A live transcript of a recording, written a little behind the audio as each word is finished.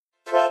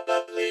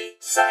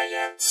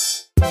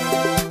Science.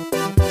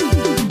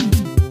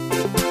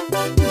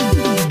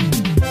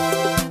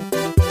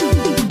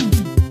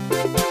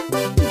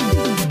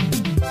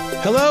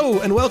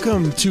 Hello and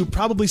welcome to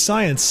Probably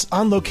Science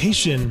on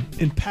location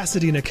in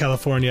Pasadena,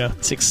 California.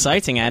 It's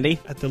exciting, Andy.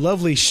 At the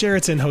lovely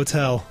Sheraton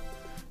Hotel.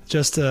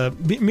 Just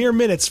mere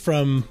minutes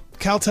from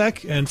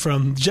Caltech and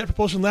from Jet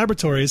Propulsion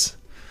Laboratories,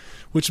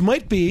 which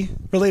might be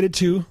related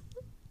to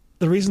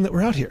the reason that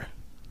we're out here.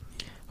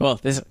 Well,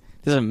 there's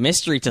a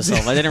mystery to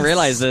solve. I didn't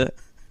realize that.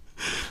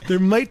 There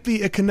might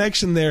be a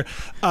connection there.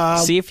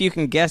 See if you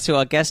can guess who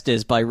our guest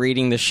is by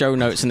reading the show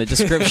notes in the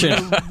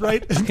description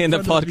right in the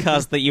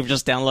podcast that you've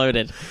just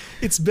downloaded.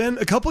 It's been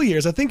a couple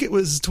years. I think it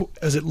was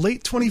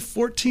late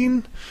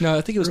 2014? No,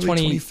 I think it was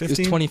 2015? It was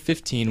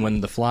 2015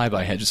 when the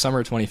flyby had summer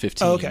of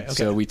 2015. Oh, okay.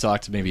 So we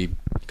talked maybe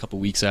a couple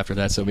weeks after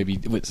that. So maybe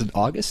was it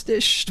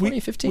August-ish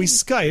 2015? We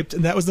Skyped,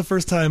 and that was the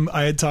first time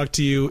I had talked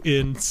to you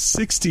in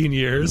 16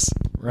 years.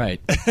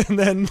 Right. And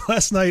then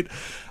last night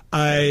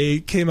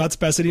I came out to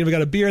Pasadena. We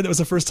got a beer. That was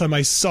the first time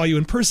I saw you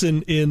in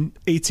person in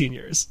 18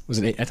 years. Was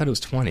it? I thought it was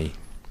 20.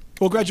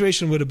 Well,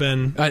 graduation would have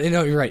been...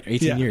 No, you're right.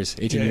 18 Yeah. years.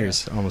 18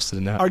 years. Almost to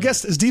the nut. Our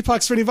guest is Deepak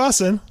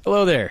Srinivasan,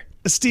 Hello there.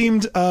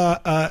 esteemed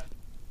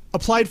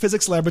applied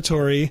physics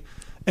laboratory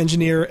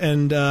engineer,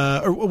 and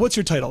or what's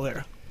your title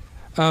there?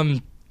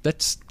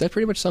 That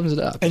pretty much sums it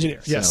up.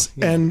 Engineer, So, yes.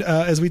 yeah. And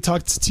as we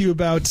talked to you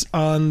about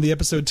on the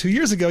episode 2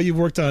 years ago, you've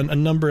worked on a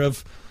number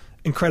of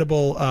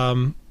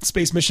incredible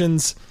space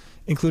missions,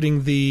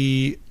 including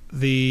the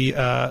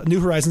New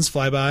Horizons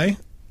flyby.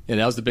 Yeah,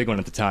 that was the big one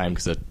at the time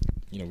because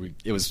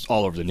it was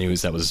all over the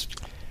news. That was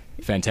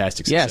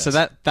fantastic success. Yeah, so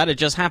that had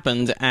just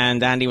happened,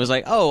 and Andy was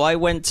like, "Oh, I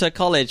went to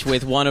college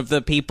with one of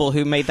the people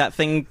who made that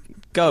thing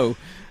go."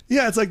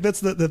 Yeah, it's like that's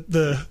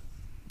the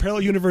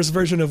parallel universe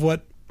version of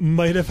what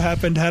might have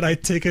happened had I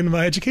taken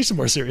my education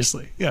more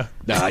seriously. Yeah.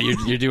 Nah,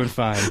 you're doing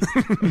fine.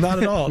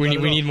 Not at all. we not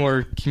at all. need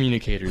more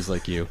communicators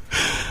like you.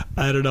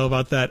 I don't know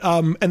about that.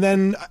 And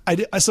then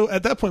so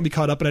at that point we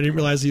caught up, and I didn't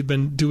realize you'd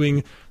been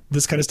doing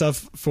this kind of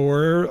stuff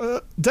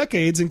for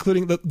decades,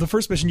 including the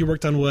first mission you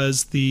worked on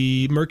was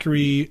the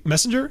Mercury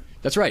Messenger.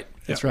 That's right.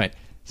 That's right.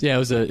 So yeah,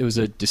 it was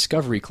a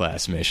Discovery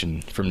class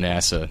mission from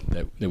NASA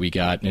that we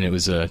got, and it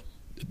was the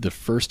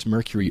first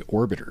Mercury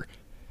orbiter.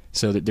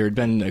 So that there had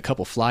been a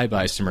couple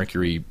flybys to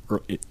Mercury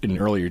in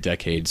earlier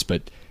decades,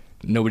 but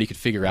nobody could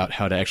figure out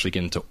how to actually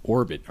get into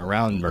orbit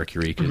around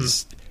Mercury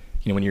because,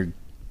 when you're,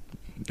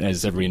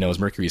 as everybody knows,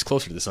 Mercury is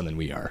closer to the sun than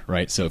we are,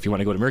 right? So if you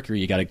want to go to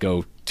Mercury, you got to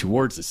go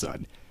towards the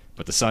sun,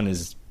 but the sun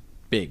is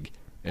big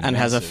and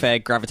has a fair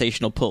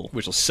gravitational pull,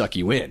 which will suck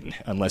you in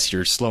unless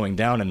you're slowing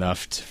down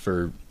enough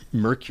for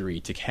Mercury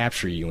to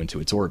capture you into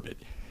its orbit.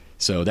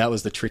 So that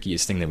was the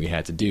trickiest thing that we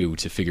had to do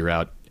to figure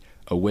out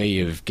a way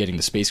of getting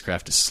the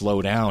spacecraft to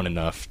slow down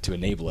enough to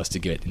enable us to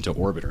get into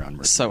orbit around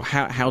Mercury. So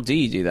how do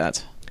you do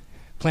that?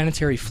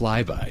 Planetary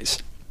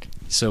flybys.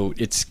 So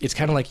it's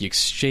kind of like you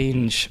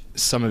exchange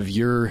some of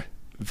your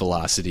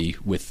velocity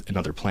with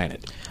another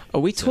planet. Oh,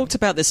 we talked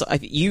about this.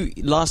 You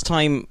last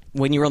time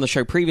when you were on the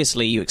show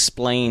previously, you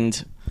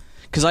explained,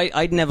 because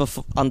I'd never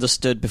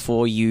understood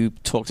before you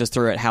talked us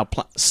through it how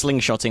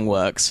slingshotting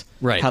works.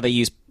 Right. How they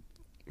use.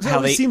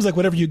 It seems like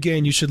whatever you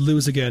gain, you should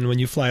lose again when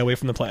you fly away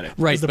from the planet.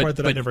 Right, That's the part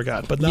that I never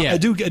got. But now I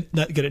do get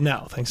it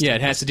now, thanks to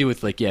it has to do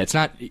with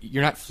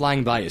you're not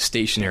flying by a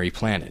stationary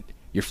planet.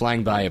 You're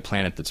flying by a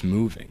planet that's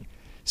moving.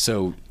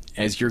 So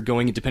as you're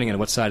going, depending on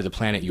what side of the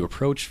planet you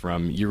approach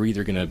from, you're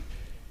either going to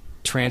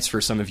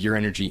transfer some of your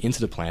energy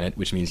into the planet,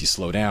 which means you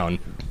slow down,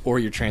 or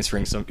you're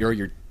transferring some of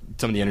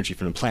the energy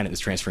from the planet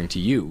is transferring to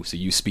you, so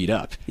you speed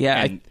up.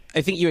 Yeah,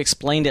 I think you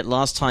explained it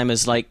last time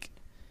as like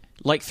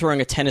throwing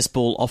a tennis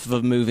ball off of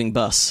a moving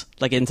bus,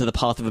 like into the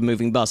path of a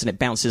moving bus, and it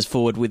bounces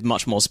forward with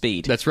much more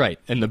speed. That's right.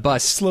 And the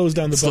bus slows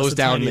down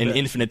an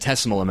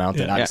infinitesimal amount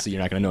that obviously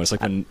you're not going to notice.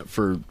 Like when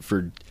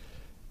for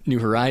New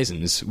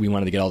Horizons, we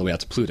wanted to get all the way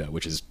out to Pluto,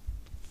 which is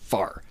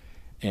far.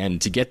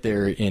 And to get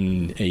there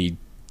in a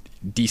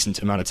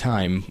decent amount of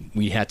time,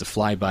 we had to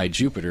fly by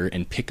Jupiter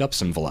and pick up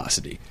some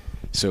velocity.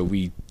 So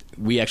we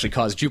actually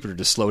caused Jupiter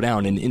to slow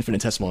down an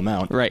infinitesimal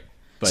amount. Right.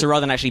 So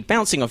rather than actually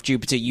bouncing off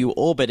Jupiter, you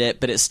orbit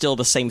it, but it's still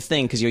the same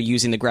thing because you're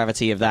using the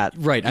gravity of that.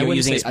 Right. I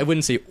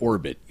wouldn't say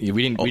orbit. We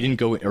didn't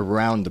go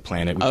around the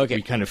planet.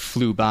 We kind of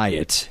flew by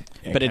it.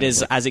 But it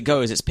is, as it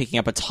goes, it's picking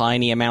up a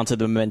tiny amount of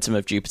the momentum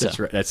of Jupiter. That's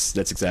right.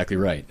 That's exactly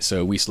right.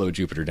 So we slowed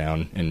Jupiter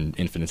down an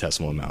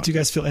infinitesimal amount. Do you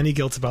guys feel any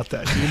guilt about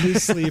that? You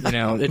lose sleep.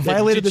 It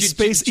violated the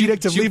space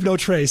edict of leave no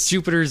trace.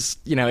 Jupiter's,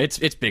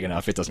 it's big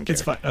enough. It doesn't care.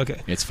 It's fine.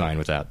 Okay. It's fine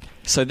with that.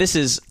 So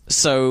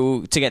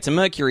to get to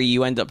Mercury,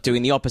 you end up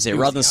doing the opposite.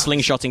 Rather than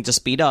slingshotting to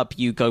speed up,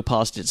 you go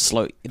past it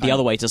the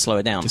other way to slow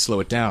it down. To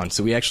slow it down.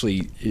 So we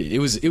actually, it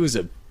was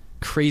a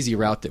crazy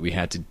route that we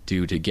had to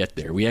do to get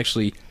there. We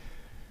actually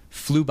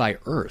flew by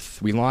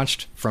Earth. We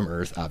launched from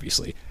Earth,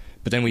 obviously,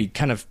 but then we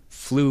kind of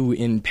flew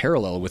in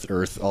parallel with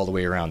Earth all the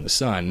way around the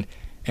sun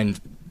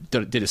and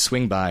did a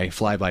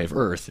flyby of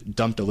Earth,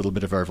 dumped a little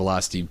bit of our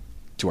velocity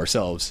to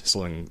ourselves,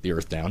 slowing the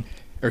Earth down,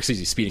 or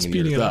speeding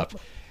the Earth up.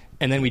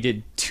 And then we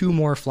did 2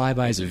 more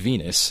flybys of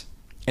Venus,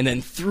 and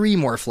then 3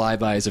 more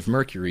flybys of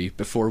Mercury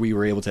before we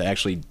were able to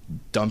actually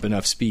dump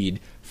enough speed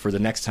for the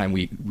next time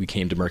we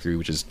came to Mercury,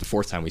 which is the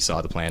 4th time we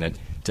saw the planet,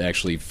 to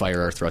actually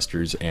fire our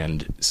thrusters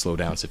and slow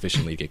down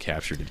sufficiently to get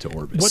captured into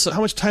orbit.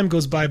 How much time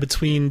goes by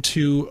between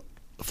 2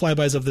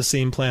 flybys of the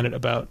same planet?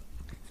 About,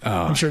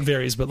 I'm sure it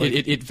varies, but like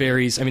it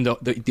varies. I mean,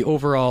 the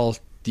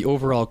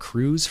overall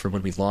cruise from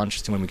when we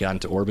launched to when we got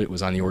into orbit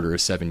was on the order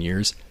of 7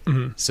 years.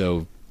 Mm-hmm.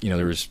 So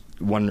there was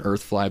 1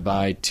 Earth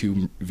flyby,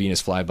 2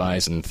 Venus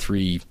flybys, and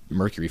 3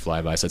 Mercury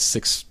flybys. That's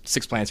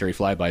six planetary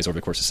flybys over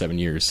the course of 7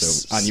 years.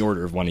 So on the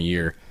order of 1 a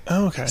year.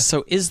 Oh, okay.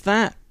 So is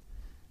that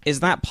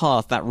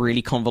path, that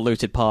really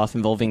convoluted path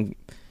involving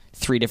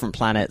 3 different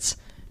planets,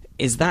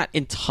 is that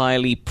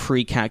entirely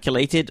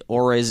pre-calculated,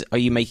 or are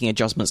you making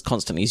adjustments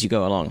constantly as you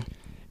go along?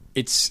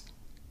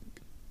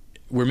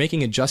 We're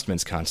making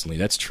adjustments constantly.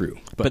 That's true.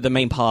 But the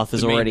main path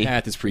is already... The main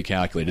path is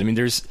pre-calculated. I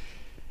mean,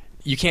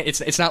 you can't...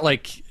 It's not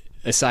like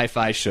a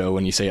sci-fi show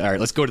when you say, all right,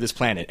 let's go to this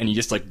planet, and you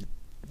just like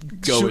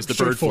go as the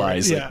bird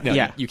flies.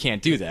 Yeah. You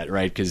can't do that,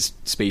 right? Because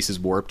space is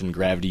warped and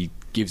gravity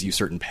gives you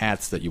certain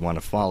paths that you want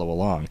to follow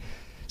along.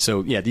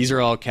 So yeah, these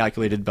are all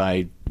calculated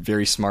by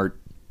very smart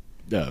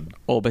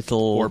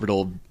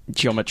orbital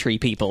geometry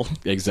people.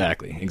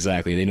 Exactly.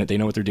 They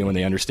know what they're doing.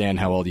 They understand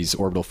how all these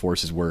orbital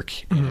forces work,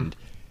 and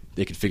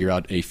they can figure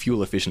out a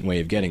fuel efficient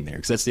way of getting there.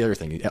 Because that's the other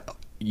thing.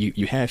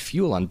 You have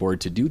fuel on board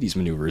to do these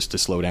maneuvers to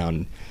slow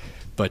down,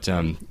 but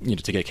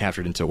to get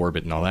captured into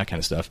orbit and all that kind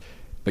of stuff.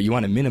 But you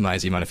want to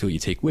minimize the amount of fuel you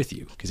take with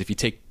you, because if you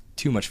take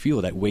too much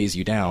fuel, that weighs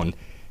you down,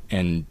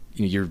 and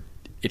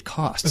it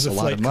costs a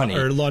lot of money.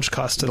 Or launch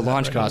cost. The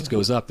launch cost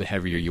goes up the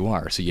heavier you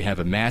are. So you have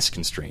a mass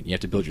constraint. You have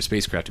to build your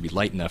spacecraft to be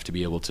light enough to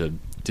be able to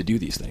do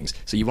these things.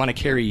 So you want to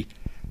carry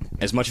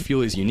as much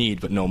fuel as you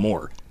need, but no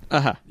more.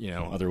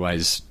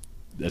 Otherwise,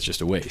 that's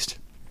just a waste.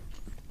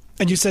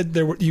 And you said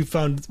you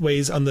found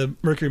ways on the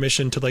Mercury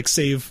mission to like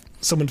save.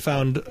 Someone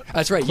found.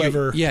 That's right.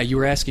 Clever. You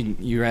were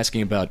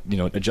asking about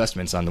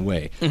adjustments on the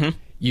way. Mm-hmm.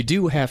 You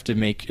do have to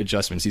make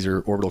adjustments. These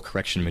are orbital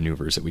correction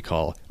maneuvers that we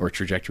call, or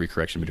trajectory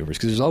correction maneuvers,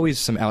 because there's always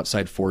some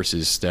outside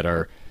forces that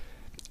are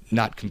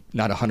not 100%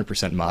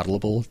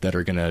 modelable that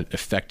are going to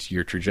affect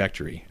your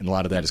trajectory, and a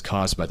lot of that is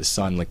caused by the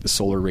sun, like the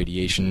solar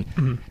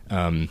radiation,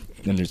 and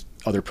there's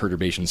other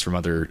perturbations from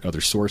other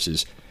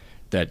sources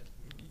that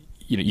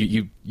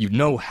you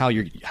know how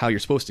you're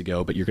supposed to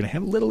go, but you're going to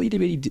have little itty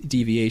bitty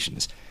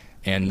deviations.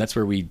 And that's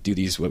where we do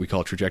these, what we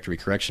call trajectory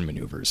correction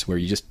maneuvers, where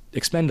you just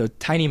expend a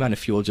tiny amount of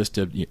fuel just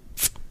to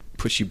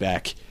push you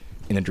back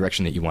in the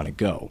direction that you want to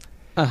go.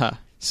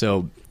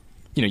 So,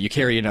 you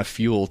carry enough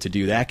fuel to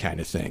do that kind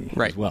of thing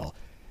as well.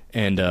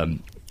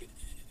 And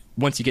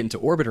once you get into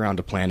orbit around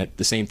a planet,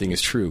 the same thing is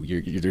true.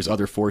 There's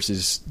other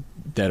forces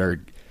that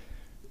are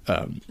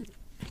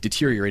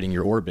deteriorating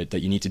your orbit that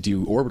you need to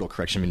do orbital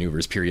correction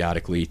maneuvers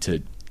periodically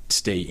to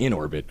stay in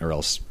orbit, or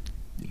else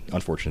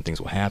unfortunate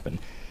things will happen.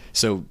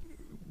 So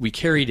we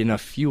carried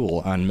enough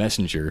fuel on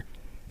Messenger.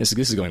 This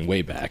is going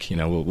way back.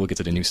 We'll get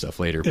to the new stuff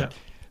later. Yeah.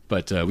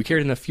 But we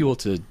carried enough fuel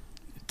to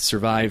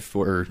survive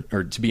or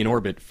to be in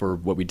orbit for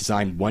what we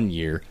designed 1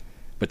 year.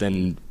 But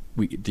then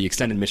the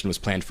extended mission was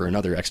planned for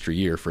another extra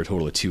year, for a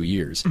total of 2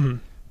 years. Mm-hmm.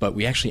 But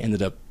we actually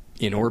ended up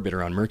in orbit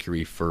around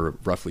Mercury for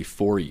roughly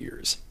 4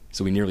 years.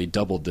 So we nearly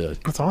doubled the.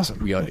 That's awesome.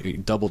 We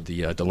doubled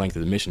the length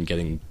of the mission,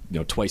 getting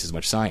twice as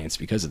much science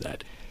because of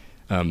that.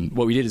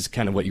 What we did is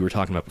kind of what you were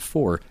talking about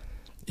before.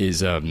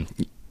 Is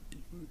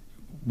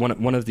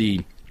one of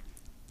the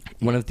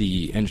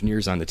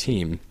engineers on the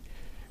team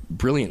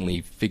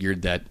brilliantly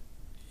figured that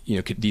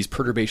these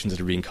perturbations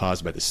that are being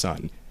caused by the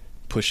sun,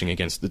 pushing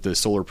against the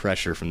solar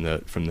pressure from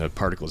the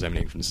particles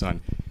emanating from the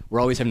sun, we're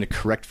always having to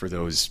correct for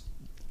those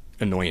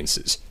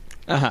annoyances.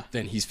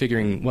 Then he's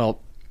figuring, well,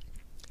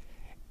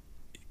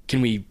 can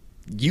we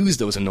use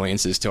those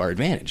annoyances to our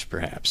advantage,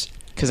 perhaps?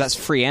 Because that's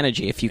free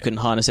energy if you can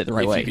harness it the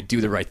right way. If you could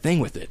do the right thing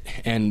with it.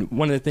 And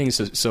one of the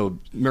things, so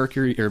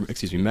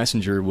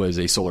Messenger was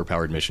a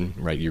solar-powered mission,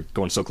 right? You're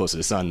going so close to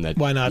the sun that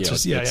why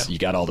not? You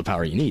got all the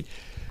power you need.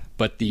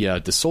 But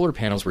the solar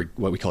panels were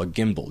what we call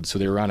gimbaled, so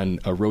they were on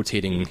a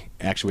rotating,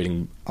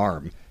 actuating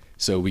arm,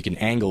 so we can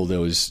angle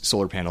those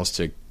solar panels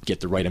to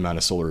get the right amount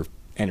of solar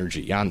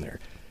energy on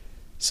there.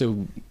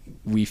 So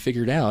we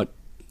figured out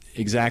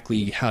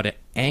exactly how to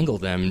angle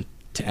them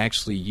to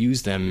actually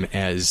use them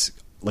as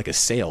like a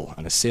sail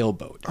on a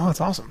sailboat. Oh, that's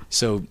awesome.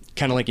 So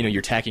kind of like,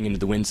 you're tacking into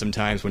the wind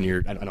sometimes when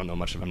I don't know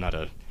much I'm not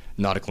a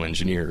nautical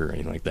engineer or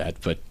anything like that,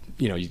 but,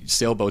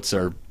 sailboats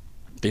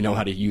they know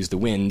how to use the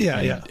wind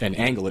and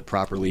angle it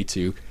properly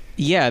to...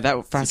 Yeah,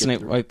 that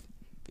fascinates me. I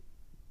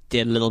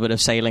did a little bit of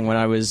sailing when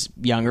I was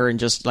younger, and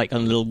just like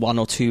on little 1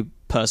 or 2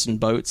 person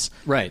boats.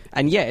 Right.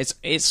 And yeah,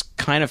 it's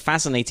kind of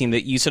fascinating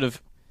that you sort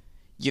of...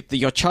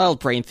 Your child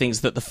brain thinks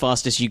that the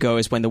fastest you go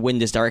is when the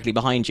wind is directly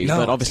behind you,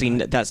 but obviously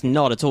that's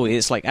not at all.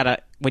 It's like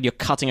when you're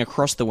cutting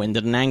across the wind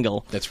at an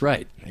angle. That's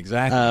right,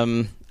 exactly.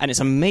 And it's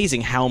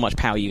amazing how much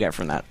power you get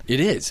from that. It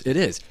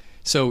is.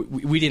 So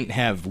we didn't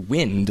have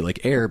wind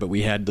like air, but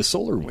we had the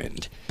solar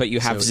wind. But you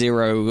have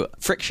zero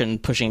friction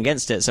pushing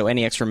against it, so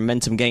any extra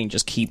momentum gain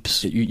just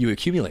keeps... You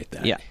accumulate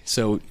that. Yeah.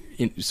 So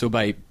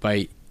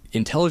by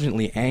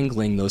intelligently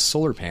angling those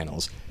solar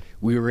panels,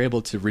 we were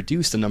able to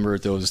reduce the number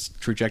of those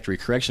trajectory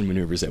correction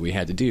maneuvers that we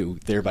had to do,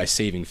 thereby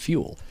saving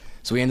fuel.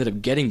 So we ended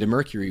up getting to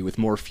Mercury with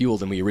more fuel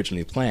than we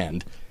originally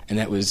planned, and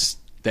It's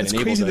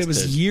crazy that it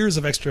was years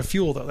of extra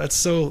fuel, though. It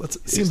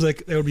seems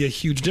like there would be a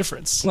huge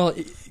difference. Well,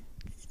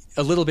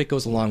 a little bit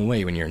goes a long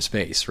way when you're in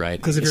space, right?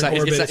 Because if you're in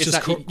orbit, it's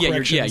just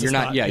you're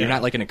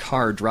not like in a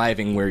car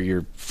driving where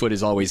your foot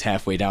is always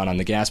halfway down on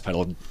the gas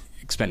pedal,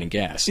 expending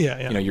gas.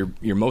 Yeah. You know,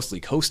 you're mostly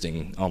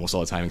coasting almost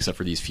all the time, except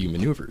for these few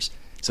maneuvers.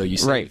 So you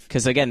save. Right,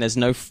 because again, there's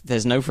no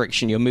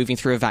friction. You're moving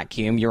through a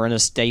vacuum. You're in a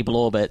stable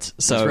orbit,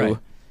 so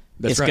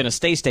it's going to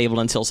stay stable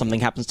until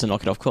something happens to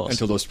knock it off course.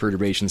 Until those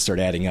perturbations start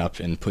adding up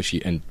and push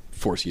you and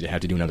force you to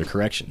have to do another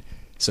correction.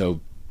 So,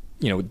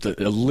 you know,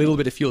 a little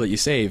bit of fuel that you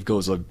save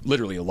goes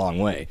literally a long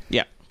way.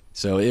 Yeah.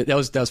 So that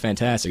was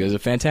fantastic. It was a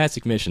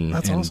fantastic mission.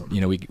 That's awesome.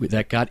 You know,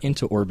 that got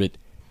into orbit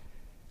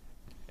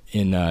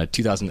in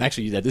 2000.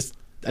 Actually,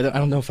 I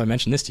don't know if I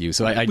mentioned this to you.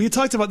 So we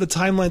talked about the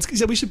timelines.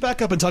 Yeah, we should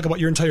back up and talk about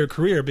your entire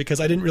career, because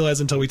I didn't realize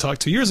until we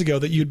talked 2 years ago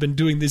that you'd been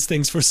doing these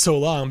things for so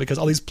long. Because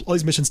all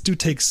these missions do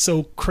take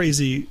so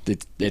crazy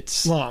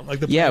it's long.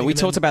 Like we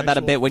talked about that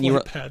a bit when you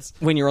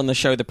were on the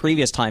show the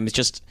previous time. It's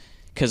just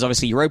because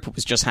obviously Europa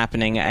was just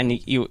happening, and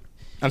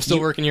I'm still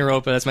working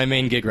Europa. That's my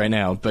main gig right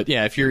now. But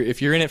yeah, if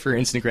you're in it for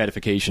instant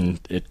gratification,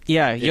 it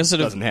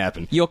doesn't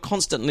happen. You're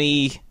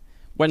constantly,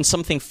 when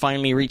something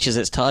finally reaches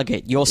its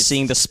target, you're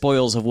seeing the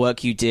spoils of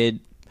work you did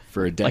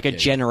for a decade, like a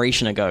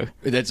generation ago.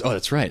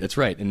 That's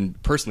right.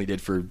 And personally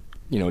did for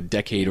a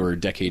decade or a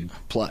decade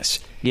plus.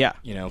 Yeah.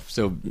 You know,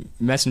 so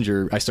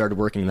Messenger, I started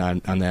working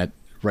on that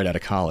right out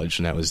of college,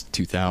 and that was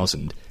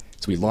 2000.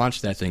 So we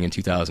launched that thing in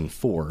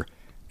 2004,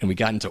 and we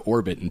got into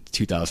orbit in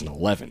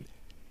 2011.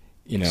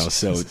 You know,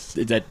 so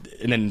that,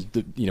 and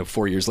then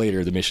 4 years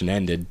later, the mission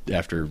ended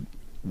after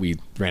we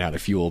ran out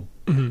of fuel,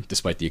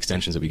 despite the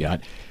extensions that we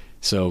got.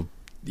 So,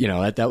 you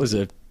know, that was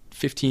a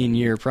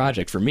 15-year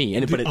project for me,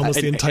 but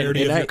almost the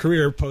entirety of your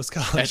career post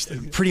college.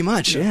 Pretty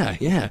much,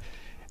 yeah.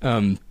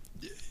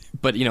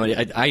 But you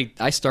know,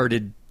 I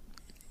started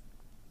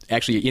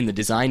actually in the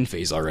design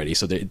phase already.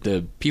 So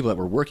the people that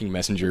were working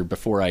Messenger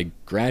before I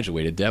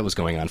graduated, that was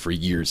going on for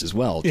years as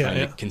well,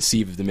 trying to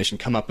conceive of the mission,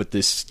 come up with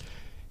this,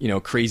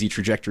 crazy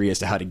trajectory as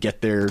to how to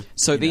get there.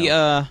 So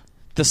the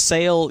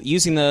sail,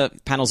 using the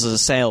panels as a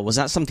sail, was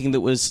that something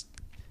that was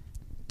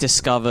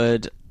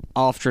discovered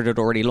after it had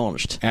already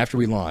launched? After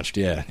we launched,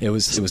 yeah. It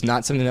was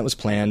not something that was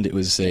planned. It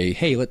was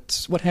hey,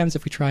 what happens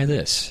if we try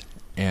this?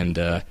 And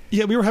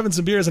we were having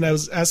some beers, and I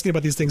was asking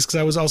about these things because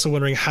I was also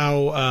wondering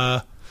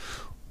how.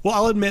 Well,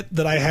 I'll admit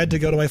that I had to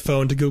go to my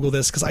phone to Google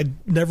this because I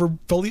never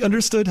fully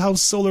understood how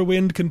solar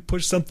wind can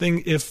push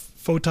something if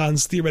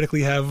photons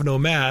theoretically have no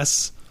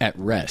mass. At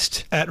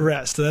rest.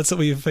 That's what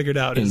we figured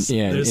out. In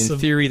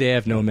theory, they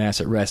have no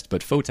mass at rest,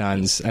 but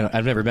photons,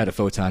 I've never met a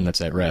photon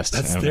that's at rest.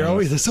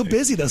 They're so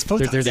busy, those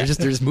photons. They're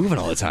just moving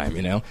all the time,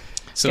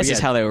 So this is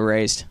how they were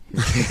raised.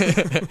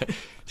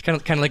 It's kind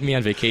of like me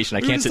on vacation.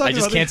 I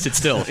just can't sit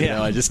still.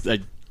 I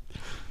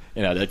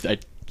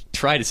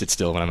try to sit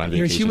still when I'm on vacation.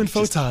 You're a human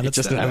photon.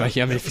 I'm a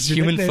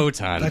human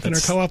photon. Back in our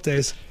co-op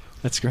days.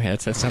 That's great.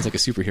 That sounds like a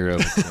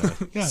superhero.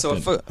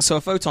 So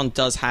a photon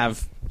does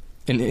have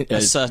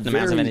a certain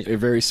amount of energy. A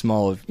very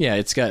small.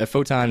 Yeah, a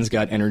photon's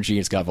got energy.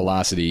 It's got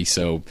velocity.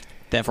 So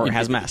therefore, it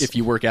has mass. If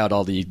you work out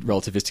all the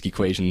relativistic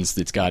equations,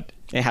 it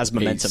has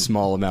momentum. A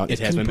small amount. It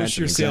has momentum. Push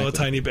your sail a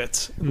tiny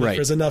bit. Right.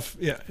 There's enough.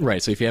 Yeah.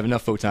 Right. So if you have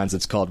enough photons,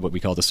 it's called what we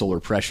call the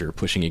solar pressure,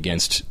 pushing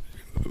against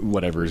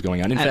whatever is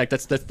going on. In fact,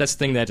 that's the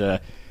thing that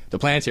the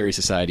Planetary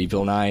Society,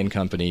 Bill Nye and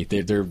company,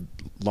 they're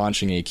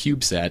launching a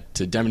CubeSat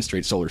to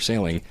demonstrate solar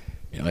sailing,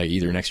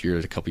 either next year or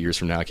a couple years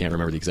from now. I can't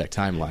remember the exact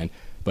timeline.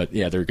 But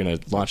yeah, they're going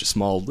to launch a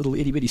small, little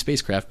itty-bitty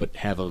spacecraft, but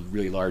have a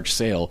really large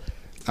sail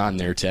on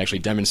there to actually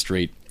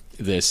demonstrate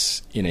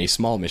this in a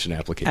small mission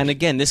application. And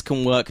again, this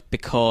can work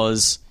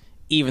because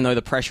even though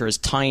the pressure is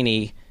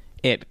tiny,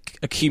 it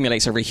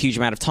accumulates over a huge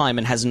amount of time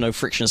and has no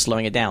friction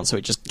slowing it down, so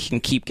it just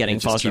can keep getting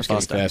faster and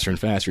faster. Faster and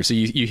faster. So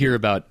you hear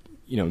about,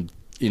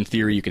 in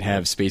theory, you can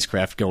have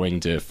spacecraft going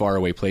to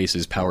faraway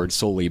places powered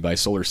solely by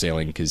solar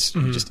sailing because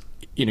you're just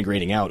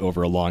integrating out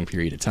over a long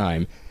period of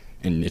time,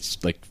 and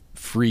it's like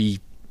free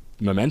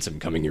momentum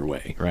coming your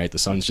way, right? The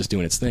sun's just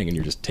doing its thing, and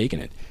you're just taking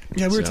it.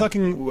 Yeah,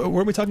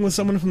 weren't we talking with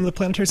someone from the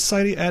Planetary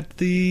Society at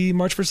the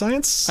March for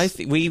Science? I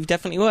think we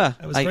definitely were.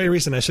 It was very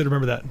recent. I should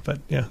remember that, but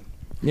yeah.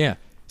 Yeah.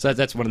 So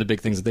that's one of the big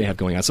things that they have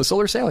going on. So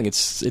solar sailing,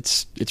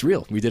 it's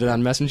real. We did it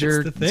on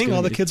Messenger. It's the thing.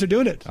 All the kids are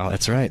doing it. Oh,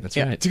 that's right. That's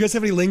right. Do you guys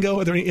have any lingo?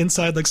 Are there any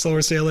inside like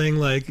solar sailing,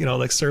 like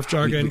surf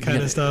jargon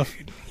kind of stuff?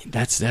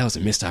 that was a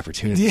missed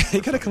opportunity. Yeah,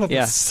 you got to come up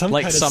Yeah, with some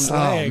like kind some of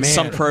slang.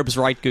 some probes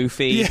right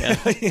goofy.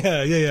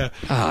 Yeah.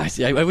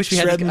 I wish we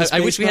had. Shredding the I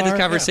wish we had space this bar.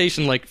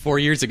 conversation like 4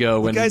 years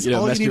ago when Guys, all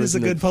you Messenger need was is a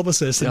in the- good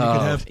publicist, and you can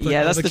have.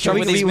 Yeah, that's the trouble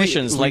with these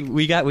missions. Like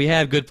we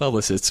have good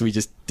publicists. We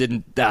just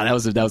didn't. That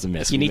was a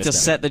miss. you We need to missed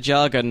that. set the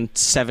jargon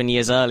 7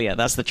 years earlier.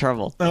 That's the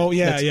trouble. Oh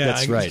yeah,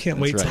 That's I right. can't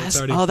wait. That's till right. it's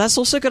already. Oh, that's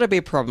also going to be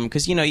a problem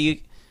because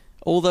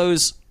all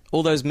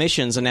those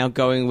missions are now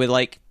going with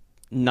like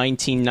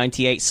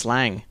 1998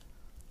 slang.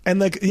 And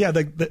like, yeah,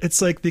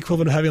 it's like the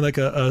equivalent of having like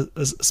a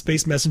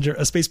space messenger,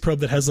 a space probe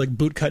that has like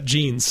bootcut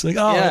jeans. Like,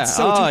 oh, Yeah. it's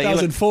so Oh, you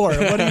 2004.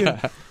 What are you?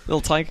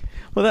 Little tyke.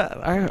 Well,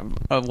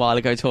 a while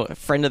ago, a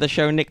friend of the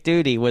show, Nick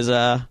Doody, was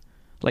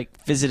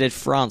visited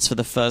France for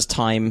the first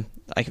time,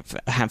 like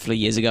a handful of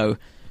years ago,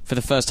 for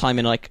the first time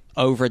in like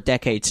over a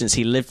decade since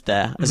he lived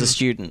there as a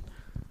student.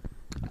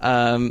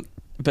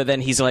 But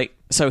then he's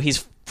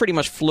pretty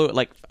much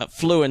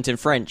fluent in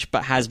French,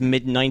 but has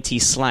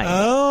mid-90s slang.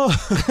 Oh,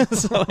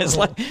 So it's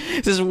like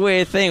this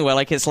weird thing where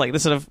like it's like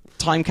this sort of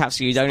time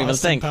capsule you don't even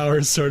Austin think.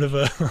 Powers sort of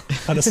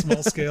on a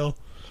small scale.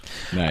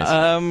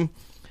 Nice.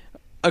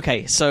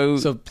 Okay, so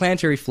So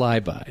planetary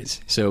flybys.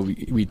 So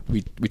we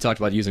talked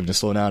about using them to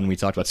slow down, and we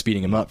talked about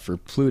speeding them up for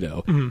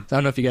Pluto. So I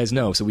don't know if you guys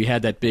know. So we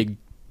had that big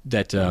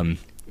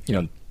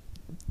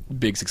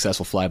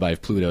successful flyby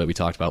of Pluto that we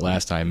talked about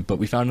last time, but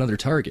we found another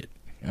target.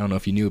 I don't know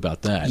if you knew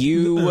about that.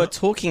 you were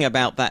talking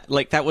about that,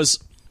 like that was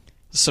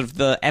sort of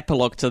the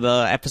epilogue to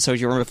the episode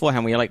you were on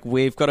beforehand, where you're like,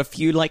 we've got a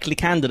few likely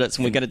candidates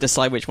and we're going to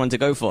decide which one to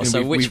go for. And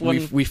So we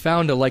one? we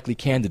found a likely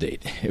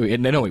candidate.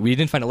 No, we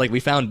didn't find a likely. We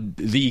found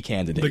the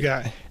candidate, The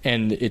guy.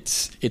 and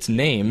its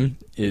name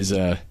is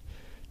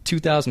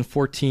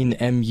 2014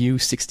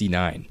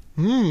 MU69.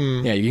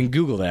 Yeah, you can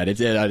Google that. I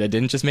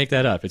didn't just make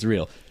that up. It's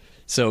real.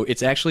 So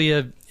it's actually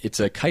a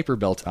Kuiper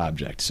belt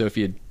object. So if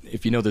you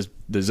know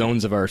the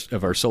zones of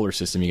our solar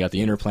system, you got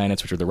the inner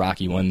planets, which are the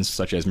rocky ones,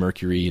 such as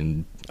Mercury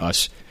and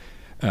us.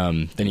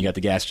 Then you got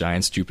the gas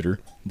giants, Jupiter.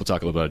 We'll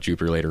talk a little about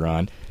Jupiter later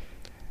on.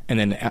 And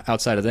then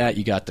outside of that,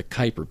 you got the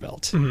Kuiper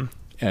belt,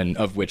 and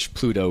of which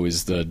Pluto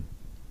is the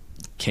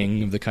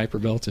king of the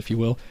Kuiper belt, if you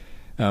will.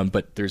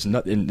 But there's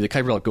not. And the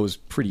Kuiper belt goes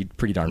pretty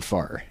darn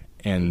far,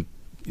 and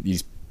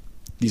these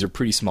are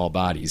pretty small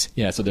bodies.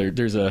 Yeah, so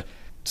there's a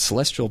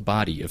celestial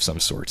body of some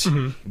sort.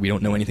 We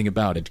don't know anything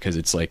about it because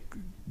it's like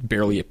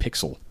barely a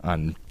pixel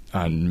on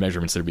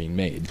measurements that are being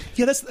made.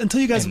 Yeah, that's until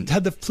you guys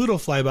had the Pluto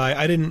flyby.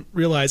 I didn't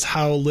realize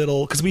how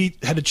little, because we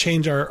had to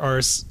change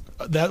our.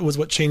 That was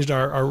what changed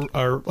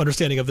our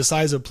understanding of the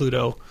size of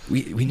Pluto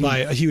We knew by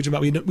a huge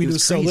amount. We knew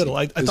so crazy. little.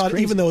 I It was thought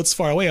crazy. even though it's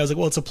far away, I was like,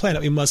 well, it's a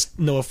planet. We must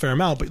know a fair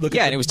amount. But look,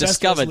 Yeah, at and it was the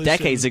best discovered resolution.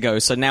 decades ago.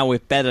 So now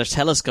with better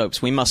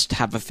telescopes, we must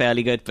have a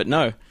fairly good. But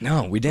no,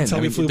 No, we didn't. That's how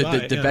we flew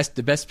by, the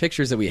yeah. best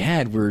pictures that we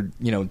had were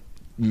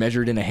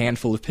measured in a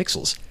handful of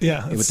pixels.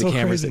 Yeah, it's with so the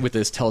cameras, crazy. with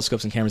the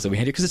telescopes and cameras that we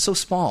had here, because it's so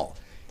small.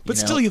 But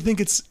you know? still, you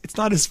think it's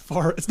not as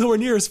far. It's nowhere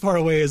near as far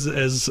away as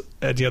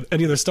any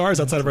other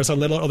stars outside of our sun,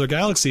 let alone other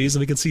galaxies,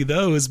 and we can see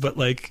those. But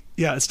like,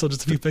 yeah, it's still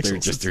just a few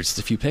pixels. They're just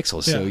a few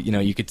pixels. Yeah. So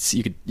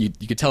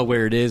you could tell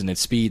where it is and its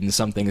speed and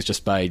some things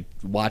just by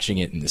watching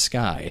it in the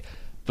sky.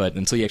 But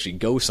until you actually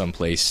go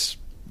someplace,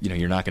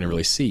 you're not going to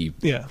really see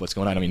what's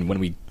going on. I mean, when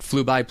we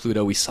flew by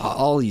Pluto, we saw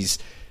all these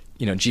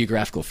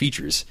geographical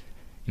features.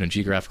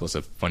 Geographical is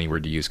a funny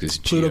word to use because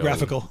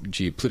Plutographical.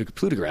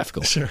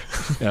 Plutographical. Sure.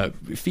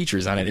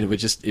 Features on it, and it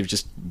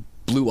just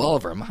blew all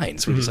of our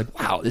minds. We're just like,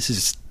 wow, this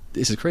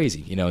is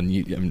crazy. And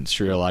I'm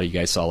sure a lot of you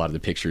guys saw a lot of the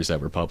pictures that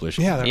were published.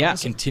 Yeah, they're Yeah.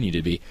 awesome. Continue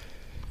to be.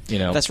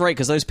 that's right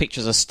because those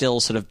pictures are still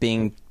sort of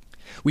being.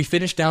 We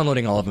finished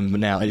downloading all of them,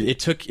 but now it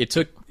took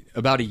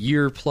about a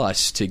year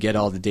plus to get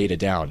all the data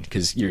down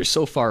because you're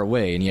so far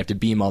away and you have to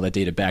beam all that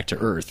data back to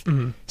Earth.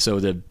 So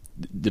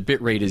the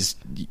bit rate is,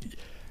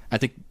 I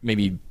think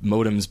maybe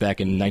modems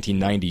back in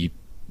 1990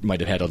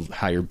 might have had a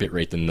higher bit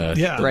rate than the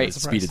Right.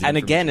 speed of the And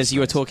again, information as you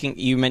were slides. talking,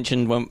 you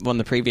mentioned on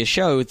the previous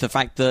show the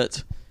fact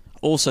that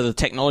also the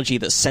technology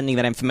that's sending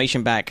that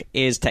information back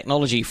is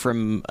technology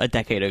from a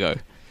decade ago.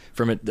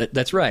 From it,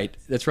 that's right.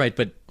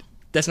 But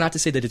that's not to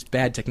say that it's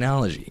bad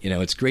technology.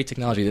 It's great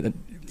technology.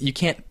 You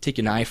can't take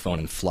an iPhone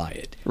and fly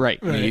it. Right.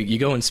 I mean, you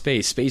go in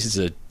space. Space is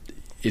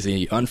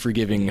a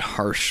unforgiving,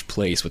 harsh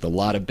place with a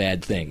lot of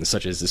bad things,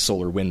 such as the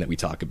solar wind that we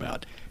talk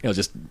about. Your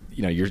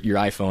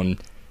iPhone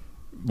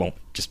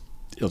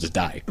it'll just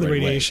die. The right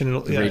radiation,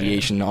 away.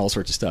 Radiation, all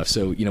sorts of stuff.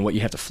 So what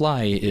you have to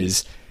fly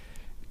is,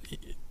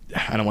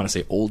 I don't want to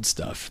say old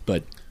stuff,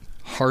 but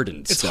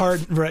hardened It's stuff.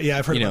 hard, right? Yeah,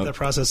 I've heard about that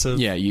process of.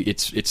 Yeah,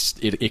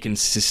 it can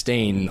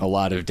sustain a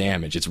lot of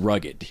damage. It's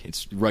rugged.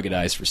 It's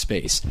ruggedized for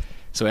space.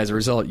 So as a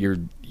result, you're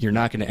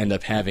not going to end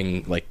up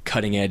having like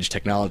cutting edge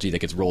technology that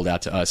gets rolled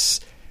out to us.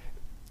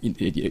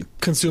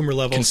 Consumer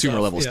level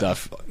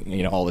stuff,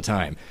 all the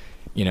time.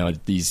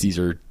 These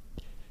are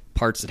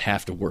parts that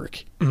have to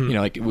work.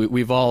 Like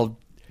we've all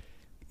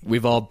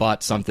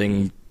bought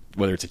something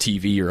whether it's a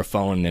TV or a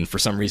phone, and for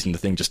some reason the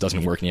thing just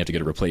doesn't work and you have to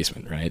get a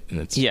replacement, right? And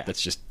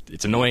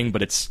it's annoying,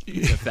 but it's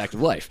a fact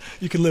of life.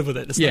 You can live with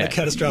it. It's not a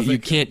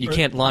catastrophic. You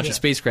can't launch a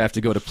spacecraft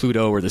to go to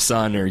Pluto or the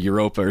Sun or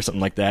Europa or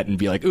something like that and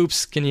be like,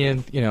 oops, can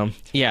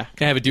I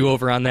have a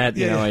do-over on that?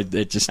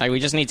 We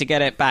just need to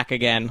get it back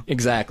again.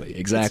 Exactly.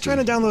 I was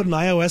trying to download an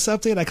iOS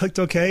update. I clicked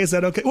OK. Is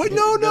that okay? Wait,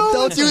 no,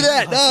 don't do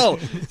that. No.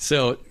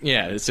 So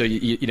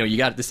you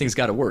got this thing's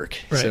got to work.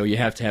 Right. So you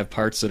have to have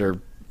parts that are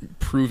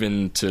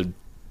proven to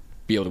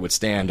be able to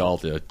withstand all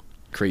the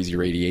crazy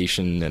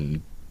radiation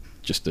and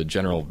just the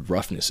general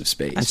roughness of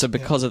space. And so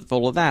because of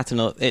all of that, and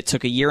it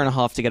took a year and a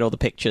half to get all the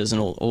pictures and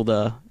all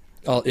the...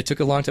 it took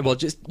a long time. Well,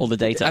 just all the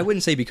data. I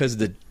wouldn't say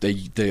because of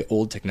the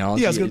old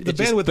technology. Yeah, the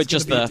bandwidth, but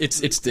just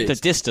the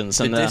distance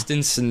and the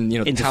distance and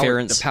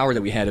interference, the power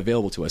that we had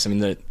available to us. I mean,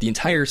 the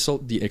entire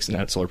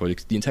the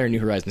entire New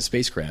Horizons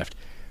spacecraft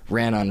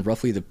ran on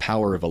roughly the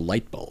power of a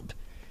light bulb.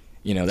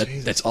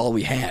 That's all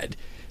we had.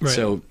 Right.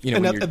 So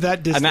and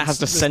that distance, and that has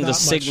to send a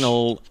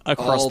signal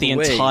across the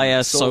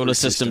entire solar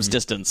system's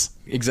distance.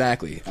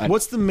 Exactly.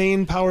 What's the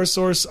main power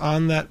source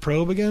on that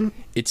probe again?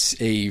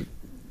 It's a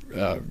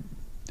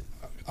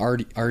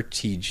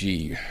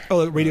RTG.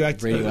 Oh,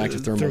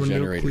 radioactive thermal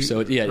generator. So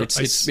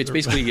it's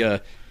basically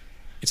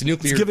it's a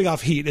nuclear. It's giving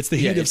off heat. It's the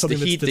heat of something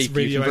that's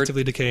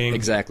radioactively decaying.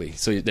 Exactly.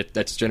 So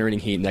that's generating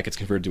heat, and that gets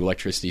converted to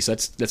electricity. So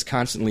that's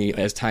constantly,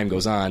 as time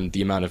goes on,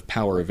 the amount of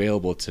power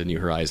available to New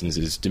Horizons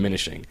is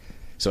diminishing.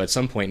 So at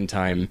some point in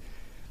time,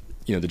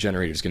 the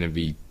generator is going to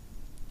be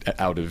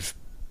out of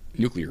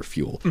nuclear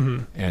fuel,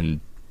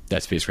 and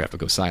that spacecraft will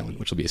go silent,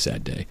 which will be a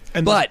sad day.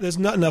 But there's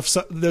not enough.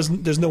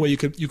 There's no way you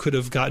could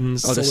have gotten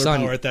solar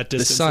power at that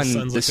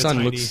distance. The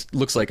sun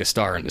looks like a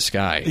star in the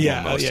sky.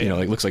 Yeah, almost.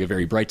 It looks like a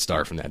very bright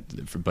star from that,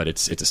 but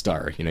it's a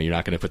star. You're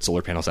not going to put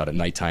solar panels out at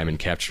nighttime and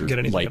capture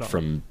light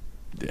from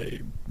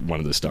one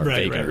of the stars,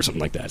 Vega or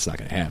something like that. It's not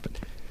going to happen.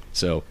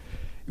 So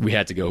we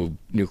had to go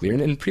nuclear,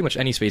 and pretty much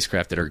any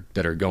spacecraft that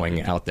are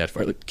going out that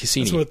far. Like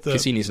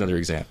Cassini is another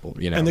example.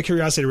 And the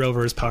Curiosity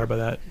rover is powered by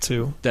that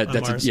too. For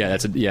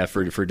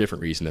a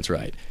different reason. That's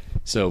right.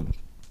 So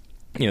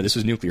this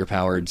was nuclear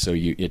powered, so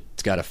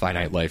it's got a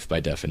finite life by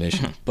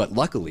definition. But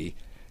luckily,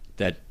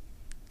 that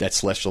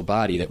celestial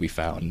body that we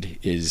found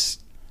is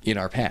in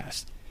our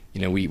past.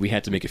 We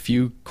had to make a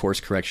few course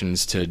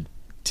corrections to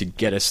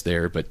get us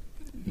there, but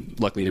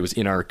luckily it was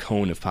in our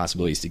cone of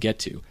possibilities to get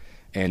to.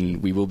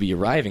 And we will be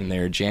arriving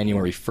there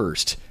January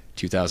 1st,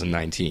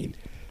 2019.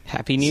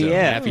 Happy New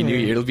Year! Happy New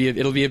Year!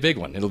 It'll be a big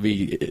one. It'll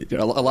be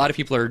a lot of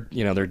people are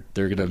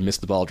they're going to miss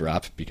the ball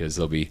drop because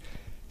they'll be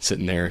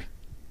sitting there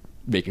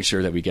making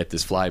sure that we get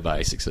this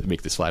flyby,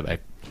 make this flyby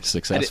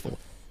successful.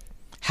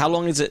 How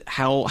long is it?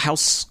 How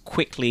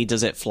quickly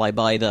does it fly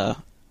by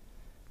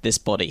this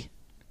body?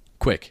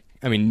 Quick.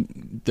 I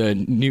mean,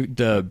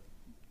 the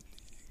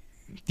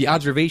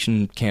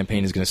observation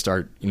campaign is going to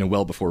start,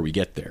 well before we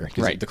get there.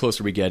 Because the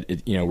closer we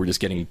get, we're just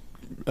getting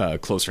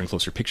closer and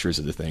closer pictures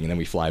of the thing, and then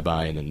we fly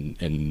by,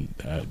 and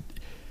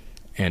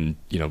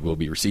we'll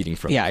be receding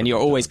from. Yeah, and you're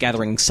always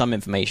gathering some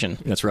information.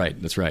 That's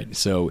right.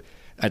 So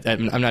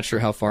I'm not sure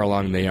how far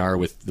along they are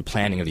with the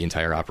planning of the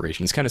entire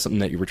operation. It's kind of something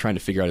that we're trying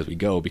to figure out as we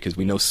go because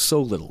we know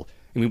so little.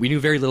 I mean, we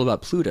knew very little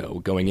about Pluto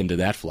going into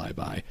that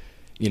flyby,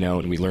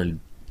 and we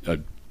learned a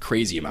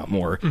crazy amount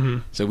more.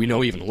 So we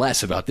know even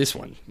less about this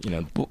one.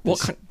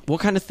 What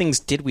kind of things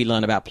did we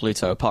learn about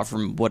Pluto apart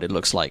from what it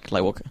looks like?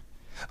 Like what?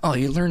 Oh,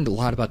 you learned a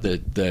lot about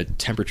the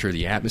temperature of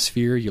the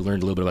atmosphere. You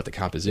learned a little bit about the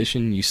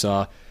composition.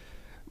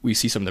 We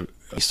see some of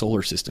the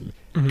solar system.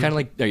 Kind of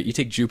like you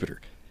take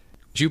Jupiter.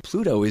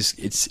 Pluto is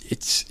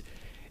it's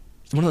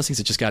one of those things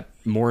that just got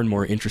more and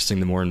more interesting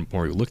the more and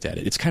more we looked at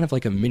it. It's kind of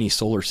like a mini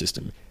solar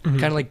system.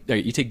 Kind of like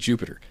you take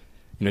Jupiter.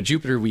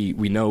 Jupiter we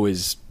know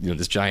is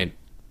this giant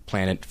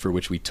planet for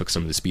which we took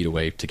some of the speed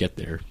away to get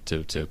there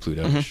to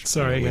Pluto.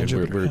 Sorry,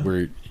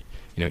 we're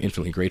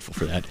infinitely grateful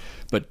for that.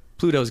 But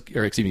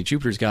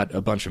Jupiter's got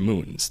a bunch of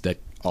moons that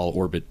all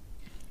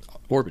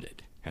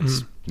orbited.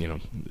 Hence,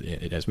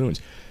 it has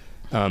moons.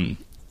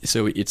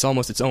 So it's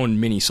almost its own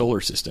mini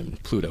solar system.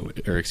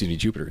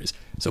 Jupiter is.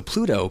 So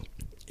Pluto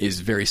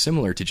is very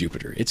similar to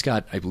Jupiter. It's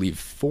got, I believe,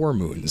 4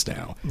 moons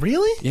now.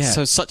 Really? Yeah.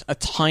 So such a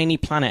tiny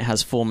planet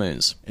has 4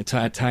 moons. It's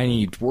a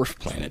tiny dwarf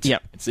planet.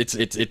 Yep.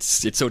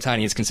 It's so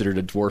tiny it's considered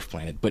a dwarf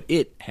planet, but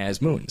it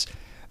has moons.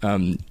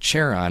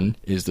 Charon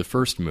is the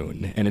first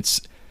moon, and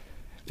it's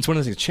one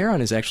of the things.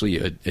 Charon is actually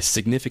a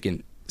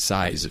significant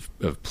size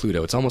of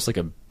Pluto. It's almost like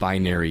a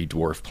binary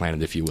dwarf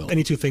planet, if you will.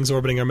 Any two things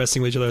orbiting are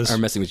messing with each other's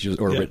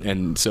orbit, yeah.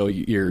 And so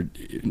you're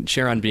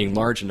Charon being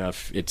large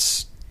enough,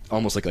 it's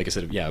almost like I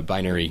said, a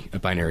binary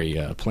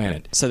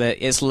planet. So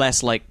that it's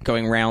less like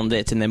going around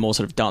it, and they're more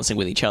sort of dancing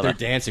with each other.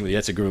 They're dancing with it.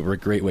 That's a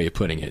great way of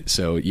putting it.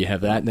 So you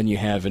have that, and then you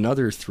have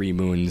another 3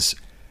 moons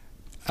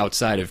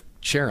outside of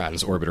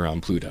Charon's orbit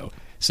around Pluto.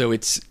 So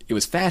it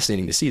was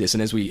fascinating to see this,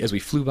 and as we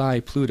flew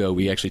by Pluto,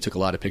 we actually took a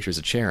lot of pictures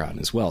of Charon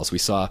as well. So we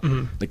saw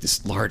like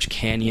this large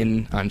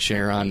canyon on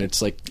Charon.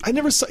 It's like I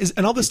never saw,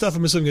 and all this stuff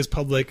I'm assuming is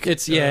public.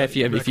 It's if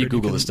you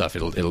Google the stuff,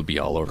 it'll be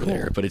all over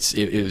there. But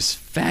it was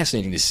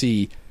fascinating to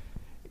see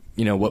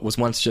what was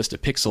once just a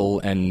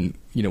pixel, and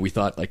we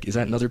thought, like, is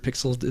that another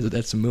pixel?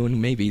 That's a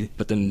moon, maybe.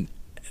 But then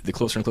the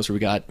closer and closer we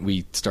got,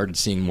 we started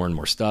seeing more and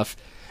more stuff.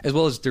 As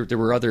well as there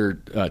were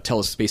other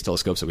space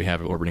telescopes that we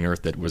have orbiting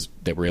Earth that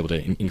were able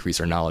to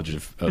increase our knowledge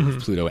of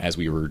Pluto as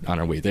we were on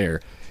our way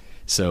there.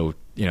 So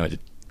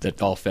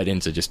that all fed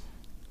into just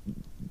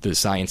the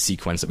science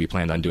sequence that we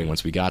planned on doing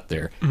once we got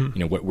there.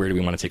 Where do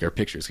we want to take our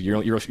pictures?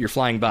 You're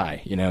flying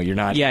by. You're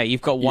not. Yeah,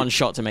 you've got one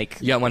shot to make.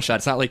 You got one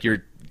shot.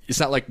 It's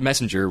not like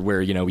Messenger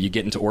where you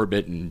get into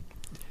orbit and.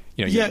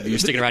 You're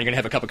sticking around. You're gonna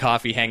have a cup of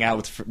coffee, hang out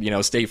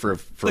with, stay for a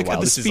while.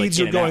 At the speeds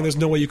you're going, there's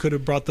no way you could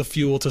have brought the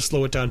fuel to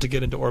slow it down to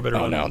get into orbit.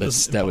 Oh no,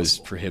 that was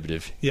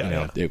prohibitive.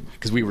 Yeah,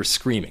 because we were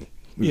screaming.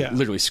 We were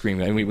literally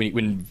screaming. I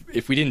mean,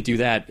 if we didn't do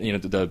that,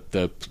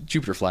 the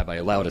Jupiter flyby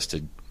allowed us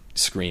to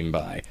scream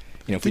by.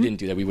 If we didn't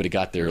do that, we would have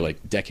got there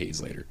like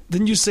decades later.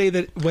 Didn't you say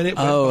that when it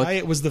went by,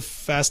 it was the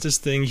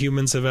fastest thing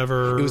humans have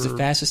ever? It was the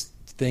fastest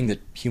thing that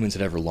humans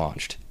had ever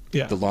launched.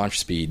 Yeah. The launch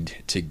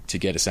speed to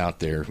get us out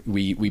there.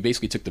 We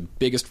basically took the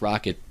biggest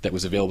rocket that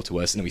was available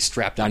to us, and then we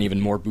strapped on even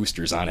more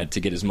boosters on it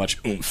to get as much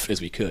oomph as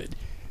we could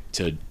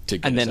to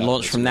get and us then out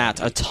launch from that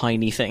a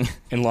tiny thing.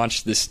 And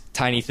launched this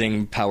tiny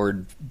thing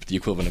powered the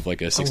equivalent of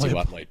like a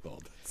 60-watt light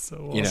bulb.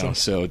 So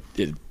awesome.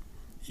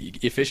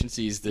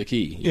 Efficiency is the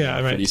key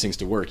for these things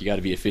to work. You got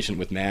to be efficient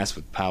with mass,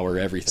 with power,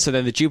 everything. So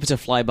then the Jupiter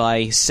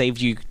flyby saved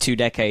you 2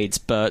 decades,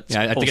 but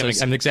I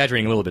think I'm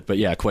exaggerating a little bit, but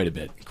yeah, quite a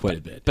bit.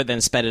 But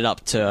then sped it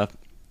up to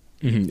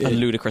a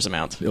ludicrous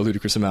amount. A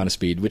ludicrous amount of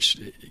speed, which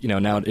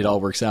now it all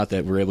works out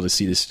that we're able to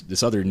see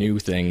this other new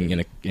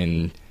thing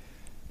in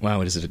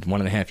what is it,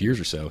 1.5 years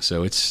or so.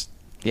 So it's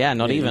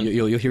not even.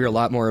 You'll hear a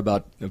lot more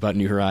about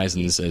New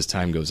Horizons as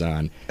time goes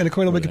on. And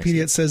according to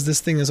Wikipedia, it says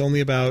this thing is only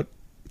about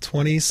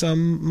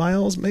 20-some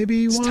miles,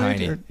 maybe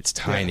wide. It's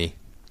tiny.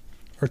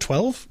 Or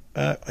 12?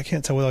 I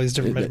can't tell what all these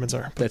different measurements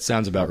are. That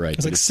sounds about right.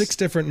 There's like 6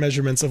 different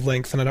measurements of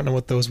length, and I don't know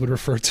what those would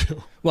refer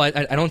to. Well,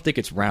 I don't think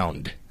it's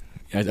round.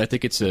 I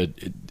think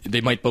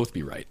they might both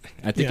be right.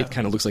 I think it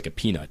kind of looks like a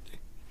peanut,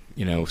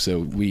 So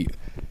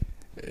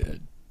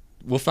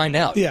we'll find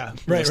out. Yeah,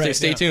 right.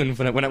 Stay tuned.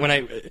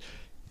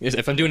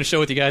 If I'm doing a show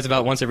with you guys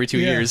about once every 2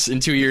 years,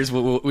 in 2 years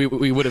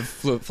we would have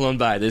flown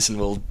by this, and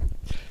we'll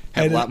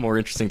have a lot more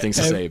interesting things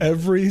to say.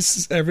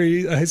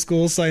 Every high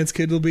school science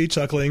kid will be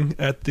chuckling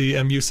at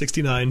the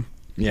MU-69.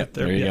 Yeah,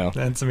 there you go.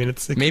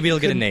 Maybe it'll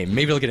get a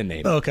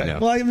name. Okay.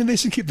 Well, they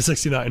should keep the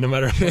 69 no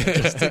matter what,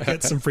 just to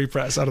get some free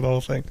press out of the whole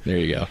thing. There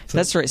you go. So,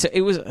 that's right. So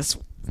it was.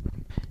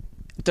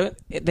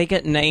 They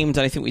get named,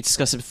 and I think we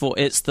discussed it before.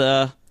 It's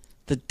the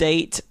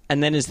date,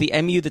 and then is the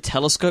MU the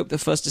telescope that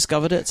first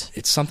discovered it?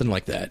 It's something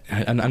like that.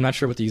 I'm not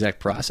sure what the exact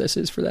process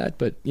is for that,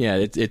 but yeah,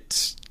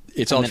 it's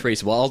all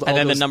traceable. And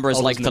then the number is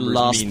like the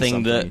last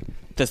thing that.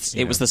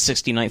 It was the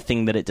 69th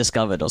thing that it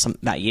discovered or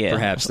something that year.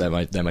 Perhaps that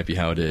might be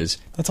how it is.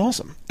 That's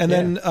awesome. And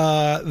then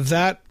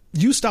that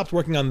you stopped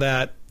working on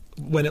that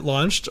when it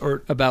launched,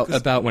 or about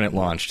when it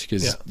launched,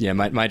 because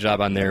my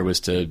job on there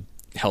was to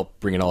help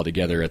bring it all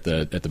together at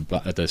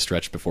the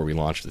stretch before we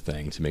launched the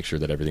thing to make sure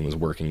that everything was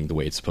working the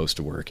way it's supposed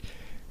to work.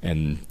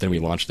 And then we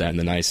launched that, and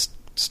then I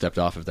stepped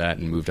off of that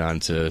and moved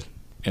on to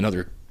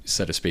another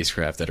set of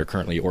spacecraft that are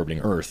currently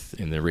orbiting Earth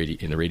in the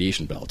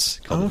radiation belts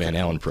called the Van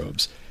Allen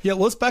probes. Yeah,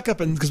 well, let's back up,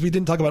 and because we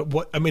didn't talk about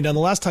on the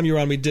last time you were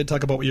on, we did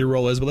talk about what your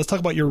role is, but let's talk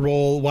about your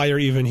role, why you're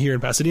even here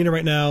in Pasadena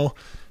right now,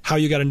 how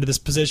you got into this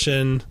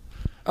position.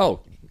 Oh,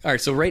 all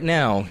right. So right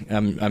now,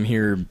 I'm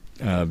here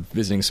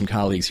visiting some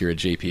colleagues here at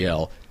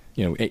JPL.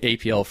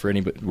 APL for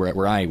anybody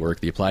where I work,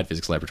 the Applied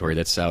Physics Laboratory,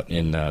 that's out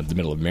in the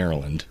middle of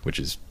Maryland, which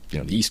is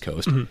the East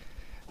Coast.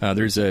 Mm-hmm.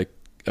 There's a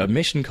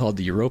mission called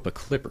the Europa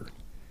Clipper,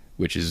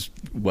 which is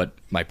what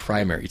my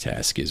primary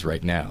task is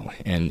right now.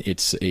 And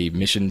it's a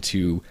mission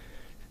to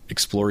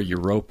explore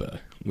Europa,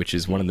 which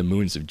is one of the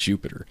moons of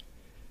Jupiter.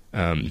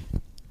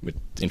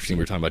 Interesting,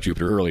 we were talking about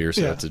Jupiter earlier,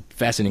 so it's a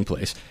fascinating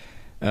place.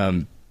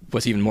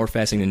 What's even more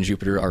fascinating than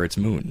Jupiter are its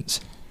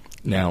moons.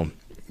 Now,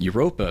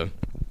 Europa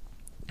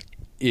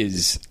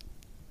is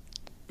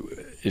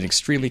an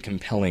extremely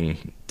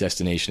compelling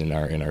destination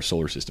in our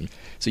solar system.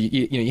 So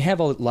you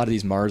have a lot of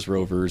these Mars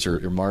rovers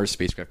or Mars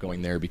spacecraft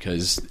going there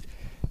because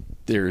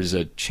there's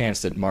a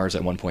chance that Mars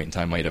at one point in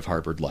time might have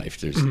harbored life.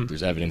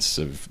 There's evidence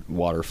of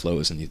water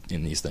flows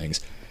in these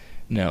things.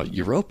 Now,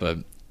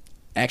 Europa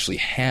actually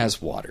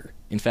has water.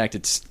 In fact,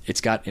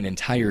 it's got an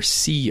entire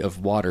sea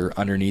of water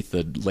underneath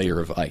the layer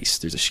of ice.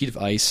 There's a sheet of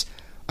ice.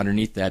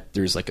 Underneath that,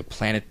 there's like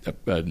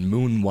a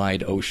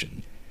moon-wide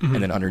ocean. Mm-hmm.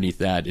 And then underneath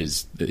that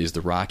is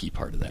the rocky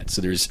part of that.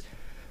 So there's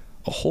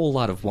a whole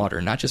lot of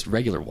water, not just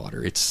regular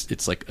water.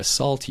 It's like a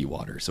salty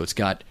water. So it's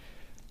got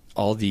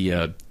all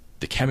the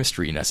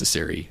chemistry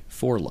necessary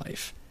for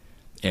life,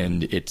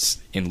 and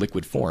it's in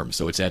liquid form,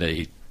 so it's at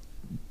a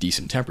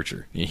decent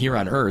temperature. Here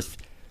on Earth,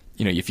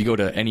 if you go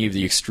to any of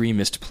the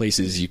extremist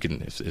places, you can.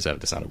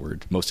 That's not a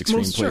word. Most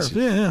extreme places.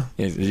 Sure. Yeah.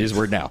 It is a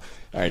word now.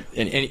 All right,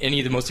 and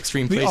any of the most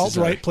extreme places.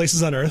 The alt-right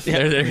places on Earth.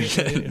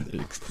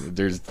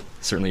 There's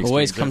certainly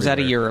always comes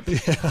everywhere. Out of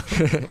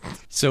Europe. Yeah.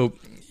 So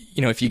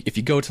you know, if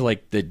you go to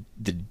like the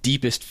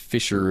deepest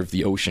fissure of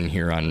the ocean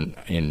here on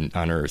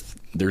Earth,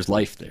 there's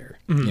life there.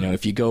 Mm-hmm. You know,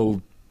 if you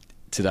go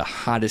to the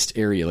hottest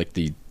area, like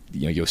the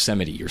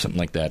Yosemite or something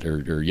like that,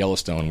 or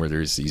Yellowstone, where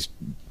there's these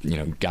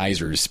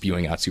geysers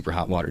spewing out super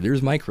hot water,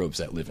 there's microbes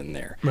that live in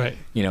there. Right.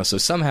 You know, so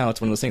somehow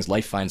it's one of those things.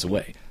 Life finds a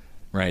way,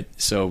 right?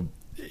 So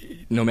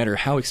no matter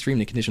how extreme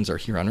the conditions are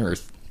here on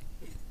Earth,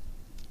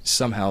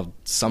 somehow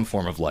some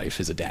form of life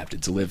has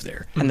adapted to live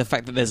there. And the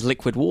fact that there's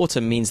liquid water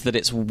means that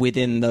it's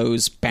within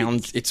those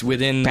it's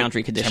within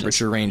boundary the conditions.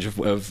 temperature range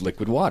of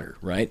liquid water,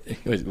 right?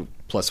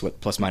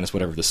 Plus minus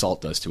whatever the salt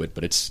does to it,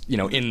 but it's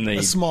in the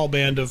a small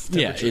band of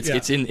temperature.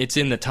 it's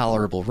in the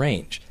tolerable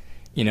range.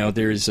 You know,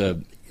 there's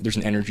an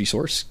energy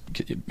source.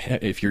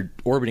 If you're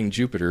orbiting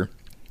Jupiter,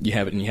 you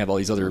have all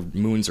these other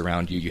moons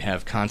around you. You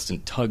have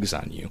constant tugs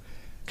on you.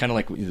 Kind of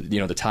like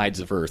the tides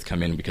of Earth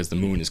come in because the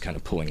moon is kind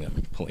of pulling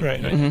them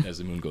right. Mm-hmm. as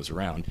the moon goes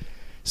around.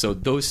 So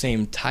those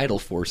same tidal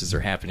forces are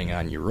happening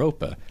on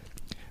Europa,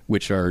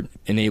 which are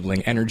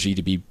enabling energy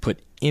to be put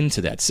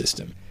into that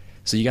system.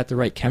 So you got the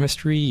right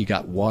chemistry, you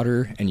got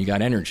water, and you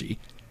got energy.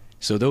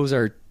 So those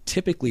are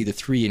typically the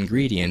three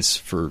ingredients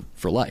for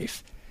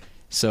life.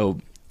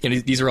 So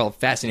these are all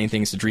fascinating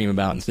things to dream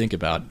about and think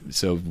about.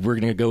 So we're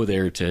going to go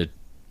there to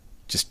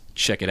just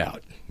check it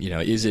out.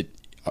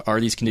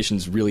 Are these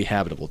conditions really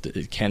habitable?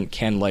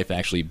 Can life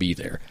actually be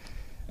there?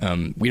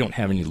 We don't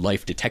have any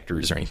life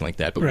detectors or anything like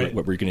that, but right.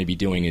 what we're going to be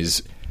doing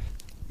is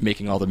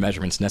making all the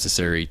measurements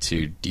necessary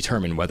to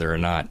determine whether or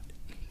not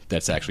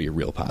that's actually a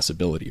real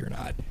possibility or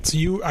not. So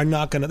you are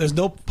not going to... There's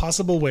no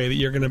possible way that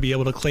you're going to be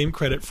able to claim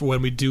credit for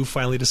when we do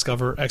finally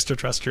discover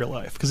extraterrestrial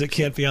life, because it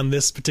can't be on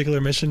this particular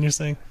mission, you're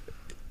saying?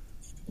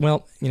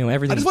 Well,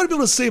 everything... I just want to be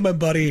able to say my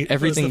buddy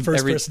was the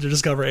first person to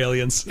discover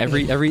aliens.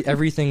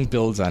 Everything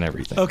builds on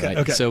everything. Okay, right?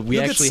 okay. So we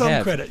You'll actually get some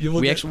have credit.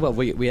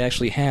 We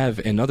actually have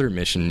another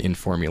mission in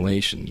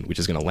formulation, which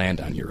is going to land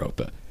on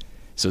Europa.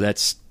 So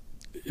that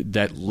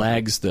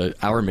lags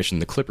our mission,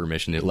 the Clipper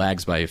mission. It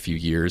lags by a few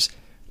years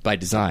by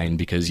design,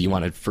 because you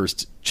want to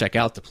first check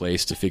out the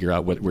place to figure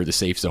out where the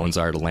safe zones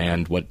are to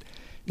land,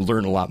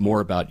 learn a lot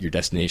more about your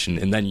destination,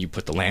 and then you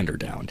put the lander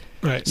down.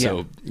 Right.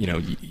 So,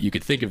 you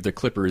could think of the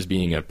Clipper as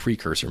being a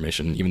precursor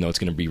mission, even though it's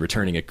going to be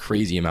returning a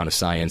crazy amount of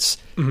science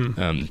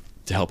to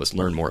help us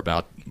learn more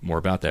about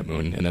that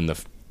moon. And then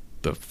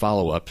the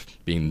follow-up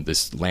being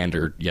this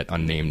lander, yet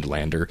unnamed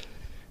lander,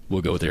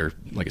 will go there,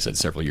 like I said,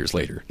 several years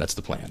later. That's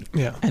the plan.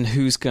 Yeah. And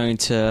who's going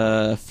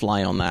to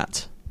fly on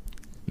that?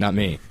 Not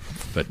me.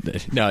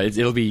 But no,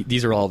 it'll be.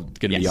 These are all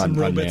going to be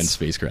unmanned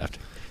spacecraft.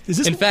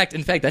 In fact,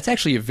 that's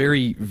actually a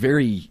very,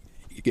 very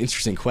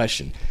interesting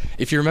question.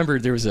 If you remember,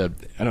 there was I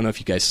don't know if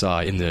you guys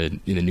saw in the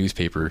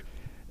newspaper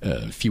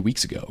a few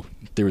weeks ago,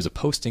 there was a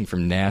posting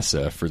from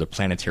NASA for the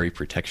Planetary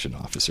Protection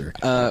Officer.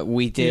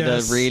 We did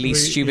a really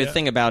stupid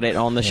thing about it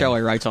on the show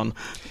I write on.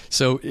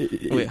 So,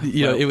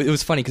 it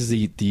was funny because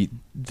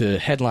the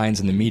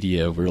headlines in the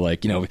media were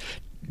like,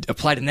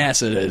 apply to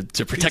NASA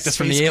to protect us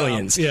from the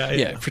aliens.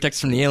 Yeah, protect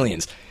us from the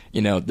aliens.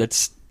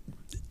 It's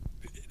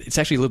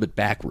actually a little bit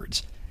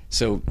backwards.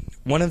 So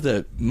one of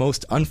the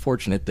most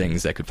unfortunate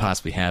things that could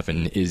possibly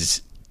happen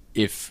is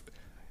if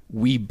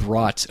we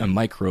brought a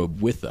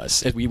microbe with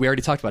us. We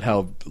already talked about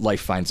how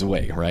life finds a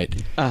way, right?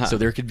 Uh-huh. So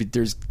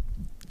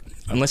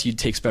unless you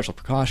take special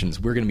precautions,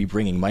 we're going to be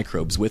bringing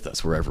microbes with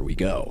us wherever we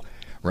go,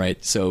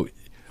 right? So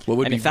what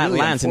would be if that really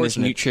lands in this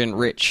unfortunate-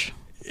 nutrient-rich...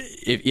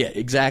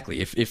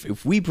 exactly.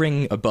 If we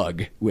bring a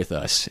bug with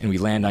us and we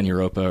land on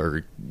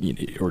Europa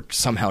or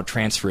somehow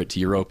transfer it to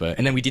Europa,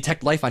 and then we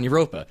detect life on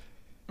Europa,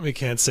 we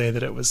can't say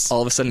that it was...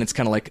 all of a sudden it's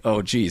kind of like,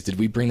 oh, geez, did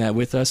we bring that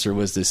with us, or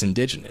was this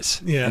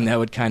indigenous? Yeah. And that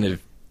would kind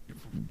of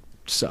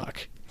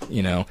suck,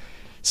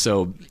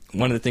 So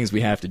one of the things we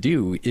have to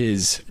do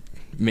is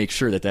make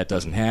sure that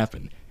doesn't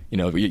happen.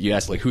 You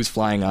ask, like, who's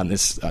flying on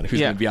this, who's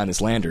going to be on this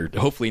lander?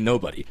 Hopefully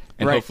nobody.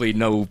 And hopefully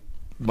no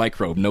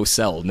microbe, no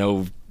cell,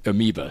 no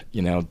amoeba,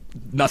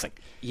 nothing.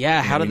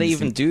 Yeah, how do they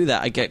even do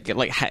that? I get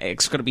like,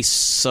 it's got to be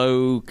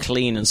so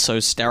clean and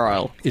so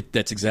sterile.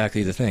 That's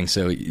exactly the thing.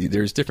 So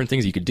there's different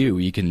things you could do.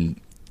 You can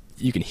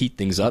heat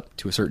things up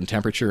to a certain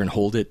temperature and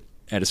hold it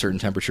at a certain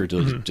temperature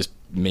to just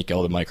make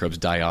all the microbes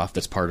die off.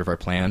 That's part of our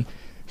plan.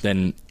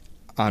 Then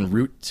en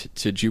route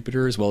to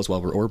Jupiter, as well as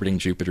while we're orbiting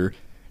Jupiter,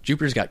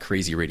 Jupiter's got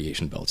crazy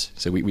radiation belts.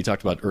 So we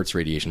talked about Earth's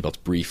radiation belts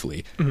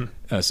briefly.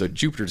 So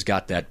Jupiter's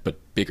got that, but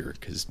bigger,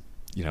 because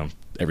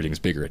everything's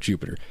bigger at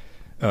Jupiter.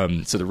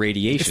 So the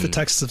radiation... It's the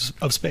Texas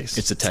of space.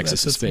 It's the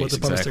Texas of space, what the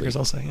bumper exactly. stickers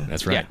all say. Yeah.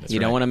 That's right. Yeah, that's you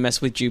don't want to mess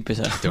with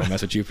Jupiter. Don't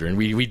mess with Jupiter. And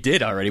we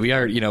did already. We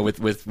are,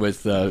 with we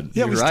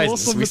stole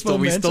some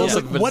some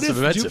What if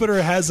momentum.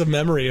 Jupiter has a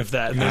memory of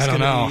that? And I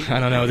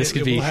don't know. This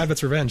could be... It will have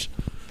its revenge.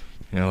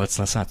 Let's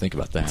not think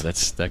about that.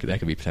 That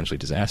could be potentially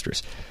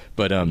disastrous.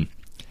 But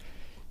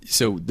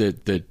so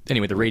the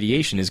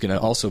radiation is going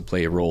to also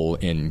play a role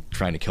in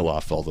trying to kill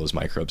off all those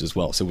microbes as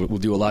well. So we'll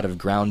do a lot of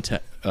ground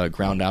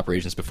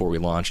operations before we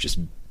launch. Just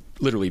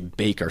literally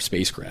bake our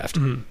spacecraft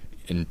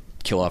and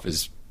kill off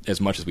as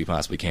much as we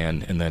possibly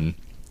can, and then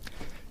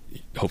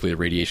hopefully the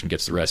radiation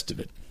gets the rest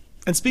of it.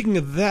 And speaking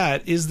of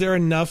that, is there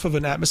enough of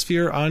an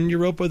atmosphere on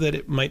Europa that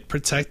it might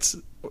protect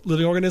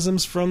living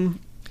organisms from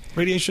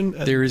radiation?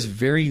 There is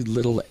very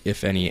little,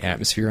 if any,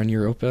 atmosphere on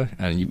Europa,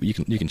 and you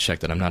can check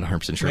that. I'm not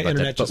 100% sure My about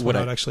internet that. just went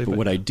out, actually, But but-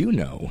 what I do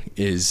know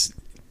is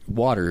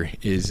water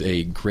is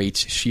a great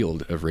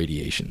shield of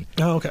radiation.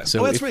 Oh, okay.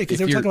 So that's if- right, because if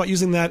they were you're- talking about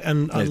using that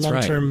on That's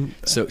long-term...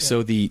 right.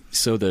 So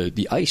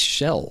the ice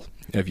shell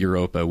of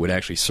Europa would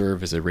actually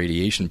serve as a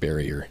radiation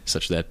barrier,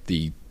 such that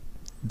the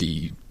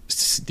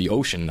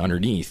ocean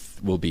underneath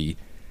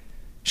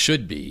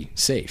should be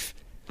safe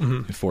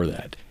for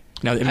that.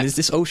 Now, I mean,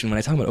 this ocean. When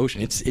I talk about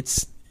ocean,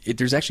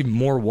 there's actually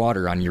more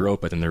water on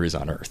Europa than there is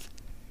on Earth.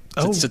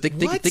 So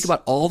think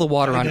about all the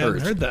water on hadn't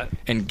Earth. heard that.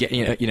 And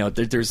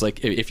there's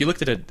like, if you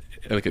looked at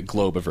a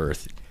globe of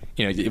Earth,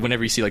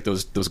 whenever you see like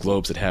those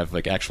globes that have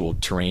like actual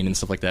terrain and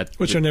stuff like that,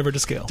 Which are never to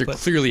scale. they're but-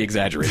 clearly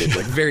exaggerated,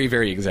 like very,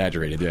 very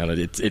exaggerated.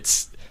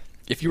 It's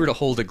if you were to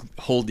hold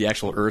the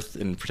actual Earth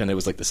and pretend it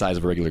was like the size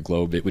of a regular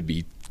globe, it would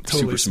be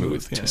Totally super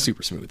smooth, smooth, yeah.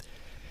 super smooth.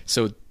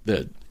 So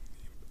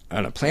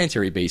on a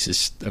planetary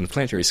basis, on a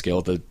planetary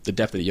scale, the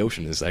depth of the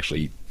ocean is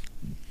actually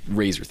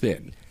razor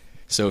thin.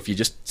 So if you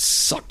just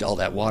sucked all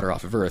that water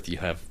off of Earth, you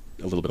have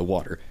a little bit of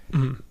water.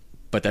 Mm-hmm.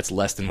 But that's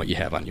less than what you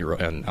have on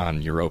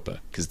Europa,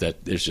 because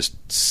there's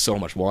just so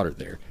much water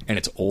there, and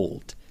it's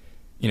old.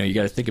 You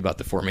got to think about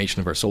the formation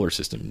of our solar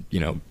system.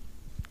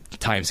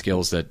 Time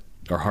scales that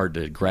are hard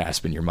to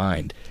grasp in your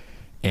mind,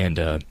 and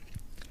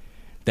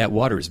that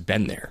water has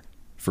been there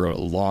for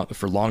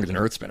longer than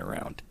Earth's been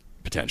around,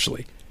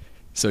 potentially.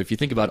 So if you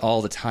think about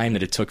all the time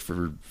that it took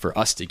for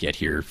us to get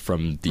here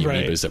from the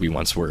Right. amoebas that we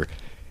once were,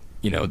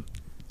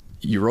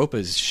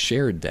 Europa's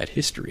shared that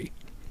history,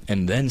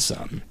 and then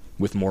some,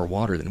 with more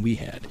water than we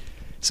had.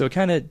 So it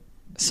kind of...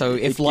 So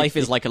if life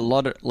is like a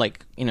lot of,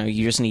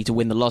 you just need to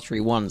win the lottery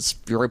once,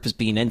 Europa's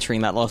been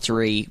entering that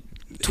lottery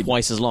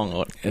twice as long.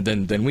 Or, And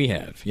then we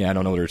have. Yeah, I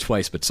don't know whether it's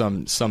twice, but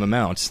some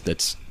amounts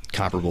that's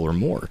comparable or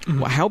more.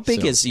 Well, how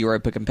big So- is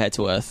Europa compared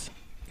to Earth?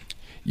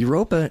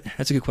 Europa,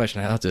 that's a good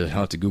question. I'll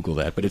have to Google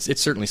that, but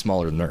it's certainly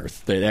smaller than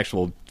Earth. The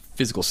actual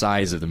physical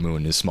size of the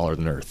moon is smaller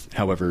than Earth.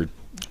 However,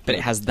 But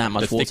it has that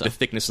much water. the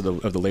thickness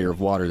of the layer of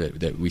water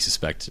that we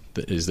suspect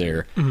that is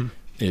there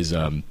is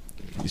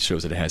it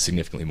shows that it has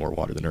significantly more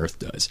water than Earth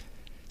does.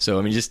 So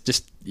I mean,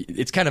 just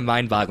it's kind of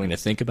mind-boggling to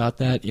think about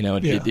that. Yeah.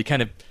 It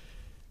kind of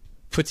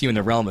puts you in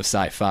the realm of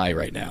sci-fi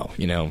right now.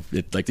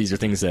 Like these are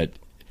things that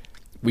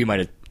we might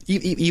have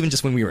even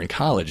just when we were in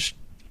college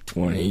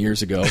 20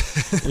 years ago.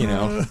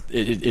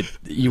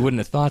 You wouldn't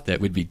have thought that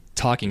we'd be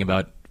talking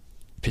about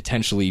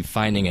potentially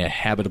finding a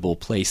habitable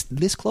place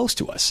this close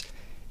to us.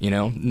 We're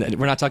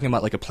not talking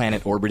about like a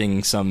planet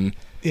orbiting some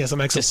some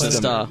exoplanet.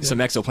 star. Yeah. some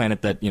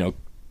exoplanet that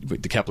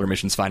the Kepler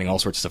mission's finding all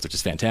sorts of stuff, which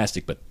is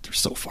fantastic, but they're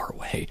so far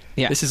away.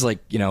 Yeah. This is like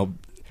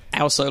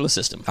Our solar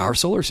system. our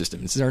solar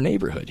system. This is our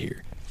neighborhood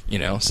here.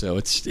 So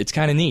it's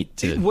kind of neat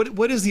to.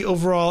 What is the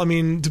overall? I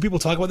mean, do people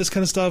talk about this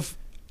kind of stuff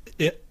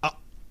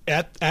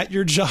at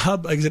your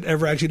job? Like, is it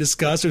ever actually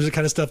discussed, or is it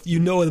kind of stuff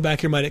in the back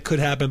of your mind it could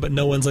happen, but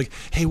no one's like,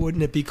 "Hey,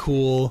 wouldn't it be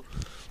cool?"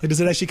 Like, does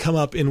it actually come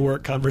up in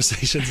work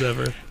conversations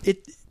ever?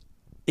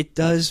 It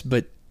does,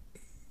 but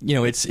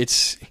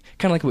it's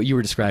kind of like what you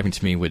were describing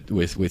to me with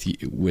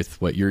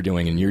what you're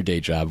doing in your day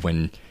job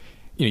when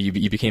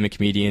you became a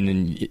comedian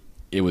and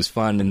it was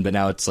fun, but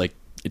now it's like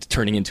it's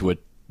turning into a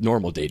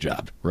normal day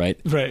job, right?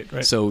 Right.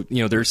 So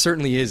there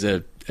certainly is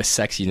a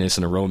sexiness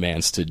and a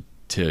romance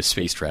to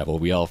space travel.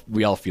 We all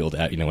feel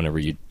that whenever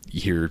you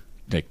hear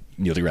like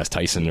Neil deGrasse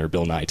Tyson or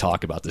Bill Nye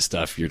talk about this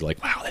stuff, you're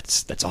like, wow,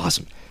 that's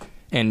awesome,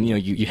 and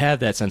you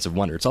have that sense of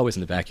wonder. It's always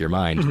in the back of your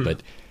mind,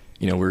 but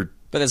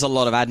But there's a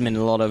lot of admin, a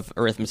lot of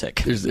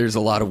arithmetic. there's a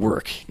lot of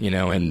work,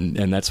 and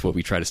that's what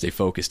we try to stay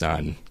focused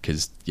on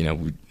because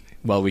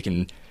while we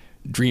can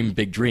dream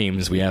big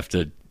dreams, we have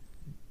to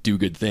do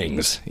good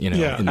things, in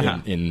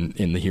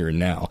the here and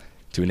now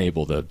to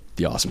enable the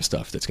awesome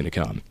stuff that's going to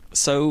come.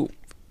 So,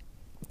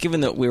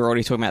 given that we were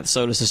already talking about the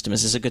solar system,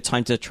 is this a good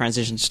time to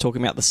transition to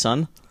talking about the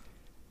sun?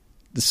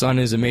 The sun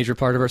is a major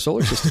part of our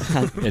solar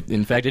system.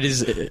 In fact, it is.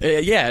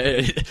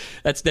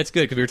 That's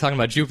good because we were talking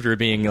about Jupiter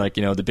being like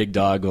the big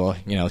dog. Well,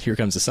 here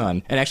comes the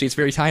sun, and actually, it's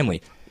very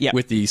timely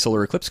with the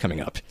solar eclipse coming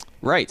up.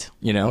 Right.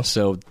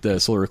 So the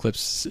solar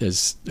eclipse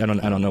is. I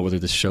don't know whether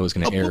this show is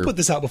going to air. We'll put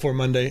this out before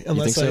Monday,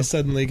 unless think so? I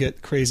suddenly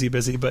get crazy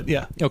busy. But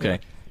yeah. Okay.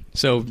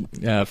 So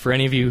for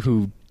any of you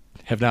who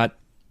have not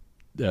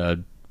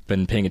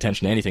been paying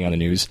attention to anything on the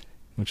news,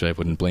 which I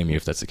wouldn't blame you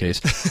if that's the case,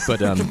 but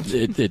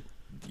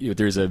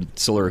there's a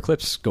solar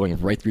eclipse going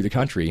right through the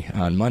country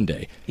on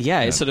Monday.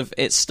 Yeah,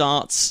 it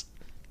starts.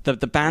 The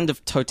band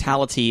of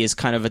totality is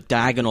kind of a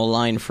diagonal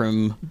line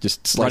from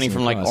Just running slicing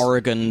from like across.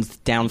 Oregon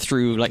down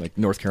through like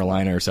North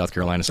Carolina or South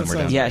Carolina, somewhere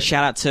sounds- down yeah. there.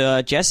 Shout out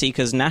to Jesse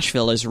because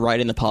Nashville is right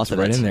in the path of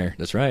Right it. in there.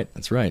 That's right.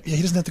 Yeah,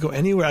 he doesn't have to go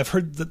anywhere. I've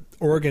heard that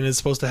Oregon is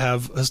supposed to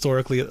have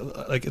historically,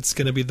 like, it's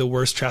going to be the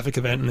worst traffic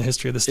event in the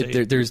history of the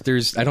state.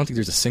 There's I don't think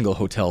there's a single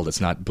hotel that's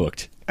not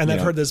booked. And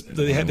I've heard this.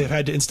 They've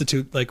had to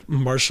institute like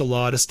martial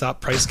law to stop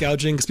price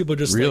gouging because people are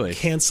just Really? like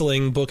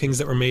canceling bookings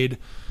that were made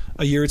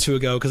a year or two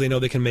ago because they know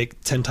they can make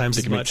 10 times They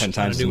as can make much 10 times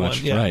on a as new much.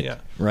 one. Yeah, right. yeah.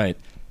 Right.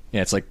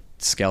 Yeah, it's like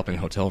scalping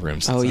hotel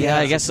rooms. Oh, It's yeah,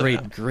 I it's guess- a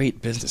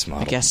great business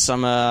model. I guess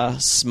some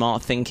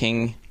smart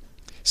thinking.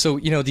 So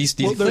these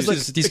Well, there's, like,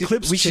 these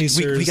eclipse we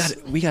chasers.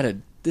 got to.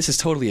 This is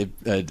totally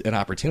an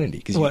opportunity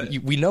because What?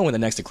 we know when the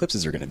next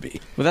eclipses are going to be.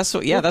 Well, that's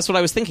what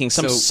I was thinking.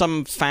 So-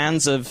 Some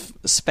fans of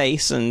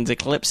space and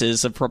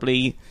eclipses have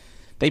probably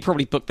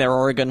booked their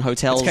Oregon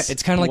hotels.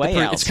 It's kind of like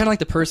way out. it's kind of like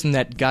the person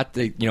that got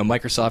the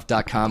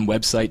Microsoft.com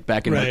website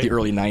back in like Right. the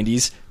early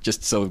 '90s,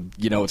 just so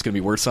it's going to be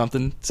worth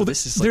something. So Well,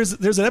 this is like,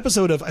 there's an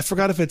episode of, I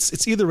forgot if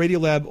it's either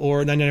Radiolab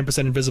or 99%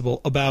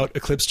 Invisible, about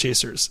eclipse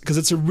chasers, because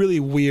it's a really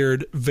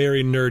weird,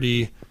 very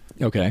nerdy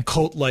okay.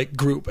 cult-like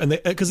group, and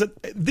because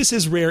this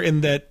is rare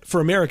in that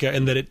for America,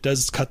 in that it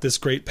does cut this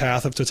great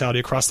path of totality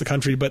across the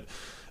country, but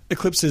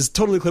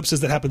total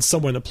eclipses that happen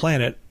somewhere on the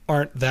planet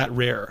aren't that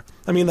rare.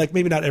 I mean, like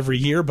maybe not every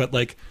year, but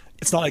like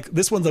it's not like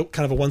this one's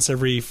kind of a once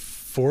every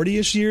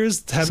 40-ish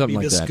years to have it Something be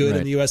like this that, good right.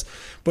 in the U.S.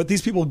 But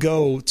these people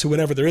go to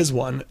whenever there is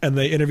one, and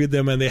they interviewed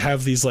them, and they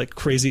have these like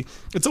crazy.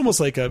 It's almost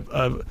like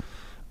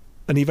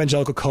an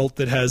evangelical cult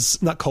that has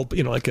not cult, but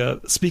like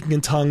speaking in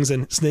tongues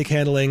and snake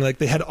handling. Like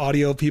they had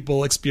audio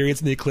people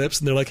experiencing the eclipse,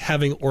 and they're like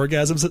having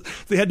orgasms.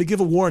 They had to give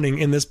a warning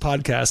in this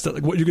podcast that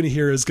like what you're going to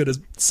hear is going to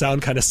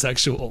sound kind of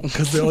sexual,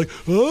 because they're like,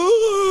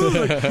 oh,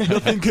 like,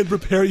 nothing can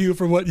prepare you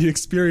for what you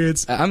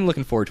experience. I'm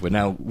looking forward to it.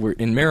 Now we're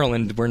in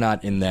Maryland. We're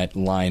not in that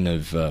line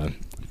of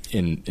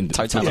in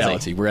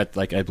totality. We're at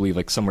like I believe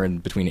like somewhere in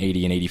between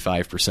 80 and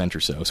 85% or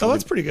so. So Oh,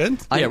 that's pretty good.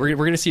 yeah, we're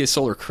going to see a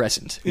solar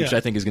crescent, which Yeah.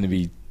 I think is going to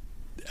be.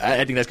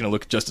 I think that's going to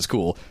look just as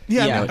cool.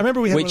 Yeah, Yeah. I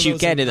remember we had one which of you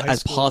those get in it high as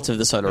school. part of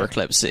the solar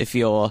eclipse. If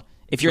you're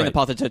in the Right.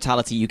 path of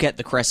totality, you get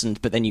the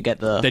crescent, but then you get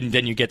the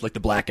Then you get like the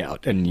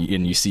blackout and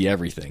you see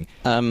everything.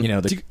 Um, Do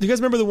you guys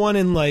remember the one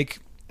in like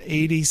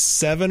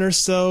 87 or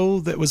so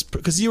that was,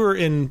 because you were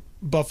in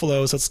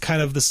Buffalo, so it's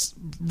kind of this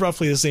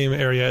roughly the same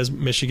area as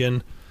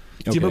Michigan.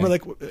 Do you Okay. remember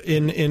like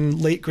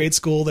in late grade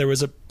school there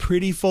was a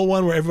pretty full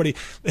one where everybody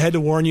had to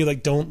warn you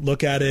like don't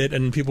look at it,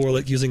 and people were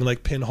like using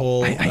like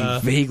pinhole I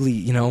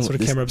vaguely, sort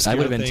of camera I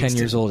would have been obscura 10 years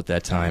things old at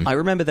that time. I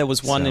remember there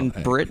was one So, in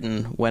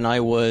Britain when I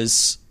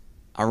was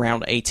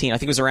around 18. I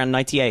think it was around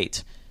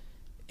 98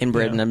 in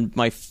Britain, Yeah. and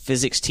my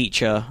physics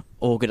teacher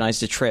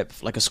organized a trip,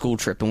 like a school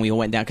trip, and we all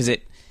went down because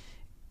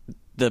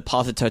the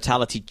path of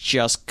totality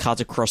just cut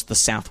across the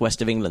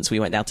southwest of England. So we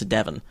went down to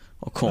Devon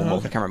or Cornwall,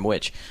 okay. I can't remember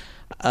which,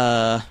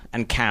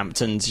 and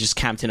camped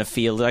in a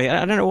field.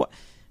 I don't know what.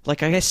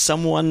 Like, I guess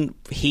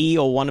he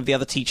or one of the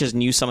other teachers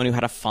knew someone who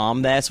had a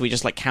farm there, so we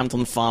just like camped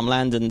on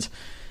farmland, and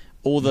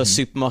all the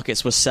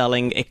supermarkets were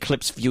selling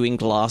eclipse viewing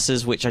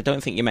glasses, which I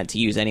don't think you're meant to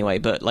use anyway,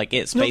 but like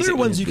it's No, there basically are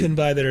ones you can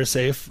buy that are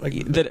safe.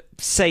 Like, that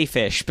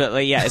safe-ish, but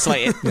like, yeah, it's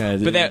like Yeah,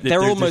 but they're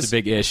there's almost a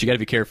big ish. You got to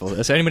be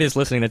careful. So anybody that's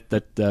listening, make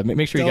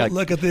sure you don't got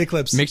look at the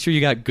eclipse. make sure you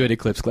got good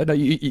eclipse glasses. No,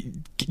 you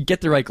get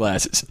the right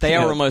glasses. they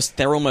are You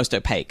know, almost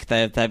opaque.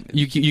 They're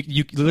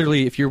You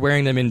literally, if you're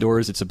wearing them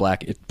indoors, it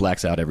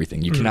blacks out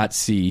everything. You cannot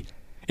see.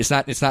 It's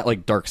not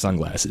like dark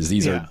sunglasses.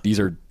 These Yeah.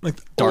 are Like,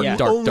 dark, only-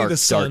 dark, only dark, the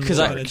sun dark. because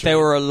will penetrate. there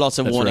were a lot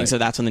of That's warnings right. of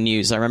that on the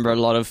news. I remember a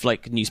lot of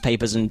like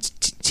newspapers and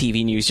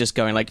TV news just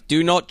going like,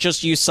 "Do not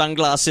just use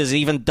sunglasses,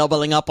 even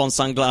doubling up on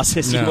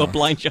sunglasses, you No. will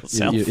blind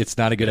yourself." It's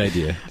not a good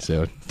idea.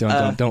 So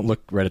don't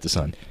look right at the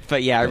sun.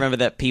 But yeah, I remember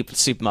that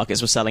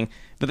supermarkets were selling,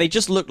 but they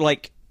just looked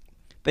like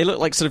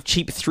sort of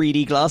cheap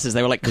 3D glasses.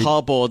 They were like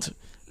cardboard,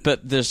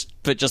 but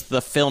just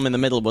the film in the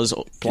middle was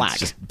black. It's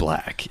just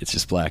black. It's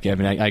just black. I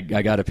mean, I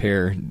got a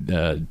pair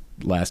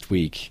last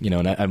week.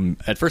 And I'm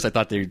at first I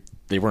thought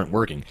they weren't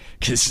working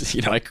because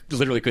I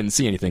literally couldn't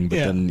see anything. But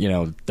Yeah.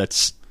 then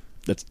that's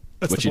That's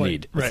what the you point.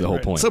 need. Right, That's the whole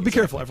right. point. So be Exactly.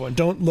 careful, everyone.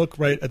 Don't look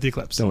right at the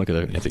eclipse. Don't look at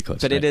the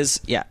eclipse. But right. it is,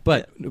 yeah.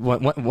 But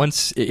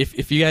once,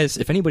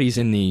 if anybody's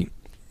in the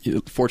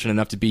fortunate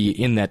enough to be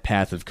in that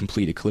path of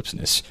complete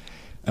eclipseness,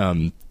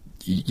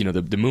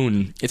 the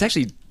moon. It's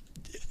actually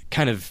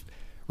kind of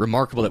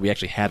remarkable that we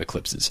actually have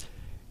eclipses,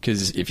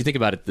 because if you think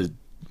about it,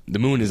 the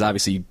moon is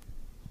obviously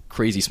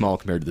crazy small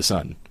compared to the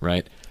sun,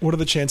 right? What are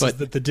the chances But-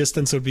 that the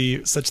distance would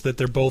be such that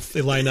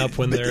they line up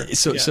when they're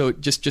So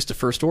just a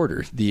first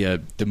order, the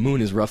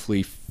moon is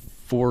roughly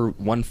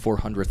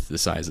 1/400th the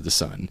size of the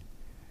sun,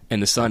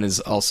 and the sun is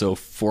also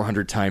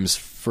 400 times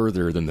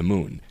further than the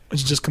moon.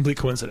 It's just complete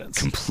coincidence.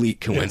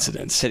 Complete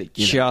coincidence. So it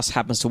You know? just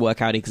happens to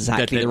work out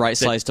exactly That- the right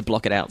that- size to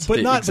block it out.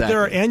 But but there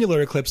are Exactly.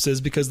 annular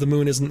eclipses because the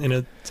moon isn't in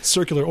a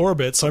circular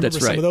orbit. So I remember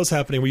That's some right. of those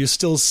happening where you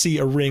still see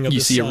a ring of You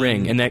the see sun. a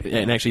ring, and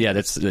actually, yeah,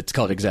 it's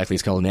called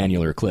an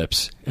annular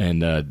eclipse,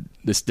 and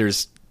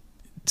there's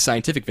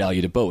scientific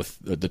value to both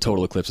the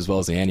total eclipse as well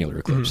as the annular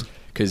eclipse,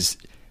 because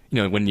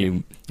when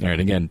you all right,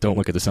 again, don't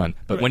look at the sun,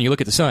 but when you look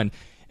at the sun,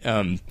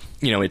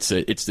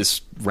 it's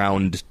this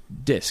round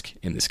disc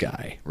in the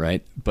sky,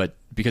 right? But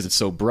because it's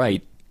so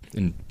bright.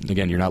 And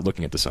again, you're not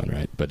looking at the sun,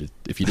 right? But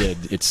if you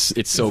did, it's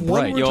so If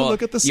one bright. were to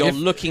look at the sun. You're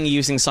looking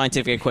using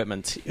scientific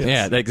equipment.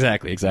 Yeah,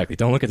 exactly.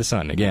 Don't look at the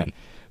sun again.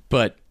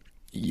 But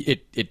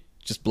it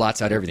just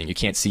blots out everything. You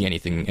can't see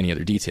any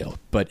other detail.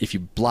 But if you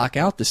block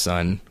out the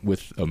sun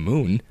with a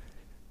moon,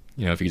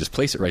 if you just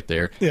place it right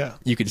there, Yeah.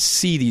 you can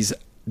see these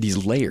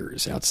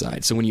layers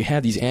outside. So when you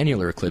have these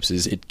annular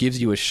eclipses, it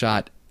gives you a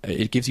shot.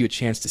 It gives you a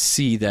chance to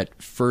see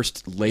that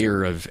first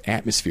layer of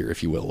atmosphere,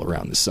 if you will,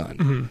 around the sun.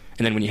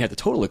 And then when you have the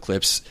total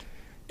eclipse,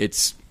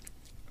 it's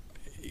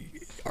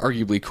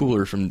arguably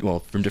cooler from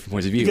different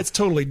points of view. It gets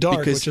totally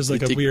dark, which is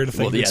like a weird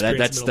thing. Well, to yeah,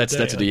 experience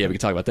that's we can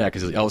talk about that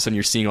because all of a sudden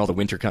you're seeing all the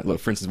winter.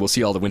 For instance, we'll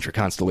see all the winter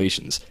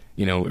constellations.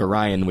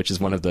 Orion, which is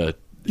one of the.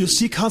 You'll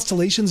see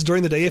constellations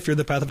during the day if you're in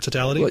the path of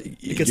totality. Well,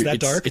 it gets that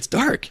dark. It's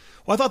dark.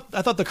 Well,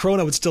 I thought the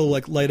corona would still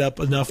like light up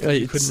enough that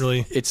you couldn't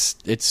really. It's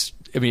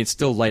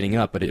still lighting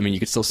up, but you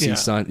can still see you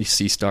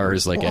see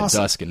stars like at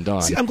dusk and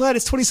dawn. See, I'm glad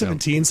it's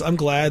 2017, so I'm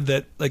glad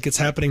that like it's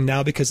happening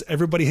now because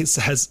everybody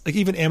has like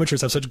even amateurs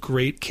have such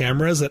great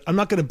cameras that I'm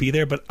not going to be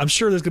there, but I'm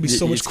sure there's going to be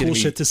so much cool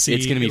shit to see.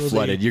 It's going to be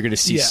flooded. You're going to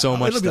see so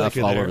much stuff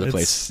all over the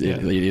place.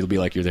 It'll be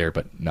like you're there,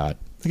 but not.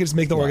 I can just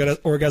make the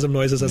orgasm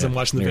noises as I'm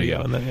watching the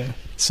video. And then,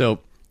 So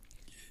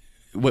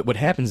what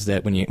happens is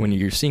that when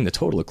you're seeing the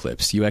total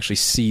eclipse, you actually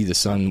see the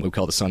sun, what we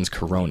call the sun's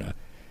corona.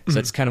 So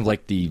that's kind of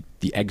like the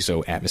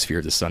exo atmosphere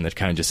of the sun that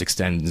kind of just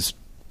extends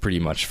pretty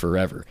much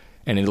forever,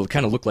 and it'll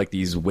kind of look like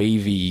these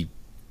wavy,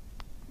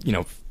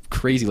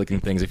 crazy looking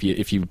things. If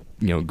you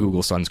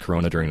Google sun's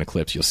corona during an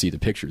eclipse, you'll see the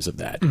pictures of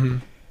that,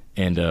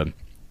 and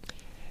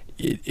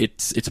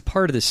it's a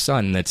part of the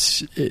sun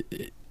that's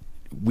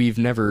we've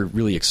never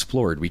really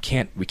explored. We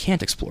can't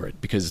explore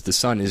it because the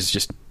sun is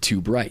just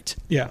too bright.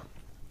 Yeah.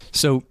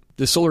 So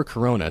the solar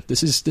corona,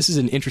 this is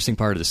an interesting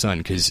part of the sun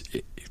because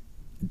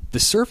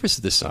the surface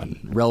of the sun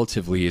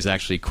relatively is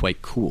actually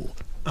quite cool.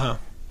 And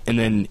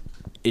then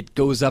it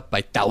goes up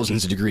by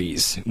thousands of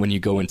degrees when you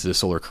go into the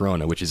solar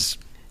corona, which is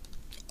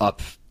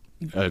up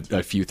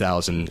a few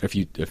thousand, a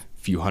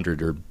few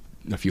hundred or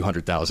a few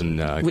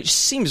 100,000. Which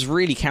seems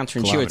really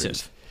counterintuitive.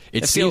 Kilometers.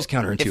 It seems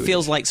counterintuitive. It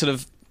feels like sort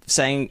of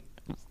saying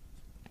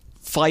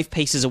 5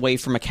 paces away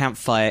from a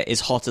campfire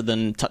is hotter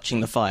than touching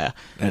the fire.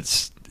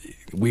 That's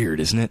weird,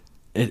 isn't it?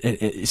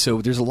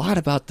 So there's a lot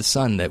about the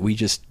sun that we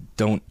just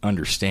don't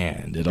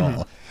understand at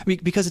all. I mean,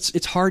 because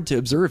it's hard to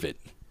observe it,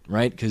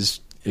 right? Because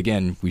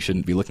again, we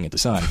shouldn't be looking at the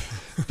sun.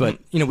 But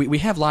we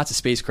have lots of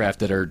spacecraft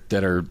that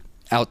are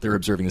out there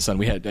observing the sun.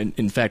 We had,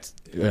 in fact,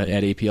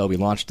 at APL we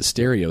launched the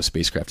Stereo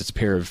spacecraft. It's a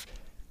pair of,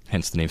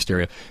 hence the name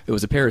Stereo. It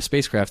was a pair of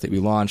spacecraft that we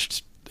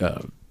launched. I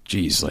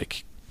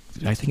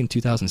think in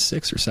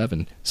 2006 or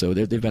 7. So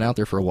they've been out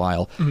there for a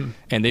while,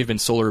 and they've been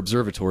solar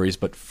observatories,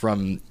 but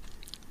from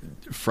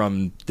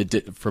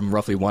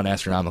roughly 1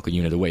 astronomical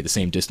unit away, the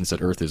same distance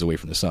that Earth is away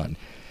from the sun.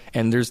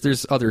 And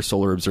there's other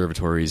solar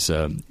observatories,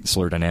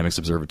 Solar Dynamics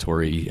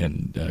Observatory,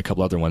 and a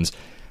couple other ones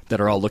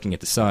that are all looking at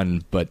the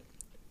sun, but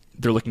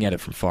they're looking at it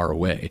from far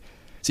away.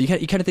 So you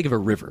kind of think of a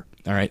river.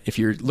 All right, if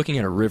you're looking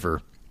at a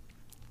river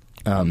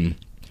from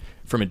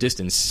a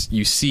distance,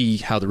 you see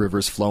how the river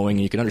is flowing,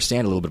 and you can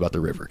understand a little bit about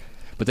the river.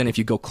 But then if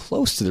you go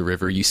close to the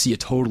river, you see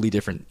it's a totally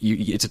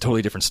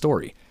different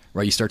story.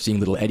 Right, you start seeing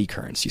little eddy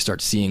currents. You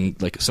start seeing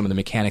like some of the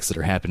mechanics that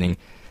are happening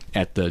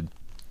at the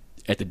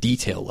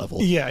detail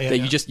level.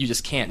 You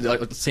just can't. Like,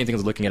 the same thing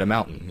as looking at a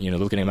mountain.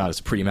 Looking at a mountain, it's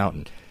a pretty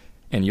mountain,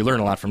 and you learn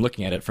a lot from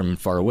looking at it from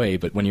far away.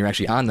 But when you're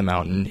actually on the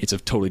mountain, it's a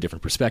totally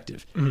different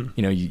perspective.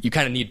 You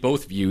kind of need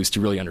both views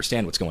to really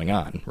understand what's going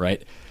on,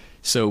 right?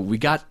 So we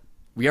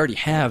already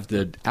have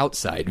the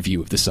outside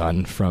view of the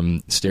sun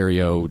from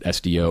Stereo,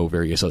 SDO,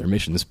 various other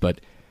missions,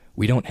 but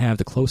we don't have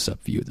the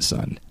close-up view of the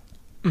sun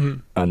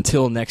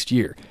until next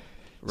year.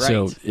 Right.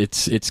 So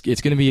it's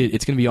going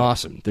to be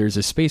awesome. There's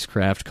a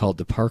spacecraft called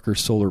the Parker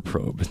Solar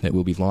Probe that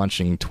will be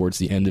launching towards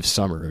the end of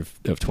summer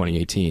of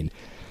 2018,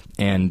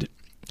 and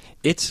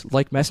it's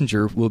like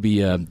Messenger will be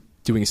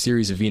doing a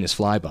series of Venus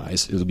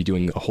flybys. It'll be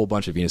doing a whole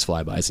bunch of Venus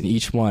flybys, and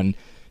each one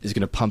is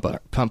going to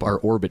pump our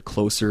orbit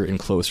closer and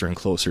closer and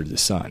closer to the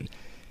sun.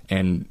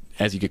 And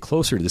as you get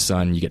closer to the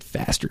sun, you get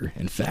faster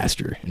and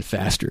faster and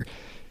faster,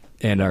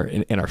 and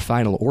our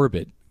final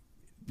orbit,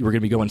 we're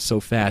going to be going so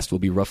fast, we'll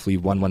be roughly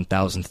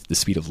 1/1000th the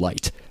speed of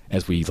light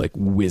as we like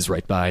whiz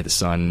right by the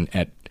sun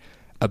at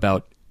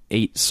about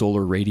 8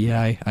 solar radii,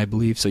 I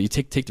believe. So you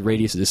take the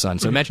radius of the sun.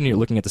 So imagine you're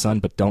looking at the sun,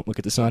 but don't look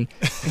at the sun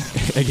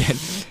again,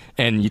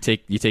 and you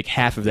take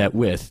half of that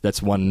width.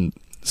 That's 1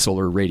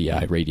 solar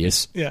radii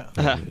radius. Yeah,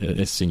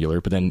 it's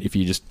singular. But then if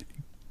you just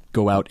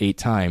go out 8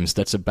 times,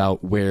 that's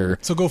about where.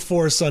 So go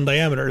 4 sun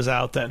diameters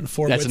out then.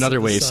 4. That's another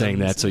way of saying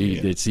that. So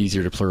it's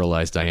easier to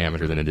pluralize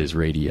diameter than it is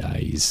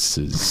radii.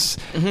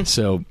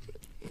 So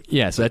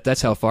yeah, so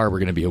that's how far we're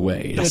going to be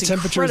away. That's the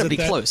temperatures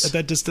incredibly close. At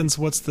that distance,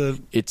 what's the?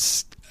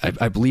 It's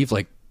I believe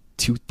like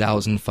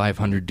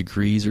 2,500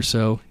 degrees or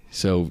so.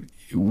 So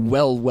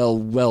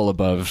well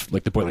above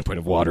like the boiling point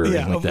of water or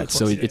anything like that. Course,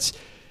 so it's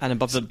and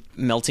above the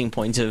melting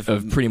point of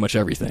pretty much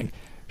everything.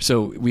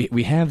 So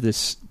we have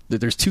this.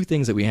 There's 2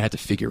 things that we had to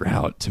figure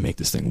out to make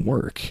this thing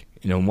work.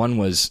 One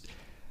was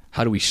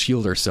how do we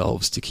shield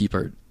ourselves to keep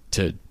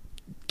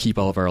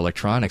all of our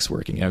electronics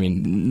working. I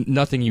mean,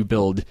 nothing you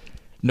build,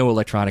 no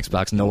electronics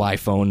box, no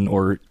iPhone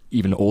or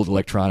even old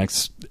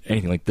electronics,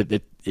 anything like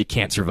that. It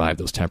can't survive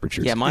those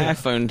temperatures. Yeah, my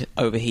iPhone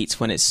overheats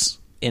when it's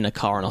in a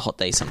car on a hot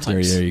day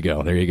sometimes. There you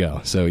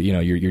go. So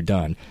you're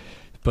done.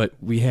 But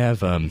we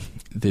have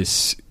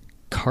this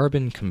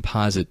carbon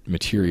composite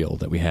material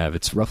that we have.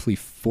 It's roughly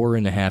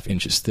 4.5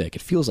 inches thick.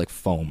 It feels like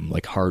foam,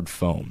 like hard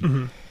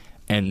foam,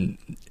 and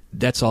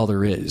that's all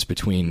there is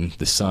between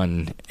the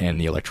sun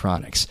and the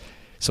electronics.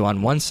 So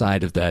on one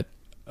side of that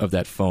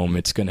foam,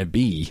 it's going to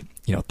be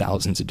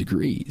thousands of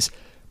degrees,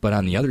 but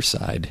on the other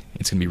side,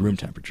 it's going to be room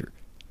temperature.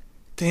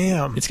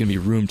 Damn. It's going to be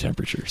room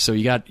temperature. So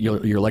you got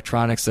your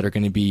electronics that are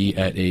going to be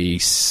at a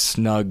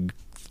snug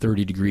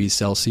 30 degrees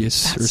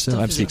Celsius or so.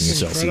 I'm speaking of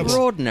Celsius.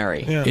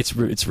 Extraordinary. Yeah. It's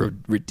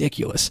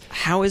ridiculous.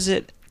 How is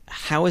it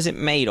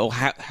made, or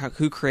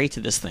who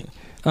created this thing?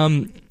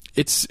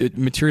 It's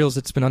materials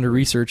that's been under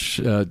research.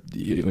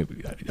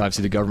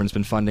 Obviously, the government's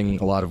been funding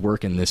a lot of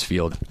work in this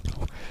field.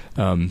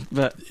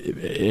 But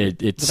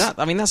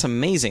that's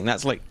amazing.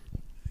 That's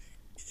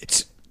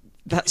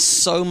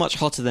so much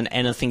hotter than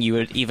anything you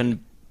would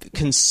even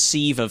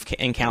conceive of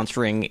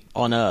encountering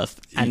on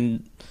Earth,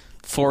 and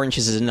 4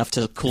 inches is enough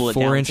to cool it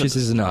down. 4 inches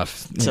is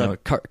enough.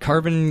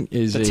 Carbon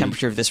is the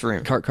temperature of this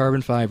room.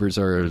 Carbon fibers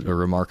are a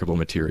remarkable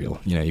material.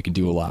 You can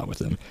do a lot with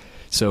them.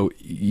 So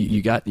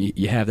you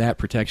have that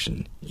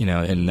protection,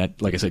 and that,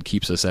 like I said,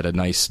 keeps us at a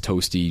nice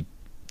toasty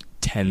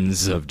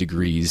tens of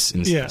degrees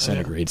in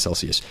centigrade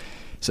Celsius.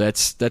 So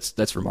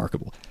that's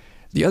remarkable.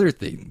 The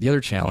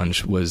other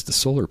challenge was the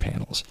solar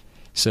panels.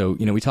 So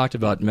we talked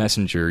about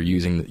Messenger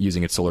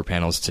using its solar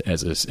panels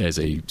as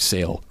a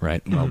sail,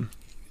 right? Well,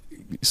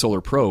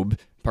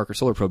 Parker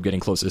Solar Probe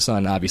getting close to the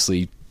sun,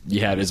 obviously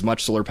you have as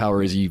much solar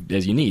power as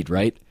you need,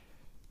 right?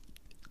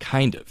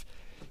 Kind of,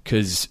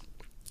 because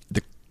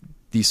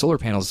these solar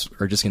panels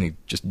are just going to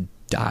just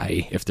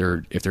die if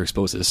they're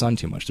exposed to the sun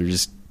too much.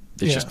 It's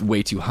just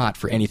way too hot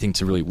for anything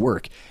to really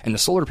work. And the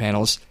solar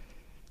panels,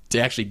 to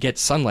actually get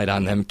sunlight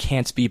on them,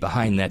 can't be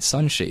behind that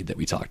sunshade that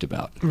we talked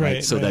about.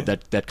 Right. So right.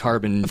 that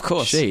carbon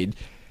shade,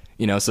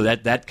 so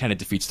that kind of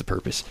defeats the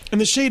purpose. And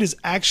the shade is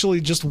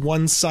actually just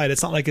one side.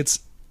 It's not like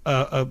it's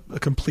a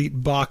complete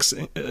box.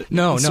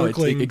 No,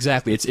 exactly.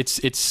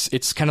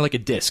 It's kind of like a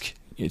disc.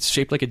 It's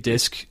shaped like a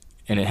disc,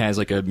 and it has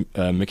like a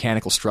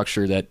mechanical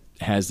structure that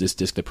has this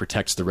disc that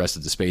protects the rest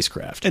of the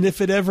spacecraft. And if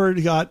it ever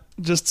got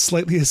just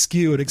slightly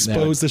askew and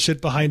exposed the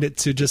shit behind it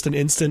to just an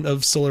instant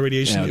of solar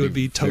radiation, it would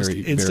be toast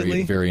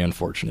instantly. Very, very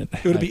unfortunate.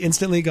 It would be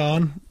instantly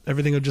gone.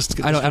 Everything would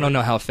just. I don't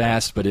know how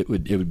fast, but it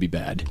would be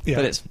bad. Yeah.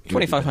 But it's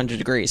 2,500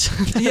 degrees.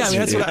 Yeah,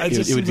 that's what it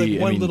just seems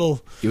like one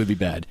little. It would be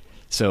bad.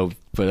 So,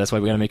 but that's why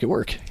we got to make it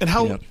work. And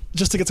how?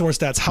 Just to get some more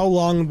stats, how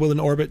long will an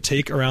orbit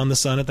take around the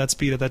sun at that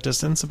speed, at that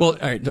distance? Well,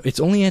 all right, it's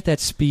only at that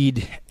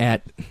speed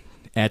at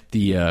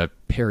the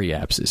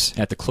periapsis,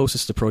 at the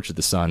closest approach of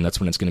the sun. That's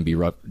when it's going to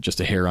be just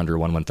a hair under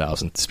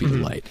 1/1000th the speed of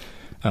light.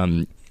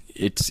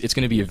 It's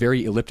going to be a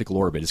very elliptical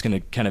orbit. It's going to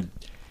kind of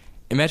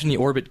imagine the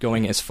orbit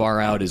going as far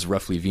out as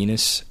roughly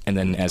Venus, and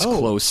then as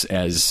close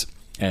as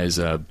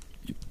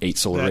 8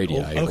 solar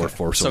radii or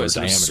 4 solar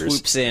diameters. So it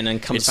swoops in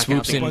and comes back out. It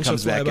swoops in and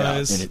comes back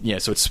out.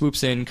 So it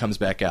swoops in, comes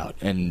back out,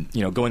 and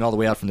going all the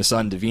way out from the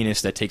sun to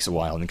Venus, that takes a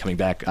while, and then coming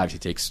back obviously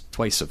takes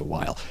twice of a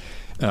while.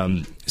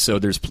 So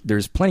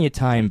there's plenty of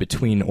time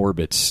between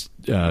orbits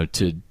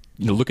to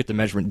look at the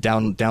measurement,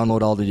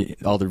 download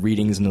all the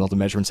readings and all the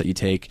measurements that you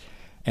take,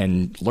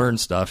 and learn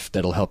stuff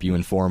that'll help you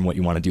inform what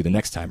you want to do the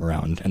next time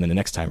around, and then the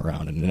next time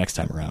around, and the next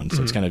time around.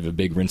 So it's kind of a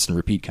big rinse and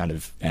repeat kind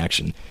of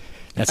action.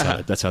 That's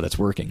how that's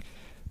working.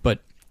 But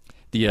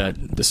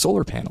the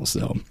solar panels,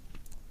 though,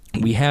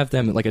 we have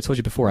them, like I told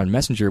you before, on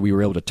Messenger we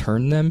were able to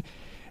turn them.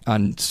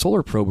 On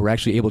Solar Probe we're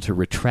actually able to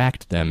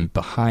retract them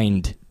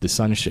behind the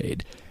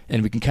sunshade,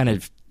 and we can kind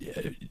of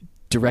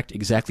direct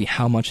exactly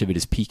how much of it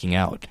is peeking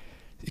out,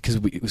 because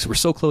we're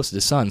so close to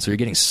the sun, so you're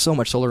getting so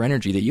much solar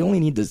energy that you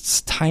only need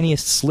the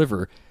tiniest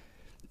sliver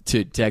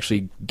to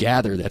actually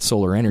gather that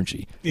solar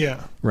energy.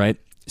 Yeah. Right?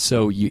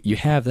 So you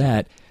have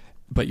that,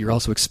 but you're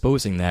also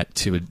exposing that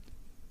to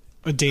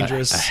a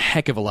dangerous... A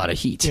heck of a lot of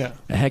heat. Yeah.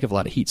 A heck of a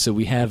lot of heat. So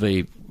we have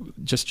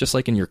just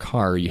like in your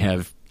car, you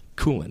have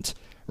coolant,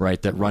 right,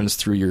 that runs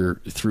through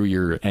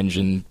your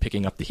engine,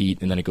 picking up the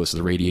heat, and then it goes to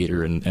the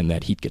radiator, and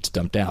that heat gets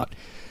dumped out.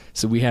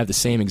 So we have the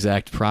same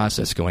exact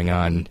process going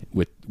on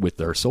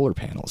with our solar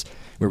panels,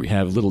 where we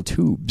have little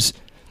tubes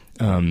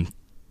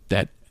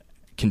that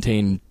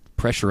contain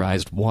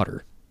pressurized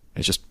water.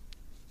 It's just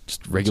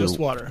regular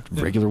water.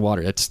 Regular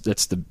water. That's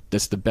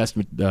the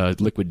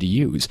best liquid to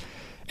use,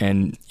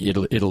 and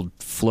it'll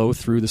flow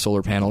through the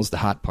solar panels. The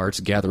hot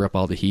parts gather up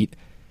all the heat,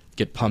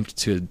 get pumped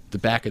to the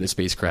back of the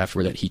spacecraft,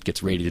 where that heat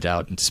gets radiated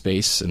out into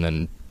space, and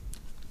then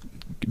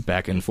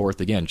back and forth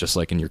again, just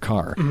like in your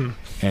car.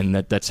 And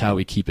that's how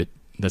we keep it.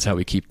 That's how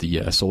we keep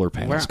the solar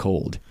panels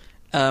cold.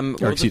 Cool.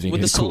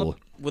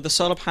 Would the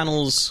solar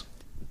panels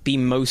be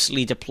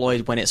mostly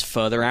deployed when it's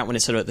further out, when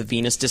it's sort of at the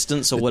Venus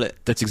distance, or will it?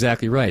 That's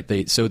exactly right.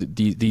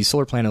 The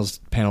solar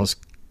panels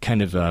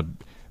kind of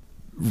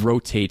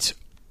rotate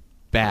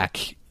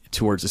back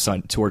towards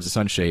the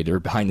sunshade, or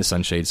behind the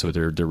sunshade, so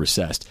they're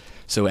recessed.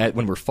 So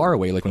when we're far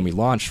away, like when we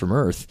launch from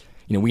Earth,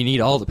 we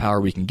need all the power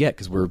we can get,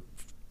 because we're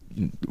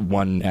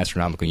 1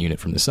 astronomical unit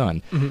from the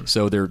sun.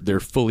 So they're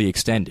fully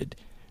extended,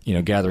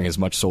 gathering as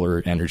much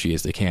solar energy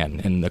as they can.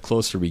 And the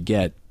closer we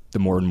get, the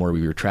more and more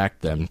we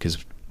retract them, because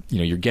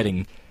you're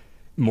getting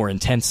more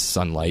intense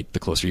sunlight the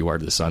closer you are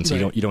to the sun. So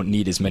Right. you don't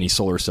need as many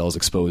solar cells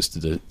exposed to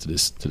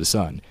the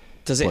sun.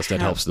 Plus, that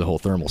helps the whole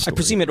thermal story. I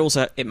presume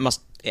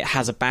it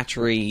has a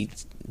battery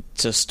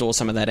to store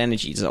some of that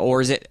energy,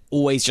 or is it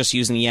always just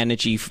using the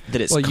energy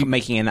that it's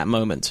making in that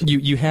moment?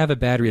 You have a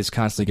battery that's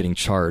constantly getting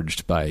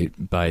charged by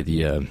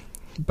the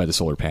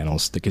solar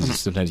panels, because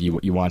sometimes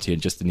you want to,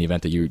 just in the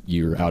event that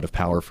you're out of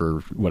power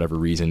for whatever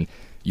reason,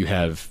 you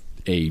have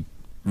a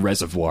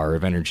reservoir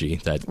of energy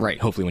that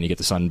hopefully when you get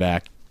the sun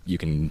back, you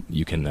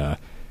can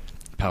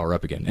power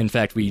up again. In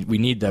fact, we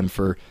need them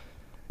for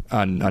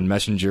on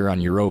Messenger,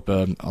 on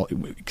Europa,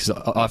 because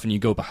often you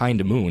go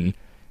behind a moon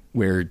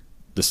where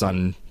the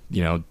sun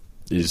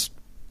is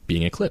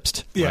being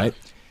eclipsed, right?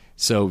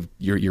 So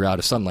you're out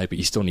of sunlight, but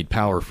you still need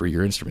power for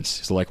your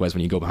instruments. So likewise,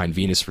 when you go behind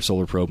Venus for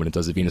Solar Probe, when it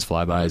does the Venus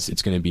flybys,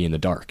 it's going to be in the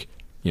dark,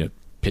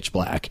 pitch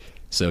black.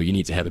 So you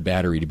need to have a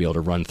battery to be able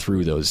to run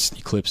through those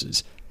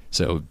eclipses.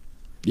 So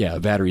a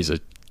battery is a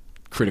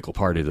critical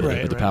part of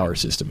the power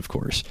system, of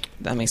course.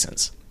 That makes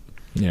sense.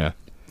 Yeah.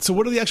 So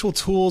what are the actual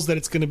tools that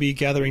it's going to be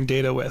gathering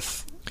data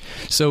with?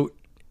 So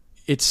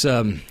it's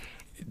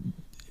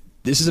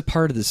this is a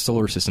part of the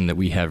solar system that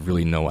we have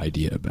really no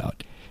idea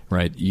about,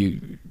 right?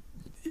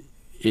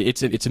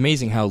 It's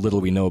amazing how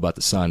little we know about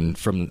the sun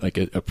from like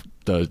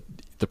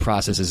the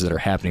processes that are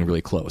happening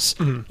really close.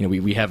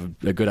 We have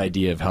a good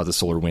idea of how the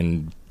solar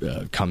wind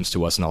comes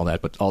to us and all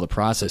that, but all the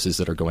processes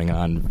that are going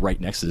on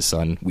right next to the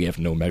sun, we have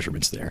no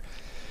measurements there.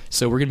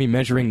 So we're going to be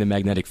measuring the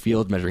magnetic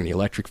field, measuring the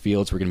electric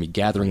fields. We're going to be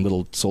gathering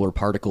little solar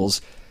particles.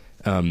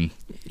 We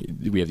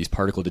have these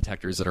particle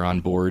detectors that are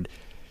on board.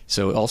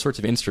 So all sorts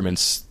of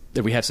instruments.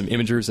 That we have some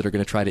imagers that are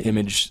going to try to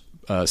image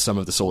some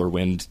of the solar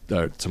wind,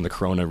 some of the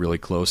corona really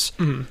close,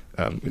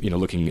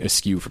 looking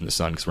askew from the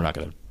sun, because we're not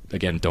going to,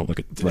 again, don't look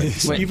at...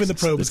 Even the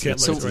probes can't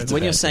look. So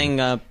when you're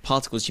saying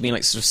particles, you mean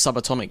like sort of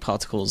subatomic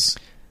particles?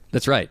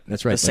 That's right.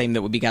 The same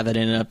that would be gathered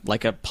in a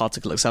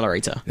particle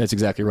accelerator. That's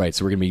exactly right.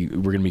 So we're going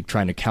to be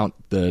trying to count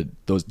the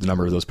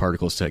number of those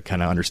particles to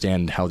kind of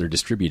understand how they're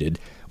distributed.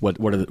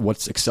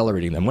 What's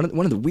accelerating them? One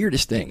of the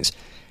weirdest things,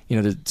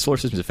 the solar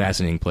system is a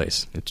fascinating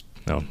place. It's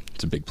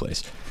a big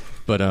place,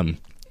 but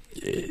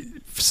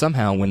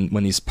somehow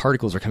when these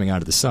particles are coming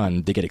out of the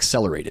sun, they get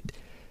accelerated.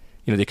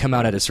 They come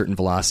out at a certain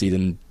velocity,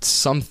 then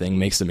something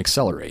makes them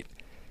accelerate.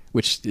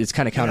 Which is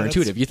kind of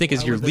counterintuitive. You think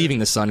as you're leaving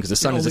the sun, because the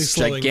sun is this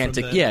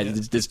gigantic,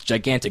 this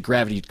gigantic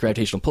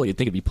gravitational pull, you'd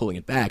think it'd be pulling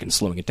it back and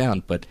slowing it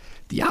down, but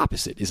the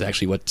opposite is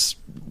actually what's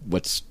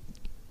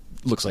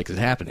looks like is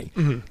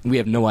happening. We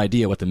have no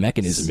idea what the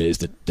mechanism is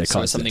that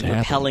causes something that to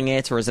repelling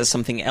it, or is there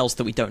something else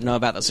that we don't know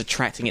about that's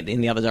attracting it in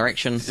the other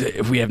direction?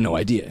 We have no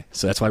idea,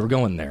 so that's why we're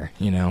going there.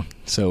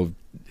 So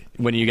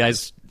when you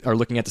guys are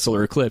looking at the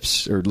solar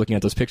eclipse or looking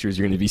at those pictures,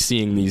 you're going to be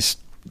seeing these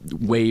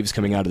waves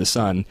coming out of the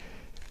sun.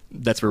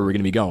 That's where we're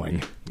going to be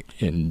going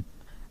in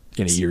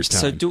a year's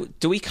time. So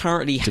do we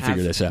currently have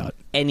figure this out?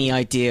 Any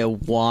idea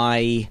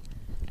why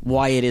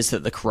it is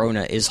that the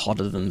corona is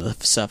hotter than the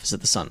surface of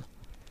the sun?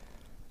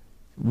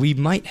 We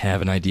might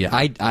have an idea.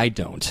 I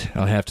don't.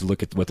 I'll have to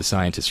look at what the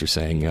scientists are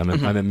saying. I'm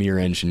a mere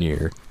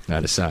engineer,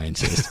 not a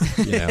scientist.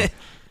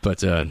 But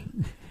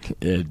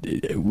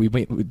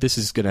this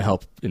is going to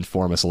help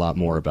inform us a lot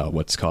more about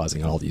what's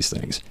causing all these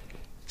things.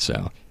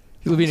 So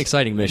it'll be an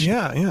exciting mission.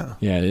 Yeah.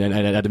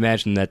 And I'd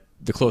imagine that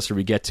the closer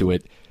we get to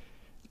it,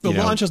 the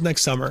launch is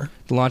next summer.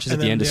 The launch is at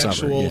the end of summer.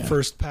 The actual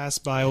first pass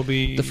by will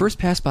be... The first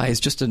pass by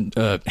is just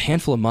a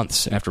handful of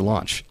months after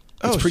launch.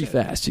 It's pretty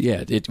fast.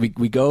 Yeah,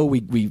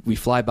 we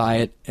fly by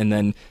it, and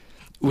then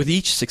with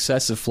each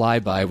successive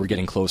flyby, we're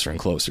getting closer and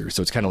closer.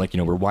 So it's kind of like,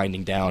 we're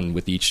winding down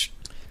with each.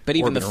 But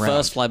even the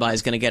first flyby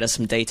is going to get us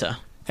some data.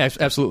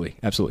 Absolutely.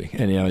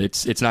 And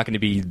it's not going to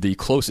be the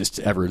closest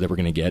ever that we're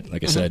going to get,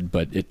 like I said,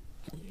 but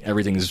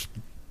everything is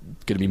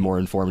going to be more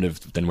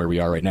informative than where we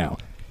are right now.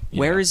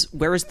 Where is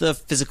the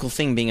physical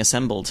thing being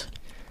assembled?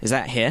 Is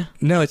that here?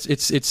 No,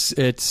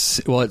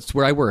 it's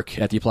where I work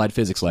at the Applied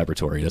Physics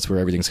Laboratory. That's where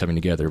everything's coming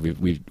together.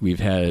 We've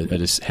had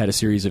a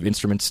series of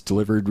instruments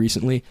delivered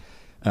recently.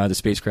 The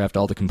spacecraft,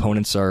 all the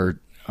components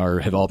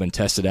have all been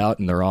tested out,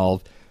 and they're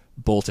all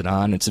bolted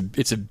on. It's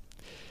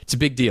a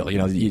big deal.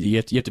 You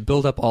have to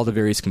build up all the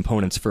various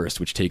components first,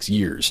 which takes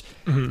years.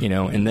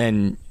 And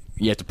then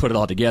you have to put it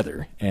all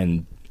together.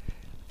 And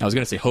I was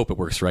going to say hope it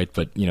works right,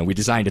 but we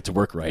designed it to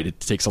work right. It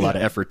takes a lot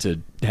of effort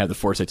to have the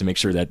foresight to make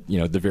sure that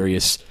the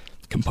various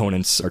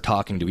components are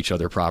talking to each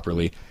other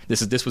properly.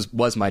 This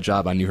was my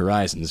job on New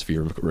Horizons, if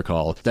you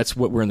recall. That's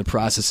what we're in the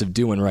process of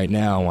doing right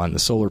now on the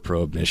Solar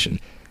Probe mission.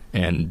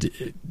 And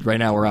right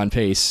now we're on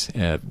pace.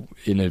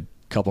 In a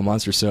couple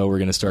months or so, we're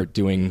going to start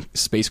doing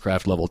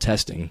spacecraft level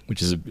testing,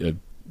 which is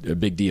a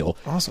big deal.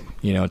 Awesome.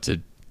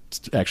 To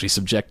actually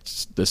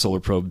subject the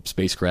Solar Probe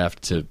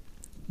spacecraft to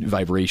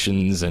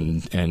vibrations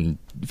and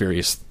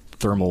various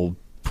thermal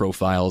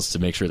profiles to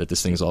make sure that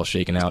this thing's all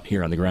shaken out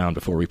here on the ground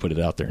before we put it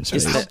out there in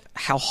space. Is that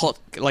how hot?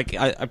 Like,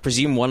 I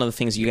presume one of the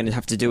things you're going to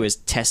have to do is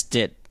test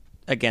it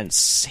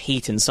against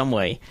heat in some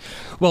way.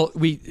 Well,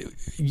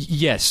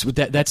 yes,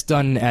 that's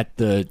done at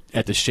the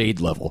shade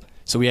level.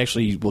 So we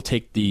actually will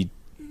take the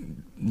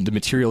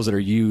materials that are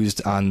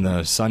used on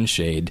the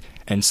sunshade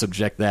and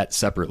subject that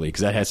separately,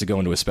 because that has to go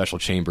into a special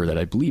chamber that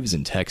I believe is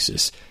in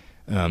Texas,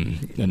 a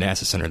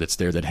NASA center that's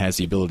there that has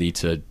the ability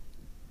to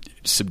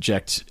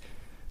subject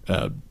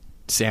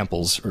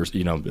samples or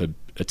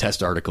a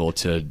test article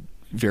to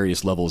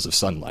various levels of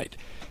sunlight,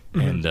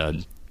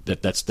 and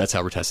that's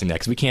how we're testing that,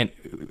 because we can't.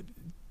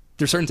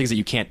 There's certain things that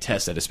you can't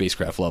test at a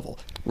spacecraft level,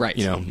 right?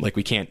 Like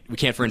we can't,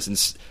 for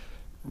instance,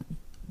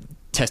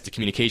 test the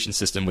communication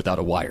system without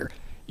a wire,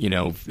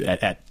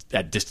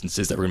 at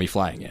distances that we're going to be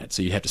flying at.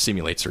 So you have to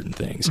simulate certain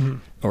things,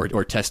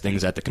 or test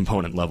things at the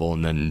component level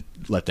and then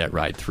let that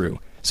ride through.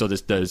 So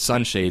the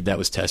sunshade, that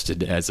was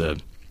tested as a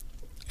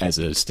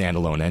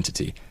standalone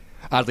entity.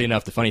 Oddly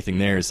enough, the funny thing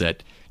there is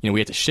that we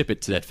had to ship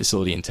it to that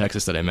facility in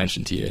Texas that I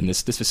mentioned to you, and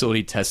this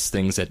facility tests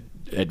things at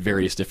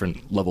various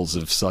different levels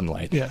of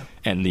sunlight. Yeah.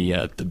 And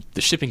the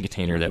shipping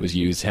container that was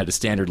used had a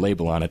standard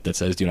label on it that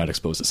says "Do not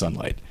expose to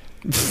sunlight,"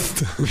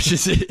 which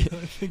is I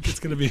think it's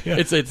going to be. Yeah.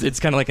 It's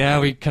kind of like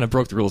we kind of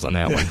broke the rules on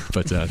that one,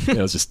 but it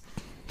was just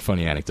a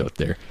funny anecdote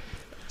there.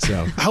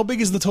 So, how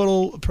big is the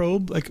total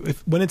probe? Like,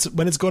 when it's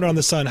going around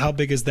the sun, how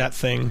big is that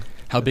thing?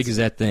 How big is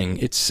that thing?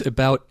 It's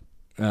about.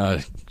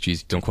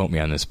 Geez, don't quote me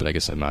on this, but I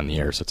guess I'm on the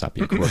air, so it's not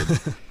being quoted.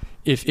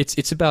 If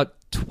it's about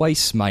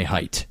twice my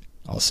height,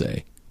 I'll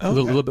say. Okay. A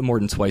little bit more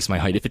than twice my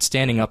height. If it's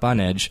standing up on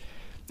edge,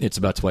 it's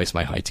about twice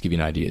my height, to give you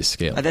an idea of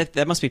scale.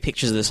 There must be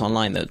pictures of this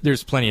online, though.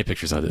 There's plenty of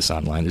pictures of this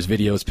online. There's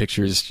videos,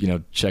 pictures,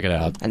 check it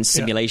out. And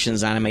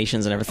simulations,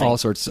 animations, and everything. All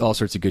sorts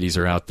of goodies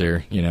are out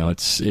there.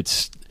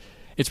 It's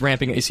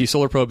ramping. You see,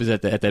 Solar Probe is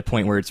at that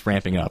point where it's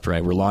ramping up,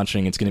 right? We're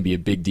launching. It's going to be a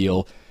big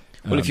deal.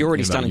 Well, if you're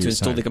already starting to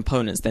install time. the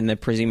components, then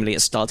presumably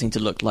it's starting to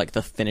look like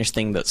the finished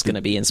thing that's going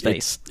to be in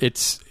space.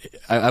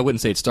 I wouldn't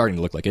say it's starting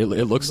to look like it.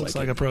 It looks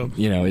like a probe.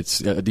 It's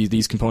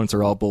these components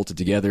are all bolted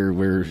together.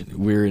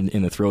 We're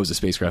in the throes of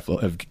spacecraft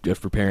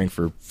of preparing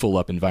for full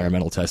up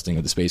environmental testing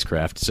of the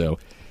spacecraft. So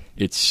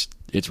it's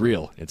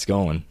real. It's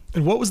going.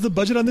 And what was the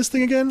budget on this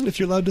thing again? If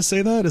you're allowed to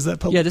say that, is that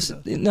public? Yeah,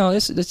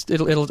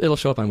 it'll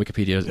show up on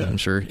Wikipedia. Yeah. I'm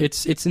sure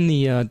it's in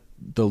the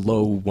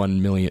low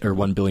 1 million or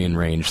 1 billion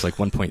range, like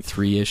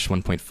 1.3-ish,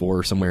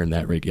 1.4, somewhere in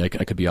that range. I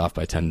could be off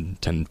by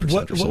 10%.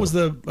 What was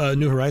the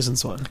New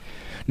Horizons one?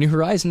 New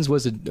Horizons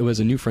was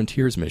a New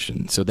Frontiers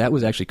mission, so that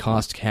was actually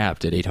cost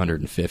capped at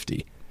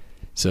 850.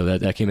 So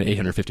that came at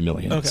 850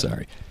 million. Okay.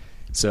 Sorry.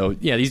 So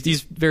yeah,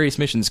 these various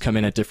missions come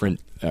in at different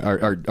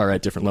are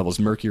at different levels.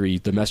 Mercury,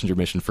 the Messenger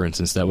mission, for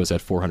instance, that was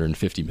at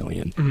 450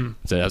 million. Mm-hmm.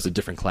 So that was a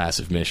different class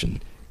of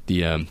mission.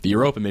 The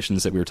Europa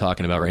missions that we were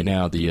talking about right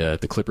now, the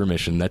Clipper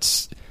mission,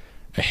 that's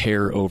a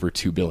hair over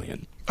 2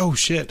 billion. Oh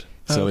shit!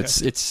 So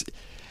okay.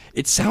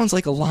 it sounds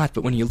like a lot,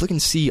 but when you look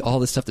and see all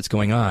the stuff that's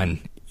going on,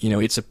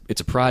 it's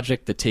a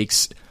project that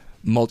takes.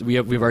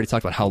 We've already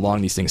talked about how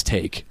long these things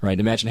take, right?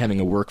 Imagine having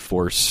a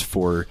workforce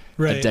for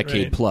a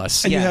decade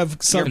plus. And you have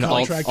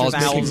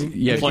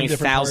subcontractors employing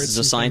thousands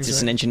of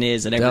scientists and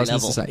engineers at every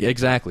level.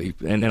 Exactly,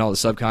 and all the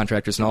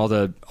subcontractors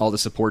and all the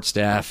support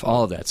staff,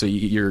 all of that. So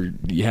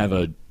you have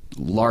a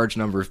large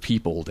number of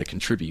people that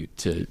contribute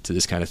to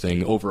this kind of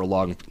thing over a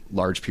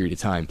large period of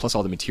time, plus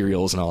all the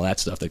materials and all that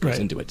stuff that goes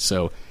into it.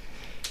 So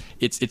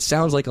it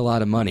sounds like a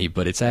lot of money,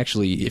 but it's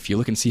actually, if you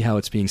look and see how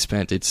it's being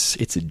spent,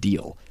 it's a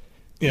deal.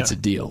 Yeah. It's a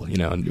deal,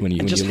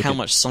 when just how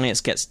much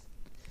science gets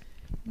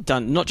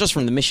done, not just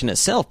from the mission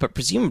itself, but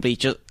presumably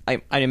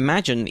I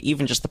imagine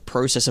even just the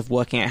process of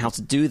working out how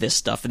to do this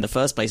stuff in the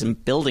first place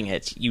and building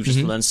it, you just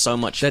learn so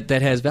much. That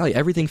has value.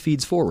 Everything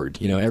feeds forward.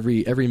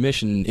 Every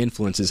mission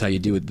influences how you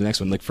do it the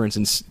next one. Like, for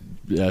instance,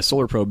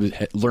 Solar Probe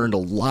learned a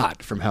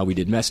lot from how we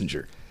did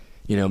Messenger.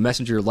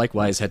 Messenger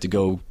likewise had to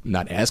go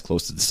not as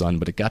close to the sun,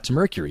 but it got to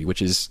Mercury,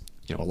 which is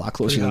a lot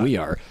closer than we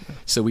are.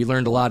 So we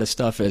learned a lot of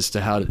stuff as to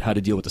how to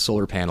deal with the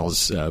solar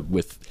panels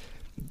with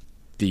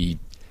the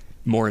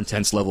more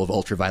intense level of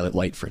ultraviolet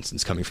light, for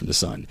instance, coming from the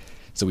sun.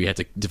 So we had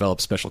to develop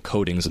special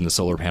coatings in the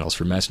solar panels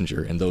for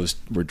Messenger, and those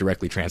were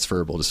directly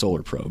transferable to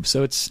Solar Probe.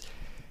 So it's,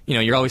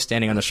 you're always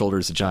standing on the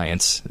shoulders of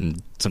giants,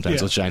 and sometimes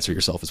those giants are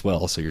yourself as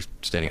well, so you're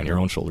standing on your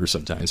own shoulders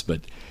sometimes,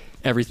 but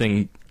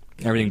everything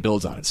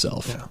builds on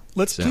itself. Yeah.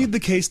 Let's plead the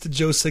case to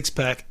Joe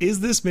Sixpack. Is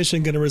this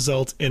mission going to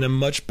result in a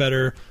much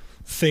better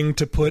thing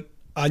to put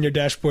on your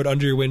dashboard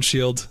under your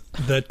windshield?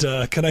 That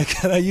can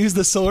I use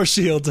the solar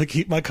shield to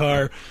keep my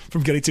car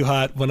from getting too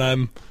hot when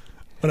I'm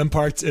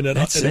parked in an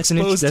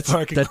exposed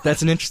parking lot?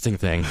 That's an interesting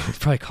thing. It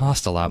probably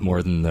costs a lot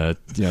more than the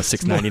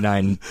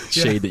 $6.99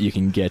 shade that you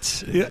can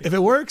get. Yeah, if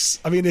it works,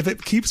 if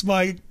it keeps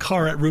my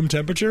car at room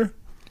temperature.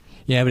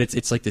 Yeah, but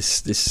it's like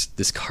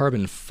this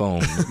carbon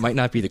foam. It might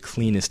not be the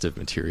cleanest of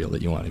material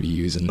that you want to be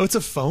using. Oh, it's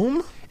a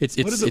foam? What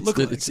does it look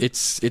like?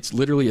 It's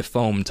literally a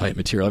foam type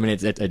material.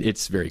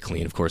 It's very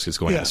clean, of course, because it's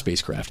going on a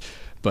spacecraft.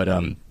 But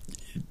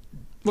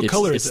what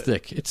color is it?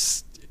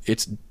 It's thick.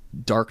 It's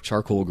dark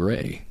charcoal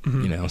gray.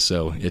 You know,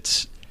 so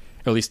it's,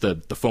 or at least the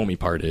foamy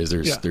part is.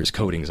 There's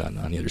coatings on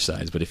the other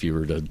sides, but if you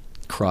were to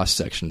cross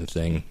section the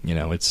thing, you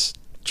know, it's.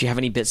 Do you have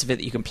any bits of it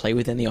that you can play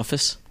with in the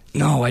office?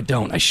 No, I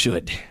don't. I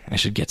should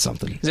get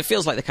something. Because it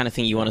feels like the kind of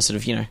thing you want to sort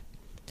of, you know,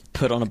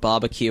 put on a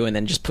barbecue and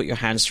then just put your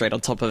hand straight on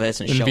top of it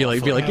and show be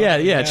off. like,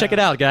 yeah, check it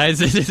out, guys.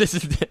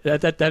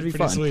 That'd be Pretty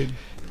fun. sweet.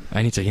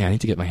 I need to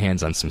get my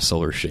hands on some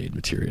solar shade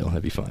material.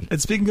 That'd be fun.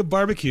 And speaking of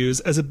barbecues,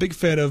 as a big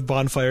fan of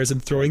bonfires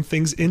and throwing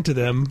things into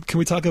them, can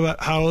we talk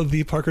about how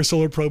the Parker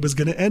Solar Probe is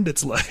going to end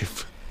its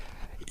life?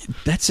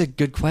 That's a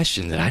good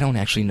question that I don't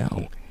actually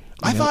know.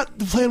 I thought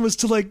the plan was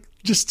to like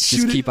just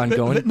shoot keep it, on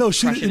going? No,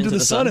 shoot Crash it into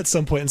the sun at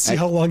some point and see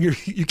how long you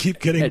keep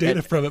getting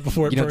data from it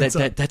before it burns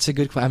up. That's a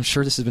good question. I'm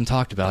sure this has been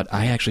talked about.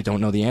 I actually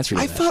don't know the answer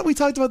to I that. thought we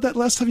talked about that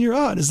last time you were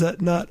on. Is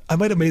that not? I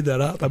might have made that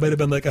up. I might have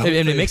been like, And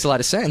it makes a lot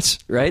of sense,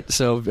 right?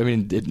 So, I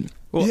mean,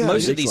 Well, Yeah,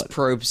 most it of these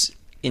probes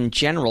in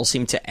general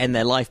seem to end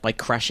their life by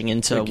crashing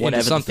into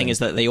whatever the something. thing is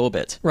that they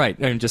orbit. right.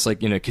 And just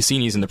like, you know,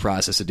 Cassini's in the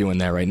process of doing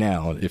that right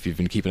now. If you've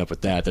been keeping up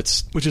with that,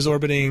 that's which is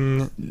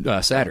orbiting.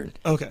 Saturn.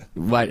 Okay.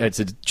 It's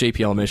a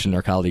JPL mission.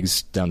 Our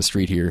colleagues down the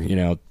street here, you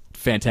know,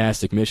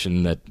 fantastic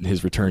mission that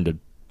has returned to.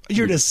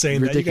 You're just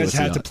saying that you guys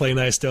had to play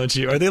nice, don't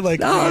you? Are they like?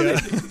 No,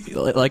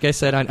 like I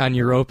said on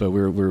Europa,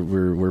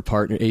 we're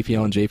partner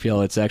APL and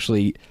JPL.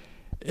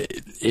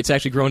 It's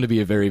actually grown to be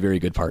a very, very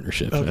good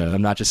partnership. Okay.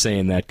 I'm not just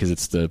saying that because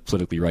it's the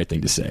politically right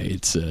thing to say.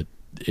 It's Do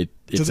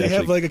they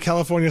have like a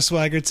California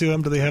swagger to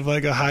them? Do they have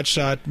like a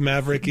hotshot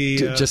Mavericky?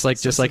 just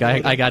like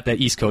I got that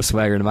East Coast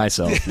swagger to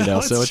myself, you know.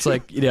 So it's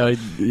like, you know,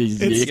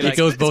 it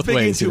goes both it's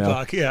ways. Biggie You know?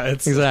 Tupac. Yeah,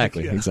 it's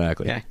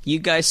Exactly. Yeah, you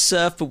guys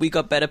surf, but we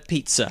got better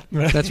pizza.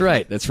 That's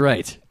right. That's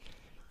right.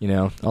 You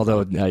know,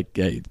 although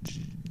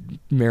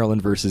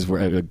Maryland versus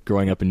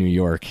growing up in New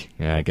York,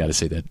 I got to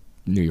say that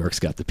New York's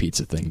got the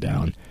pizza thing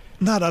down.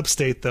 Not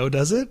upstate though,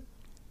 does it?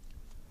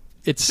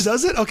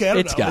 Does it? Okay, I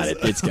don't know.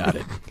 It's got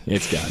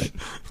it.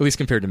 At least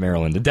compared to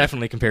Maryland, and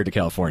definitely compared to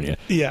California.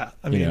 Yeah,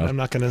 I mean, You know. I'm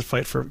not going to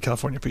fight for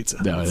California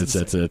pizza. No, that's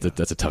a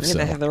tough Maybe sell.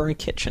 they have their own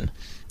kitchen.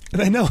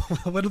 And I know.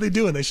 What are they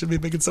doing? They should be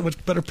making so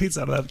much better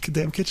pizza out of that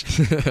damn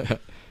kitchen.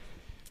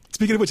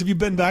 Speaking of which, have you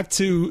been back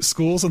to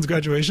school since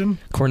graduation?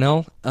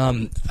 Cornell.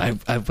 I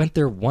went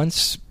there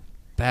once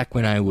back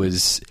when I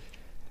was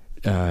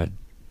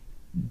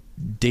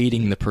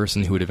dating the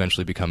person who would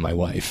eventually become my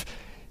wife.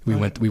 We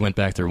went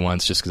back there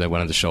once just because I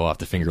wanted to show off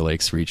the Finger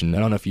Lakes region. I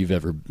don't know if you've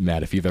ever been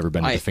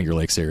to the Finger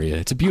Lakes area.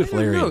 It's a beautiful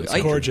area. know.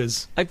 It's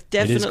gorgeous. I've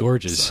definitely. It is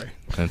gorgeous. Sorry.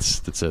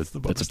 That's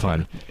a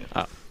pun.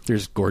 Oh.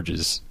 There's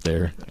gorges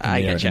there. I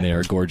and getcha. they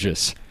are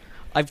gorgeous.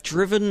 I've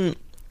driven.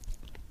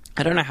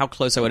 I don't know how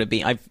close I would have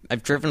been.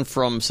 I've driven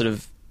from sort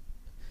of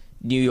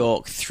New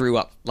York through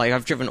up. Like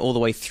I've driven all the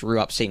way through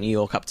upstate New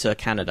York up to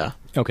Canada.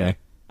 Okay.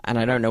 And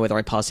I don't know whether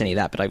I passed any of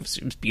that, but it was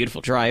a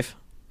beautiful drive.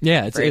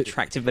 Yeah, it's Very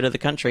attractive bit of the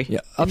country. Yeah,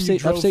 You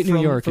drove upstate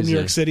New York from is New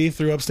York City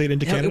through upstate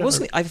into You know, Canada. it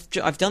wasn't.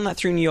 I've done that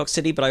through New York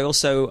City, but I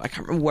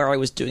can't remember where I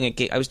was doing a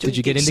gig. I was doing Did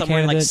you a gig get into somewhere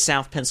in like Canada?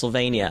 South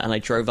Pennsylvania, and I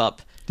drove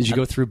up. Did you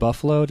go through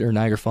Buffalo or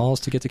Niagara Falls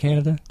to get to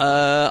Canada?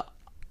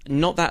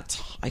 Not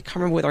that. I can't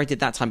remember whether I did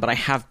that time, but I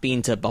have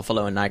been to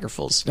Buffalo and Niagara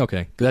Falls.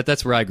 Okay,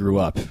 that's where I grew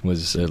up.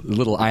 Was a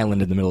little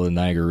island in the middle of the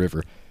Niagara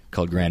River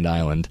called Grand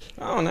Island.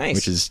 Oh, nice.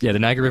 Which is the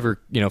Niagara River,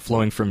 you know,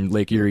 flowing from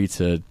Lake Erie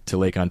to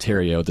Lake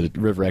Ontario. The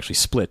river actually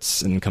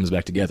splits and comes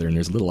back together, and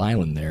there's a little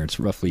island there. It's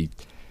roughly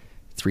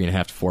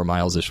 3.5 to 4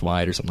 miles ish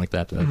wide or something like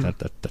that.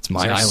 That's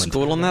my Was there a island.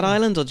 school on that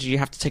island, or did you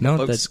have to take a No,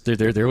 boat?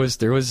 there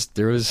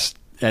was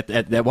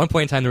at one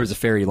point in time there was a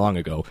ferry long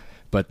ago,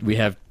 but we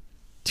have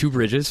 2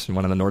 bridges,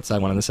 one on the north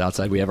side, one on the south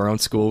side. We have our own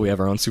school, we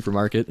have our own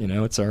supermarket. You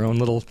know, it's our own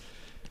little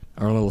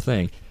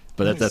thing.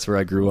 But Nice. that's where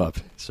I grew up,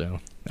 so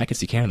I can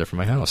see Canada from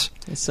my house.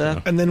 It's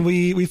And then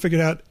we figured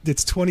out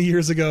it's 20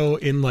 years ago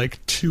in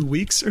like 2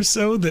 weeks or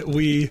so that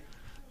we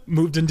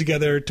moved in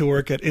together to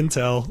work at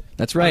Intel.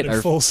 That's right.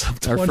 Our Folsom,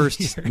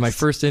 20 years. My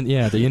first, the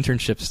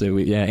internships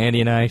that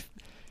Andy and I,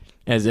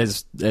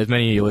 as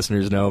many of you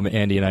listeners know,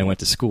 Andy and I went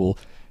to school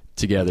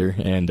together,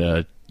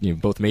 and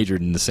both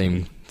majored in the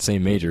same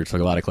major.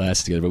 Took a lot of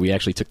classes together, but we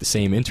actually took the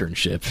same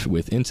internship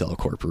with Intel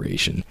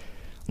Corporation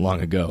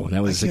long ago, and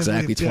that was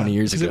exactly 20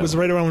 years ago. It was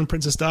right around when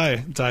Princess Di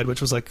died, which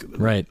was like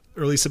right,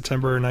 early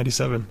September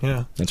 '97.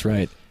 Yeah, that's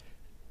right.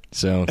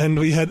 So, and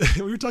we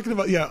were talking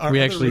about our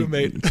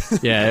roommate.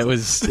 Yeah, it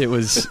was.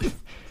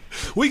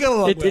 We got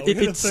along well.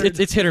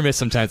 It's hit or miss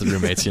sometimes with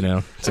roommates, you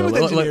know. So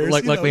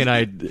luckily,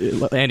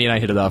 Andy and I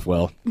hit it off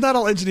well. Not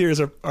all engineers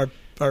are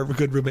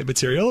good roommate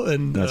material,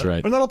 and that's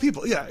right. Or not all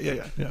people. Yeah.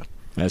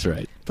 That's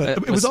right. But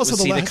it was also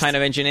the kind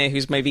of engineer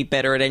who's maybe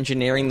better at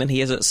engineering than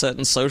he is at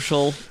certain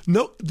social.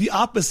 No, the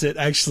opposite.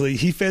 Actually,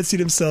 he fancied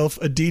himself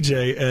a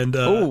DJ and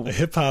a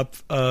hip hop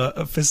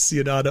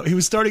aficionado. He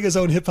was starting his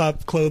own hip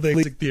hop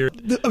clothing theory.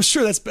 I'm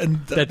sure that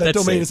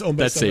domain safe. is owned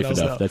by that's someone safe else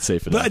enough. now. That's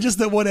safe enough. But just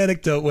that one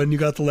anecdote when you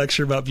got the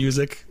lecture about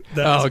music.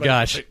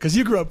 Gosh, because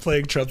you grew up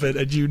playing trumpet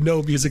and you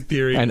know music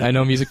theory. And I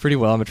know music pretty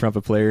well. I'm a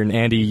trumpet player, and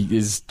Andy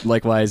is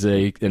likewise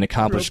an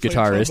accomplished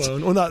guitarist.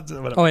 Trombone. Well, not.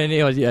 Whatever. Oh, and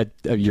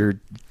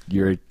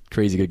you're a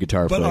crazy good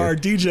guitar But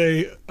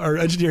player. our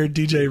engineer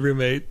DJ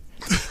roommate,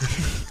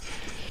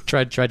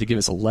 tried to give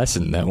us a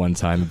lesson that one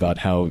time about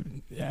how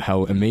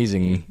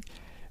amazing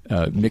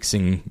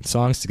mixing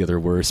songs together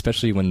were,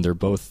 especially when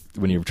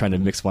you're trying to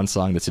mix one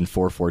song that's in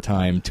 4/4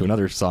 time to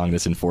another song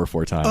that's in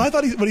 4/4 time. I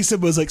thought what he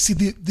said was like, see,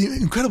 the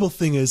incredible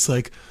thing is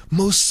like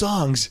most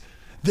songs,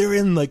 they're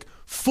in like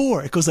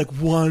 4. It goes like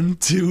 1,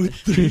 2,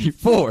 3,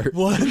 4.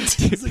 1, 2.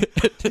 It's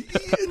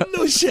like,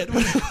 no shit.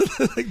 Like,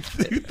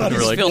 you thought I it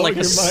was just feel like blowing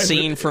a your mind.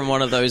 scene from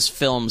one of those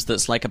films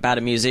that's like about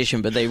a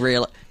musician, but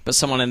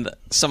someone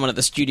at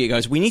the studio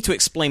goes, "We need to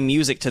explain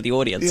music to the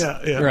audience."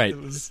 Yeah. Right,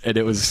 and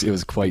it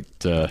was quite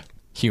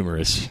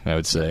humorous, I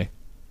would say.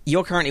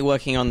 You're currently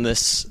working on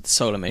this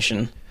solar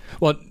mission.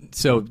 Well,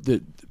 so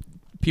the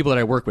people that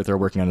I work with are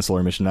working on the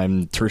solar mission.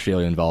 I'm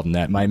tertiarily involved in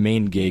that. My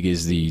main gig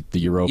is the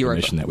Europa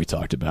mission that we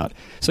talked about.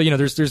 So,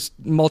 there's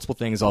multiple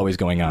things always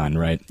going on,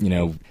 right?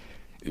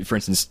 For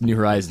instance, New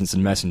Horizons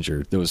and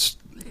Messenger, those,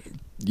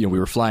 we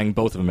were flying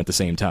both of them at the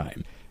same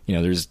time.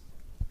 There's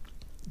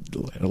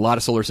a lot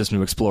of solar system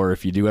to explore.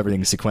 If you do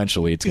everything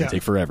sequentially, it's going to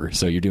take forever.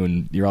 So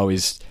you're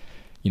always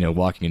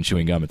walking and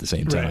chewing gum at the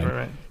same time.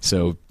 Right.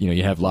 So,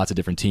 you have lots of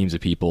different teams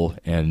of people,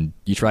 and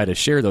you try to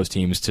share those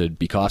teams to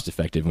be cost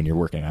effective when you're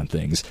working on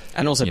things.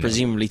 And also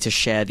presumably to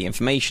share the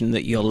information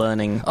that you're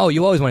learning. Oh,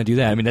 you always want to do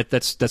that. I mean,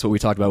 that's what we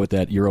talked about with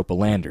that Europa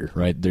lander,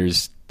 right?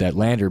 There's that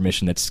lander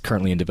mission that's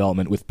currently in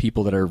development with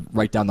people that are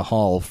right down the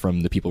hall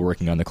from the people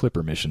working on the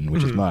Clipper mission,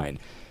 which is mine.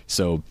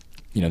 So,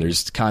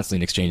 there's constantly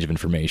an exchange of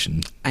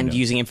information. And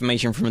using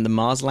information from the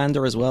Mars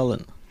lander as well.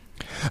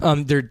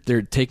 And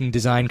they're taking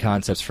design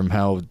concepts from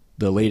how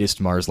the latest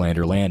Mars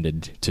lander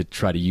landed to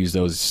try to use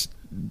those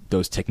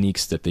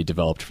techniques that they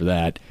developed for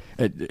that.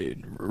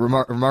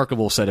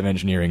 Remarkable set of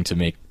engineering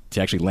to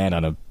actually land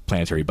on a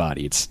planetary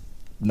body. It's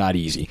not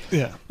easy.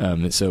 Yeah.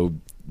 So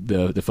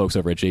the folks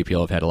over at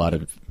JPL have had a lot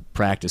of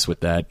practice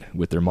with that,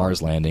 with their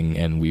Mars landing,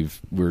 and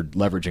we're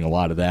leveraging a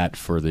lot of that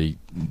for the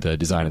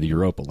design of the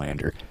Europa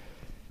lander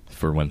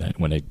for when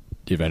it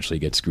eventually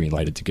gets green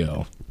lighted to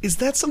go. Is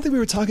that something we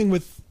were talking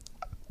with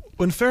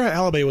when Farah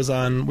Alabay was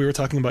on? We were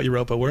talking about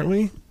Europa, weren't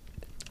we?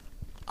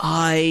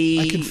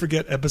 I can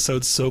forget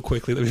episodes so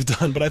quickly that we've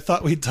done, but I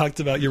thought we talked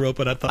about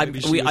Europa, and I thought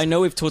I know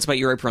we've talked about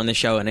Europa on the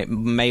show, and it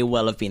may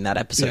well have been that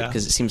episode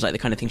because it seems like the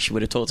kind of thing she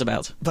would have talked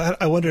about. But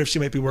I wonder if she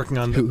might be working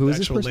on the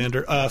actual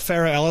lander.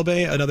 Farah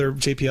Alabay, another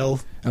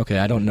JPL. Okay,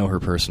 I don't know her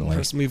personally.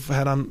 Person we've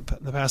had on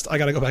in the past. I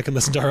got to go back and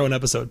listen to our own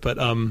episode, but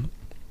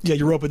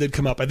Europa did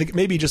come up. I think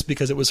maybe just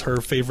because it was her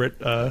favorite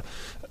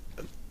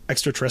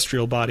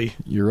extraterrestrial body.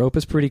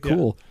 Europa's pretty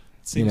cool.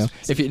 Yeah.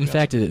 In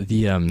fact,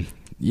 you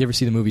ever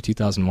see the movie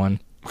 2001?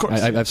 Of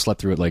course. I've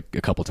slept through it like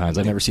a couple times.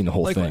 I've never seen the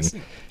whole Likewise.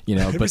 thing.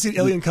 Have you seen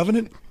Alien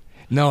Covenant?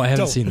 No, I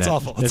haven't seen that. It's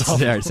awful. It's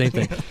awful. Yeah, same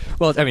thing.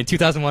 Well, I mean,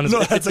 2001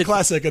 is that's a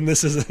classic, and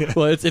this is.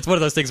 Well, it's one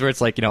of those things where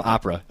it's like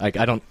opera. Like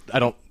I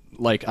don't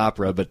like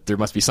opera, but there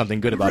must be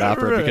something good about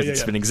opera because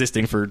it's been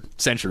existing for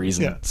centuries,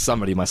 and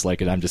somebody must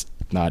like it. I'm just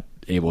not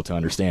able to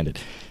understand it.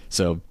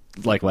 So,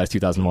 likewise,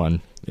 2001.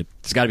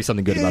 There's got to be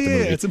something good about the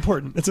movie. Yeah, it's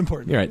important. It's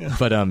important. You're right. Yeah.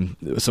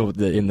 But so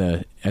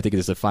I think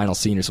it's the final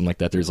scene or something like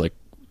that. There's like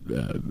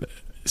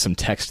some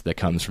text that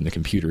comes from the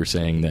computer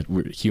saying that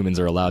humans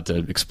are allowed to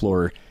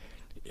explore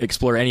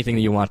anything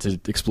that you want to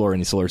explore in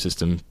the solar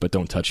system, but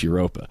don't touch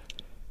Europa.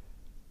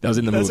 That was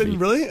in the movie.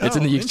 Really? It's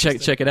in the. You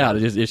check it out.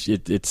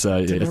 It's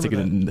I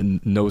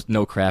think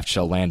no craft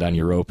shall land on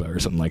Europa or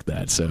something like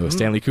that. So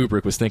Stanley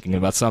Kubrick was thinking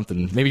about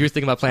something. Maybe he was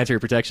thinking about planetary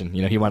protection.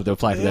 He wanted to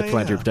apply for that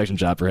planetary protection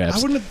job, perhaps. I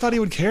wouldn't have thought he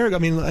would care. I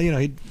mean,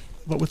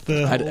 what with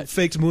the whole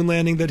faked moon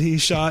landing that he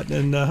shot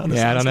and on the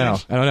I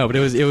don't know, but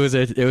it was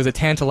a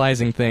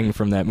tantalizing thing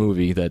from that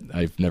movie that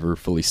I've never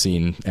fully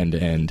seen end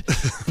to end.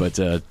 But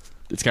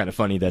it's kind of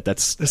funny that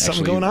there's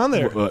something going on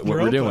there. What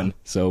we're doing.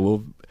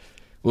 So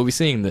we'll be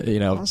seeing that.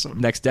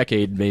 Awesome. Next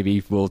decade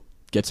maybe we'll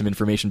get some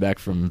information back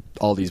from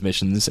all these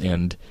missions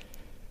and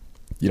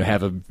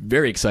have a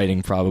very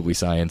exciting probably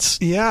science.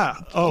 Yeah.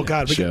 Oh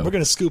God, we're going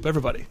to scoop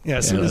everybody. Yeah.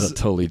 That'll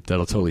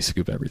totally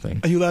scoop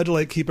everything. Are you allowed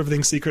to keep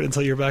everything secret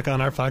until you're back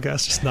on our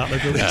podcast? Just not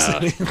release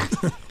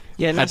anything.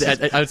 Yeah.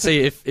 I would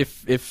say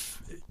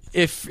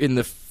if in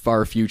the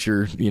far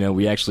future,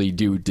 we actually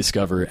do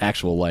discover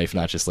actual life,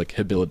 not just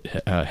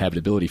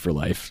habitability for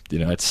life.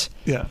 It's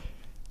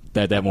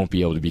that won't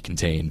be able to be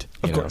contained.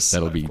 Of course.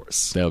 That'll be.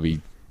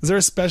 Is there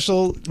a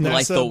special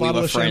NASA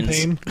bottle of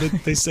champagne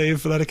that they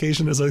save for that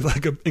occasion as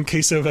in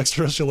case of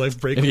extraterrestrial life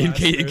break? In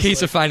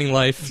case of finding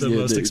life, the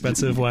most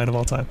expensive wine of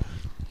all time.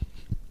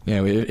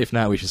 Yeah, if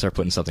not, we should start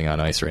putting something on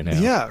ice right now.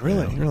 Yeah,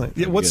 really.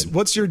 Yeah,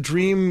 what's your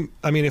dream?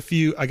 I mean,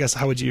 I guess,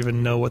 how would you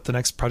even know what the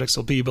next projects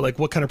will be? But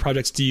what kind of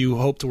projects do you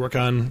hope to work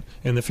on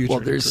in the future?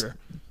 Well,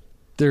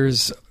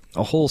 there's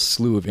a whole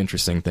slew of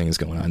interesting things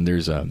going on.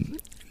 There's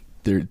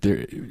we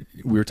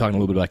were talking a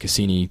little bit about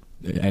Cassini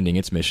ending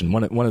its mission.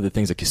 One of the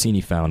things that Cassini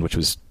found, which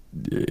was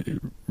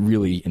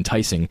really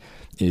enticing,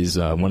 is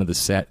one of the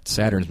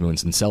Saturn's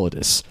moons,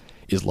 Enceladus,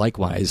 is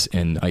likewise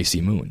an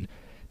icy moon.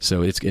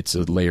 So it's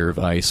a layer of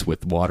ice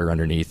with water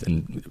underneath,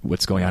 and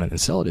what's going on in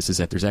Enceladus is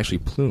that there's actually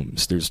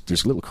plumes.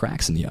 There's little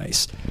cracks in the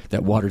ice.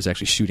 That water is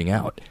actually shooting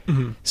out.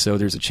 Mm-hmm. So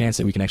there's a chance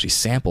that we can actually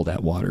sample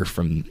that water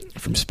from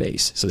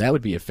space. So that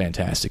would be a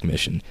fantastic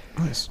mission.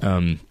 Nice.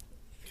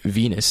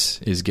 Venus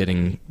is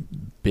getting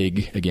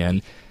big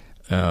again.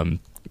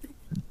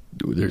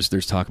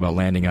 There's talk about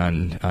landing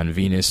on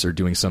Venus or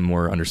doing some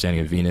more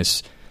understanding of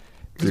Venus.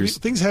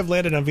 Things have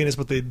landed on Venus,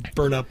 but they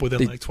burn up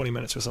within like 20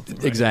 minutes or something.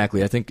 Right?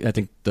 Exactly. I think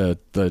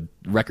the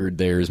record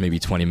there is maybe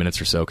 20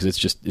 minutes or so, because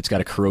it's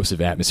got a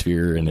corrosive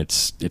atmosphere and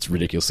it's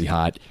ridiculously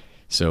hot.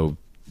 So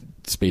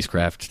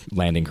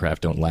landing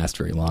craft don't last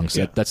very long.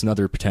 So that's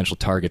another potential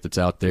target that's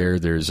out there.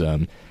 There's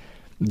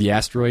the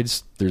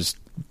asteroids. There's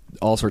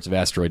all sorts of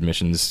asteroid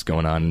missions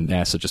going on.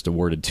 NASA just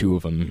awarded 2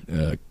 of them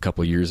a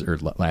couple of years, or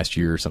last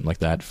year or something like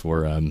that,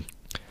 for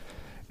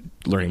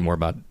learning more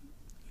about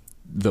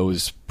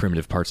those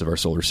primitive parts of our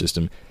solar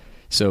system.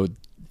 So,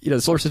 the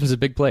solar system is a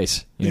big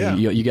place.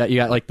 You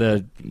got like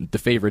the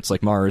favorites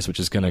like Mars, which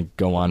is going to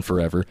go on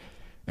forever,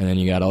 and then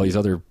you got all these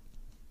other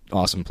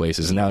awesome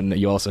places. And now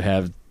you also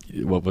have,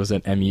 what was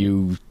that,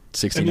 MU69?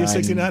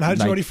 MU69. How did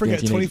you already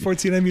forget?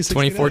 2014 MU69.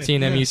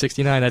 2014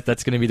 MU69.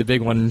 That's going to be the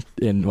big one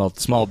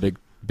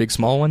big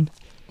small one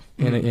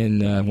in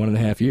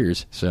 1.5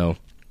 years. So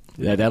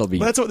that'll be.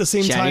 Well, that's at the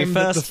same January time 1st.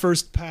 that the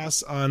first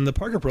pass on the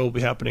Parker probe will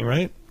be happening,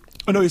 right?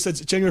 Oh no, you said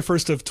January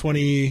 1st of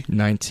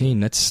 2019.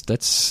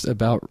 That's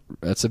about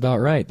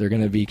right. They're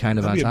going to be kind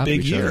of That'll on be a top of big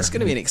each year. other. It's going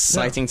to be an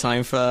exciting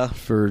time for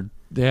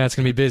It's going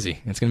to be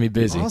busy. It's going to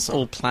be busy. Awesome.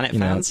 all planet You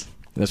know, fans.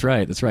 That's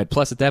right.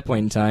 Plus, at that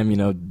point in time,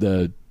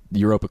 the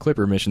Europa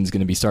Clipper mission is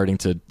going to be starting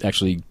to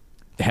actually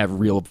have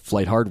real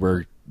flight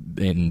hardware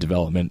in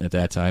development at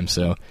that time.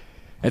 So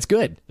that's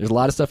good. There's a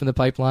lot of stuff in the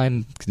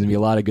pipeline. There's going to be a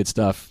lot of good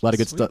stuff. A lot of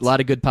good stuff. A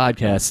lot of good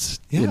podcasts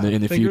in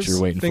the future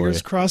waiting for you.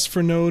 Fingers crossed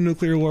for no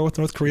nuclear war with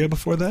North Korea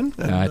before then.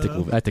 And, I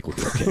think we'll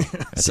be okay.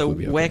 So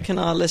where can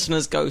our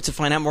listeners go to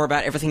find out more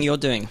about everything you're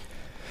doing?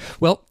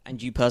 Well,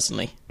 And you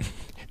personally?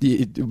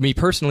 me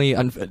personally,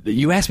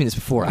 you asked me this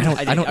before. I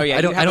don't have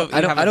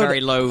a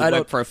very low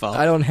web profile.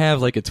 I don't have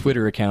like a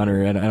Twitter account,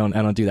 or I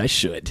don't do that. I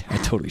should. I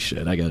totally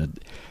should. I gotta.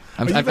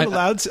 Are you even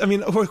allowed to? I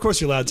mean, of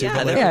course you're allowed to. Yeah,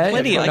 but like, there are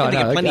plenty. I can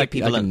think of plenty of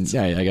people. I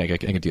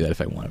can do that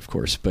if I want, of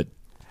course. But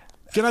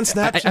get on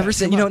Snapchat. I ever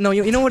said, you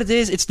know what it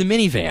is? It's the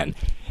minivan.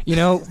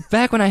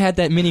 Back when I had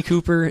that Mini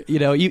Cooper,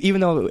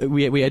 even though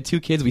we had 2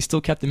 kids, we still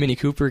kept the Mini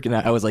Cooper, and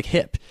I was like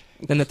hip.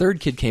 Then the third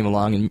kid came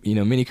along, and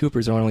Mini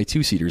Coopers are only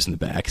 2-seaters in the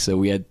back, so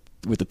we had,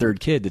 with the third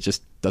kid, it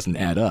just doesn't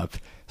add up.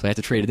 So I had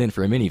to trade it in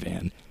for a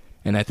minivan.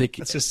 And I think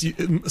it's just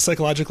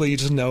psychologically, you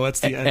just know it's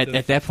the end.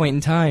 At that point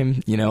in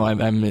time,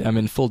 I'm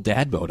in full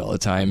dad mode all the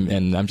time,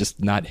 and I'm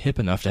just not hip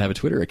enough to have a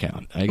Twitter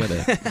account. I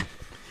gotta.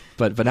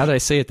 But now that I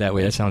say it that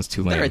way, that sounds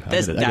too lame.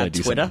 There's dad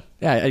Twitter.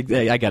 Yeah,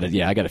 I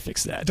gotta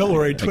fix that. Don't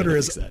worry, Twitter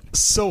is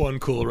so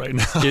uncool right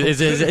now.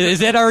 Is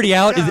that already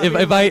out?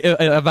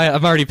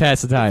 I'm already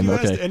past the time. If you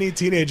Okay. asked any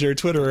teenager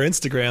Twitter or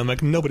Instagram,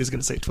 like nobody's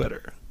going to say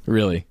Twitter.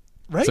 Really?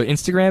 Right? So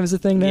Instagram is a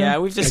thing now? Yeah,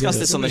 we've discussed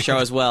this on the show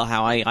as well.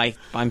 How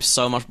I'm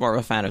so much more of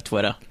a fan of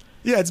Twitter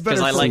Yeah, it's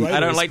better because for I writers,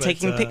 don't like but,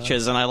 taking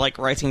pictures and I like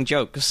writing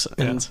jokes.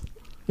 And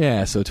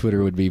Yeah, so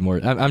Twitter would be more.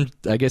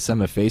 I guess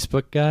I'm a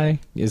Facebook guy.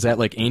 Is that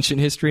like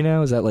ancient history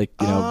now? Is that like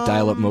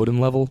dial-up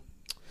modem level?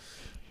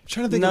 I'm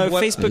trying to think no, of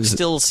what... Facebook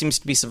still seems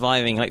to be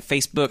surviving. Like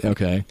Facebook.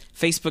 Okay.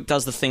 Facebook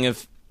does the thing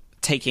of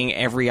taking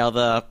every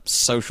other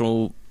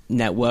social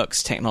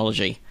network's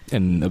technology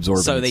And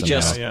absorbing. So it they somehow.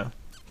 just- Yeah.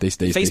 They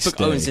Facebook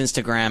stay. owns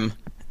Instagram,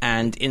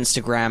 and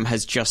Instagram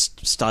has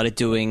just started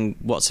doing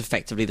what's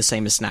effectively the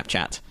same as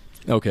Snapchat,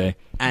 Okay.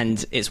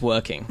 and it's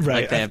working.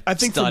 Right. Like they're I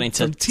think starting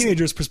from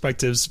teenagers'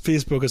 perspectives,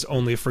 Facebook is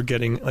only for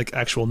getting like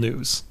actual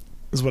news,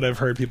 is what I've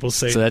heard people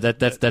say. So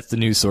that's the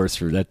news source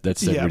for that.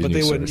 That's yeah, but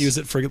they wouldn't source. use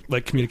it for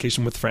like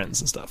communication with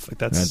friends and stuff. Like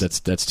that's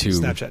too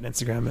Snapchat and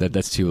Instagram. And,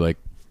 that's too like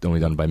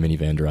only done by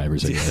minivan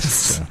drivers, I guess. Yes.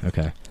 So,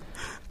 okay.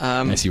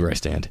 I see where I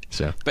stand.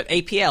 So, But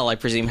APL, I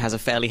presume, has a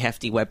fairly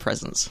hefty web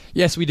presence.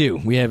 yes, we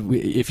do.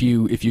 If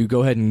you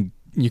go ahead and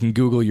you can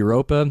Google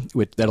Europa,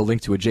 that'll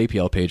link to a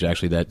JPL page.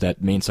 Actually, that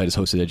main site is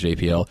hosted at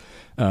JPL.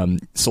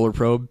 Solar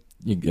Probe,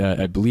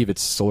 I believe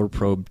it's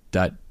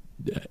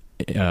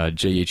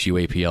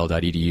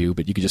solarprobe.jhuapl.edu.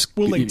 But you can just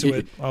We'll link to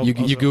it.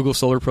 You Google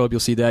Solar Probe,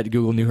 you'll see that.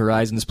 Google New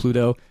Horizons,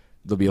 Pluto.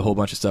 There'll be a whole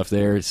bunch of stuff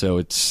there. So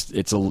it's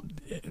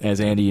as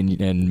Andy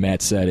and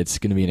Matt said, it's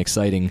going to be an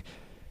exciting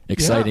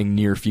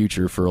near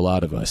future for a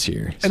lot of us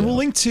here. And So. we'll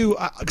link to,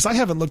 because I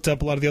haven't looked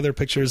up a lot of the other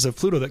pictures of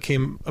Pluto that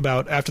came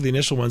about after the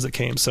initial ones that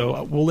came.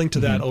 So we'll link to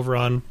that over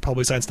on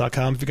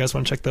probablyscience.com if you guys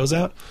want to check those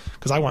out,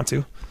 because I want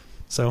to.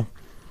 So,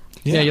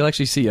 Yeah, you'll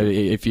actually see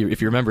if you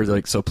remember,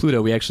 like, so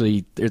Pluto, we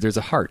actually there's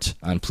a heart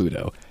on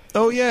Pluto.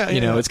 Oh yeah, You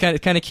know, it's kind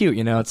of cute.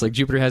 You know, it's like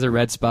Jupiter has a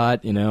red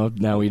spot. You know,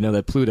 now we know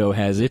that Pluto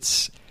has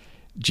its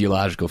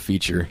geological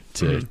feature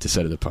to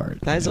set it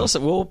apart. That is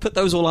awesome. We'll put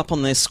those all up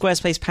on the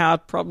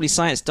Squarespace-powered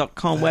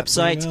probablyscience.com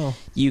website. will.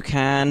 You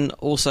can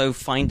also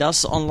find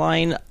us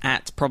online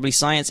at Probably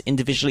Science,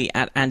 individually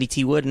at Andy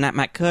T. Wood and at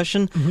Matt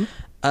Kirshen.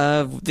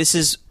 This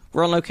is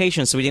we're on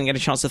location, so we didn't get a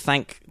chance to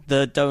thank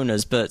the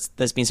donors, but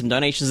there's been some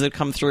donations that have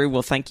come through.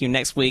 We'll thank you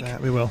next week.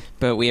 We will.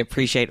 But we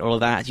appreciate all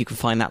of that. You can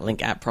find that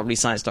link at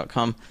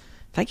probablyscience.com.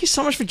 Thank you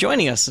so much for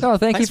joining us. Oh,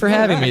 thank you for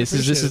having me. This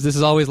Appreciate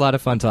is always a lot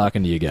of fun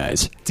talking to you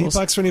guys.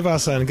 Deepak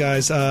Srinivasan,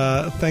 guys,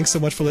 thanks so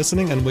much for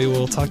listening, and we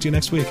will talk to you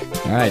next week.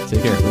 All right,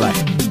 take care.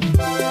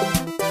 Bye.